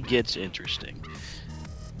really gets interesting.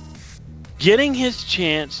 Getting his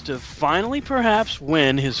chance to finally perhaps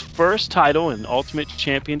win his first title in Ultimate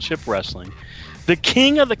Championship Wrestling, the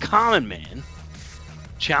King of the Common Man,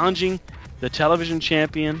 challenging the television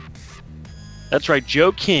champion. That's right,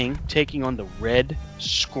 Joe King taking on the Red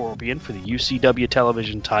Scorpion for the UCW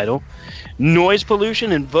television title. Noise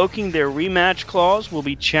Pollution, invoking their rematch clause, will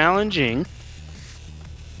be challenging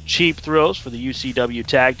Cheap Thrills for the UCW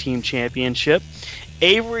Tag Team Championship.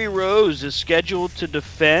 Avery Rose is scheduled to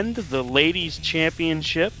defend the Ladies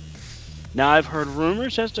Championship. Now, I've heard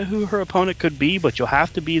rumors as to who her opponent could be, but you'll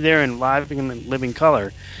have to be there in live and living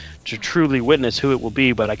color to truly witness who it will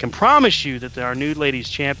be. But I can promise you that our new Ladies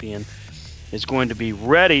Champion is going to be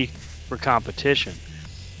ready for competition.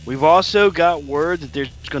 We've also got word that there's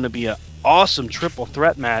going to be an awesome triple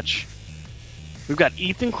threat match. We've got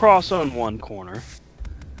Ethan Cross on one corner,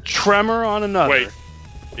 Tremor on another. Wait,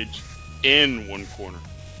 it's in one corner.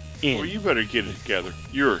 Well, you better get it together.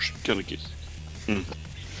 You're gonna get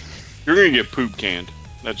poop canned.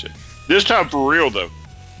 That's it. This time for real though.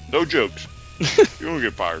 No jokes. You're gonna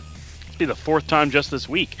get fired. It'll be the fourth time just this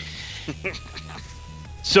week.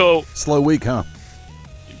 So Slow week, huh?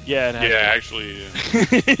 yeah, it has been. Actually,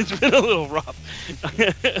 It's been a little rough.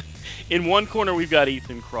 In one corner, we've got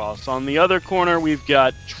Ethan Cross. On the other corner, we've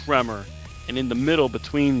got Tremor. And in the middle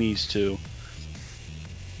between these two,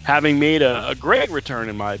 having made a great return,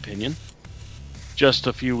 in my opinion, just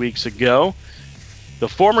a few weeks ago, the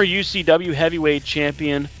former UCW heavyweight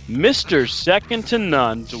champion, Mr. Second to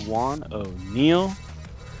None, Dewan O'Neal.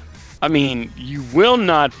 I mean, you will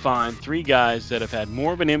not find three guys that have had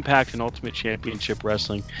more of an impact in Ultimate Championship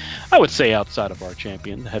Wrestling, I would say outside of our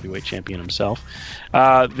champion, the heavyweight champion himself,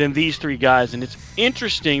 than these three guys. And it's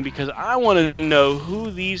interesting because I want to know who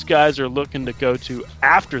these guys are looking to go to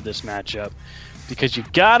after this matchup. Because you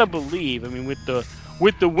got to believe, I mean, with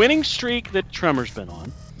the winning streak that Tremor's been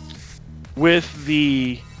on, with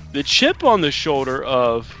the chip on the shoulder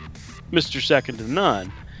of Mr. Second to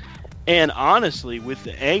None, and honestly, with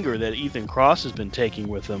the anger that Ethan Cross has been taking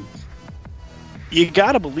with him, you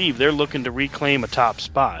got to believe they're looking to reclaim a top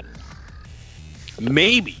spot.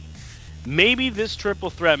 Maybe this triple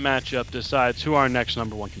threat matchup decides who our next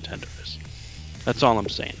number one contender is. That's all I'm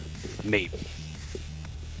saying. Maybe.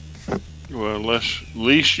 Well, at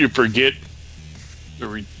least you forget the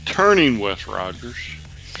returning Wes Rogers.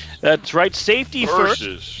 That's right. Safety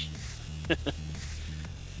versus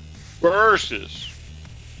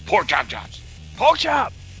Pork Chop Johnson. Pork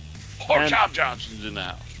Chop Johnson's in the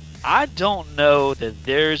house. I don't know that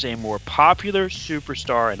there's a more popular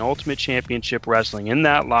superstar in Ultimate Championship Wrestling in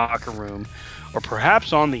that locker room, or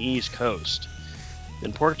perhaps on the East Coast,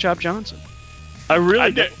 than Pork Chop Johnson.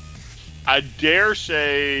 I dare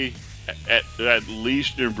say, at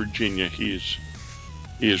least in Virginia, he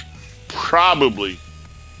is probably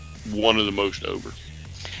one of the most over.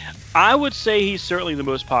 I would say he's certainly the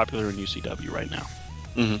most popular in UCW right now.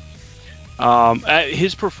 Mm-hmm.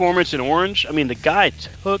 His performance in Orange, I mean, the guy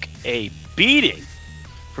took a beating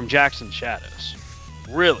from Jackson Shadows.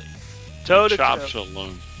 Really. Toe to chops toe.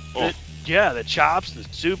 alone. Oh. The chops, the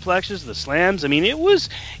suplexes, the slams. I mean, it was...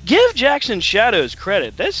 Give Jackson Shadows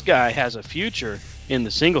credit. This guy has a future in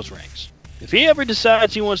the singles ranks. If he ever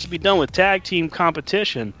decides he wants to be done with tag team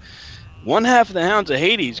competition, one half of the Hounds of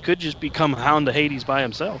Hades could just become Hound of Hades by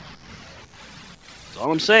himself. That's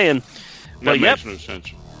all I'm saying. That makes no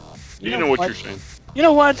sense. You know what you're saying. You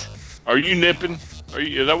know what? Are you nipping?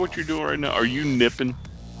 Is that what you're doing right now? Are you nipping?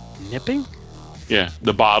 Nipping? Yeah,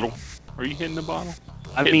 the bottle. Are you hitting the bottle?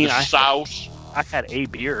 I mean, sauce. I had a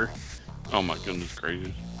beer. Oh my goodness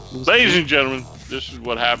gracious. Ladies and gentlemen, this is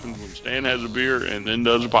what happens when Stan has a beer and then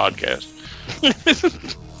does a podcast.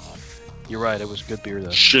 You're right, it was good beer though.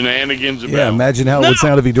 Shenanigans about. Yeah, imagine how it would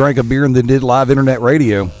sound if he drank a beer and then did live internet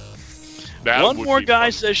radio. One more guy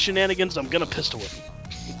says shenanigans, I'm gonna pistol whip him.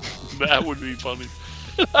 That would be funny.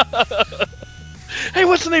 Hey,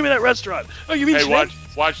 what's the name of that restaurant? Oh, you mean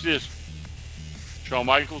watch this. Shawn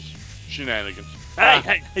Michaels, shenanigans.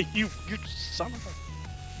 Hey, you son of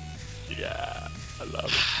a... Yeah, I love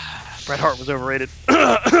it. Bret Hart was overrated.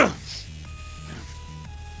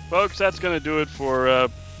 Folks, that's going to do it for...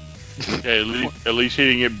 Hey, at least he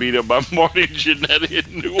didn't get beat up by Marty Jannetty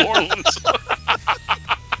in New Orleans.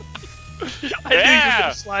 I knew you were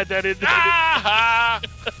going to slide that in.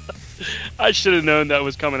 I should have known that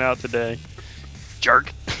was coming out today.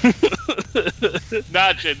 Jerk.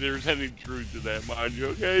 Not that there's any truth to that, mind you,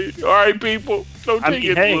 okay? All right, people. Don't take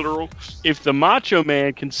it literal. If the Macho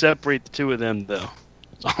Man can separate the two of them, though,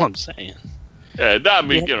 that's all I'm saying. Yeah, I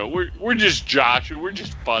mean, you know, we're just joshing. We're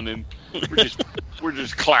just funning. We're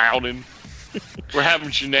just clowning. We're having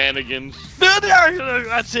shenanigans.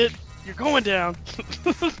 That's it. You're going down.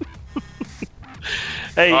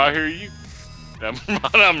 Hey, I hear you. I'm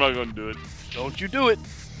not going to do it. Don't you do it.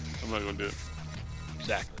 I'm not going to do it.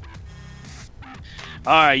 Exactly.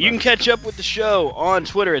 All right, you can catch up with the show on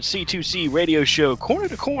Twitter at C2C Radio Show, Corner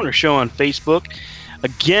to Corner Show on Facebook.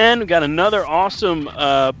 Again, we got another awesome,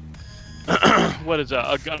 another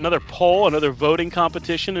poll, another voting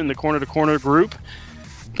competition in the Corner to Corner group.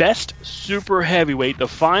 Best Super Heavyweight, the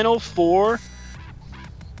final four.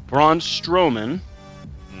 Braun Strowman.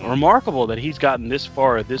 Remarkable that he's gotten this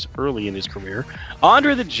far this early in his career.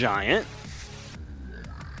 Andre the Giant.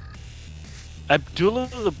 Abdullah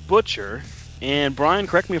the Butcher, and Brian,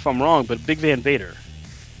 correct me if I'm wrong, but Big Van Vader.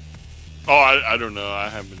 Oh, I don't know. I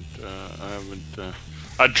haven't.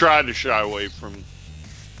 I tried to shy away from.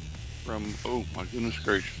 Oh my goodness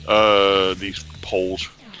gracious! These polls.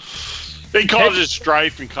 They cause it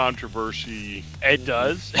strife and controversy. It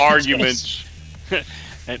does. Arguments.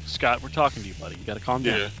 And Scott, we're talking to you, buddy. You got to calm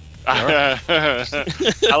down. Yeah.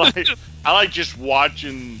 I like just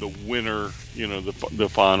watching the winner. You know, the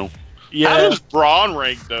final. Yeah. How does Braun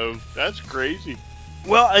rank, though? That's crazy.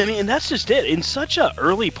 Well, I mean, and that's just it. In such an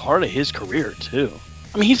early part of his career, too.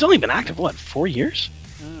 I mean, he's only been active, 4 years?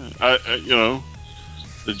 You know,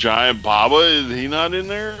 the Giant Baba, is he not in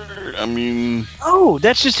there? I mean... Oh,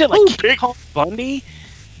 that's just it. Like, King Kong Bundy,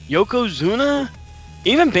 Yokozuna,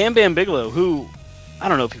 even Bam Bam Bigelow, who, I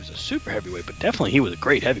don't know if he was a super heavyweight, but definitely he was a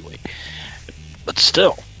great heavyweight. But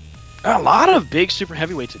still, A lot of big super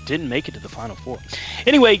heavyweights that didn't make it to the Final Four.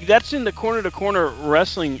 Anyway, that's in the Corner to Corner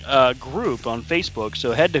Wrestling group on Facebook.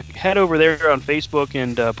 So head over there on Facebook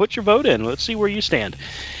and put your vote in. Let's see where you stand.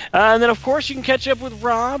 And then, of course, you can catch up with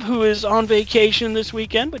Rob, who is on vacation this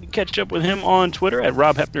weekend, but you can catch up with him on Twitter at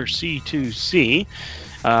Rob Hepner C2C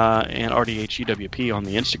and RDHEWP on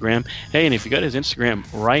the Instagram. Hey, and if you got his Instagram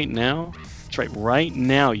right now, that's right, right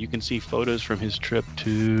now you can see photos from his trip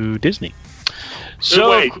to Disney.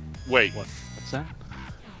 So Wait. What's that?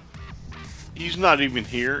 He's not even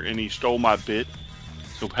here, and he stole my bit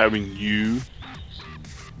of having you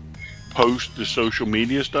post the social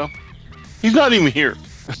media stuff. He's not even here.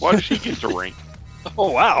 Why does he get the ring?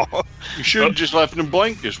 Oh, wow. You should have just left him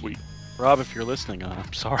blank this week. Rob, if you're listening,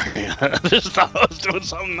 I'm sorry. I just thought I was doing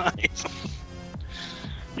something nice.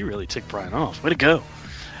 You really ticked Brian off. Way to go.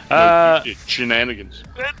 You did shenanigans.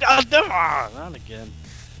 Not again.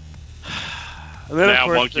 And then, Now, of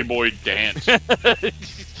course, Monkey Boy dance.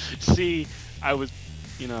 See, I was,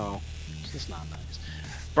 it's just not nice.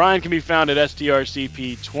 Brian can be found at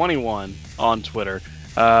STRCP21 on Twitter.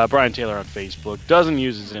 Brian Taylor on Facebook. Doesn't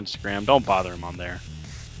use his Instagram. Don't bother him on there.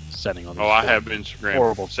 Sending all these I have Instagram.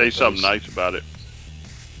 horrible Say photos. something nice about it.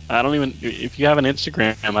 I don't even. If you have an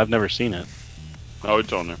Instagram, I've never seen it. Oh,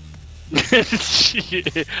 it's on there.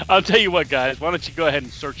 I'll tell you what, guys. Why don't you go ahead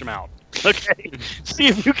and search them out? Okay, see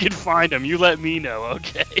if you can find them. You let me know,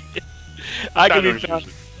 okay? I can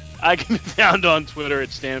be found on Twitter at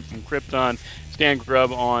Stan from Krypton, Stan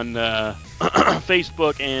Grubb on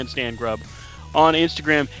Facebook, and Stan Grubb on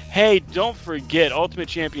Instagram. Hey, don't forget, Ultimate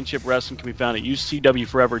Championship Wrestling can be found at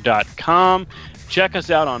UCWForever.com. Check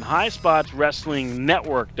us out on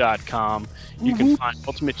HighSpotsWrestlingNetwork.com. You can find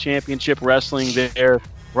Ultimate Championship Wrestling there.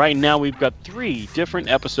 Right now, we've got 3 different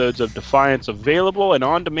episodes of Defiance available and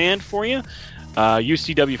on demand for you.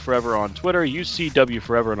 UCW Forever on Twitter, UCW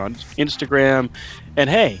Forever on Instagram, and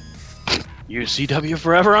hey, UCW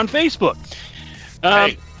Forever on Facebook.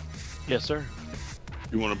 Hey. Yes, sir.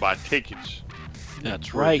 You want to buy tickets?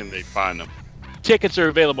 That's Where right. can they find them? Tickets are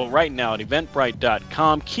available right now at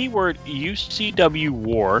eventbrite.com. Keyword UCW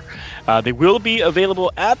War. They will be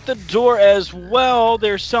available at the door as well.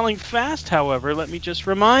 They're selling fast, however. Let me just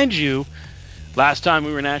remind you, last time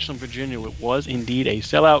we were in Ashland, Virginia, it was indeed a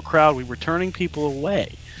sellout crowd. We were turning people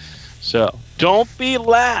away. So don't be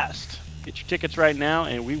last. Get your tickets right now,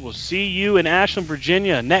 and we will see you in Ashland,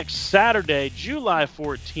 Virginia next Saturday, July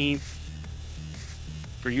 14th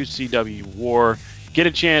for UCW War. Get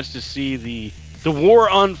a chance to see the war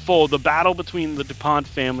unfold, the battle between the DuPont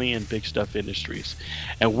family and Big Stuff Industries.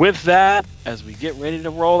 And with that, as we get ready to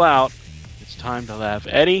roll out, it's time to laugh.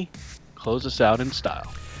 Eddie, close us out in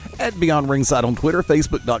style. At Beyond Ringside on Twitter,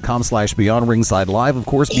 Facebook.com/Beyond Ringside Live. Of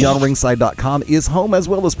course, BeyondRingside.com is home, as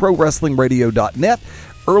well as ProWrestlingRadio.net.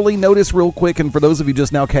 Early notice real quick, and for those of you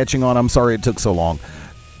just now catching on, I'm sorry it took so long.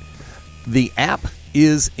 The app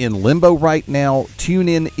is in limbo right now.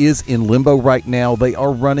 TuneIn is in limbo right now. They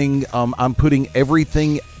are running, I'm putting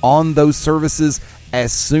everything on those services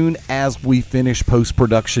as soon as we finish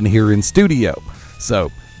post-production here in studio. So,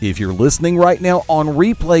 if you're listening right now on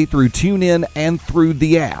replay through TuneIn and through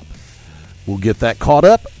the app, we'll get that caught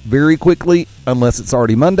up very quickly. Unless it's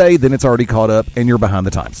already Monday, then it's already caught up and you're behind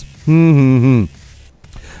the times.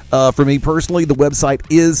 For me personally, the website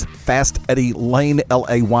is FastEddieLane,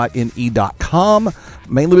 LAYNE.com,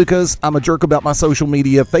 mainly because I'm a jerk about my social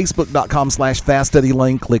media.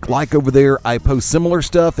 Facebook.com/FastEddieLane. Click like over there. I post similar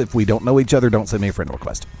stuff. If we don't know each other, don't send me a friend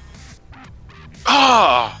request.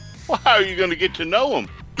 Well, how are you going to get to know them?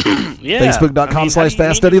 Yeah.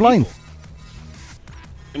 Facebook.com/FastEddieLane.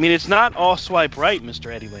 I mean, it's not all swipe right,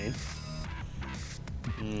 Mr. Eddie Lane.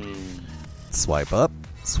 Swipe up,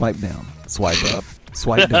 swipe down, swipe up,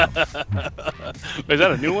 swipe down. Is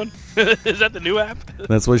that a new one? Is that the new app?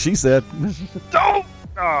 That's what she said. Don't!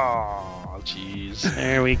 Oh, jeez.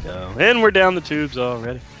 There we go. And we're down the tubes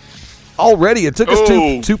already. Already? It took us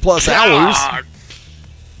two plus hours.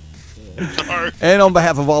 And on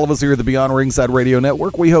behalf of all of us here at the Beyond Ringside Radio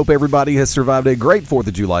Network, we hope everybody has survived a great 4th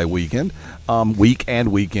of July weekend.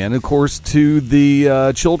 Weekend. Of course, to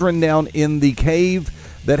the children down in the cave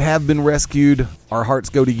that have been rescued, our hearts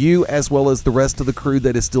go to you, as well as the rest of the crew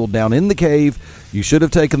that is still down in the cave. You should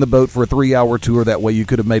have taken the boat for a 3-hour tour. That way you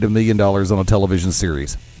could have made $1 million on a television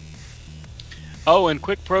series. Oh, and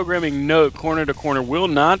quick programming note, Corner to Corner will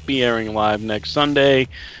not be airing live next Sunday.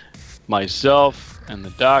 Myself and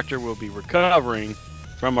the doctor will be recovering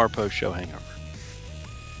from our post-show hangover.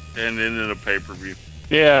 And then in a pay-per-view.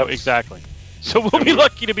 Yeah, exactly. So we'll be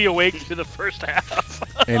lucky to be awake to the first half.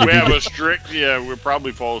 And we have a strict, we'll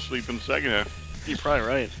probably fall asleep in the second half. You're probably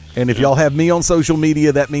right. And if y'all have me on social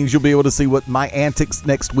media, that means you'll be able to see what my antics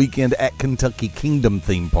next weekend at Kentucky Kingdom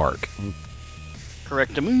theme park.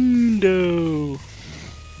 Correctamundo.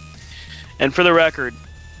 And for the record,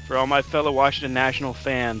 for all my fellow Washington National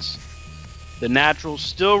fans, the Natural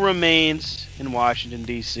still remains in Washington,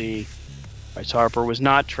 D.C. Bryce Harper was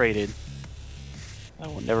not traded. I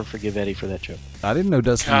will never forgive Eddie for that joke. I didn't know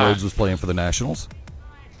Dustin Rhodes was playing for the Nationals.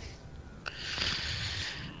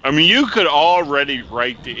 I mean, you could already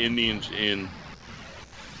write the Indians in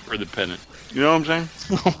for the pennant. You know what I'm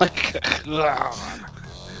saying? Oh my God.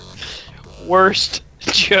 Worst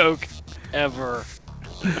joke ever.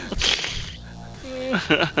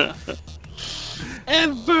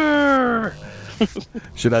 Ever.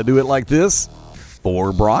 Should I do it like this?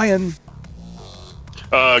 For Brian.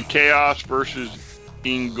 Chaos versus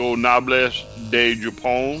Ingonables de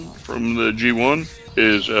Japón from the G1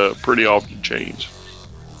 is pretty off the chains.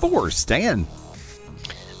 For Stan.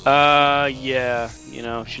 Yeah, you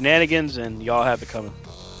know, shenanigans, and y'all have it coming.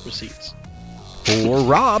 Receipts. For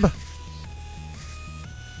Rob.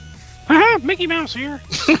 Mickey Mouse here.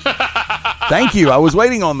 Thank you. I was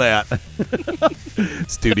waiting on that.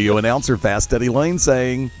 Studio announcer Fast Eddie Lane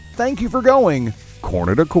saying, thank you for going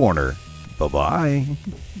corner to corner. Bye-bye.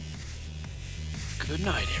 Good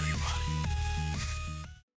night, everybody.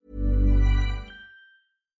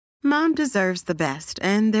 Mom deserves the best,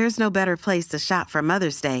 and there's no better place to shop for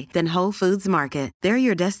Mother's Day than Whole Foods Market. They're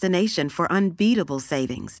your destination for unbeatable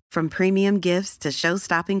savings, from premium gifts to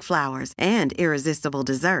show-stopping flowers and irresistible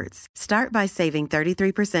desserts. Start by saving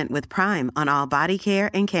 33% with Prime on all body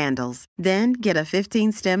care and candles. Then get a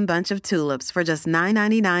 15-stem bunch of tulips for just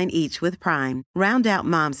 $9.99 each with Prime. Round out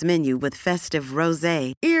Mom's menu with festive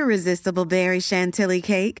rosé, irresistible berry chantilly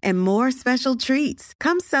cake, and more special treats.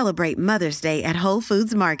 Come celebrate Mother's Day at Whole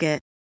Foods Market.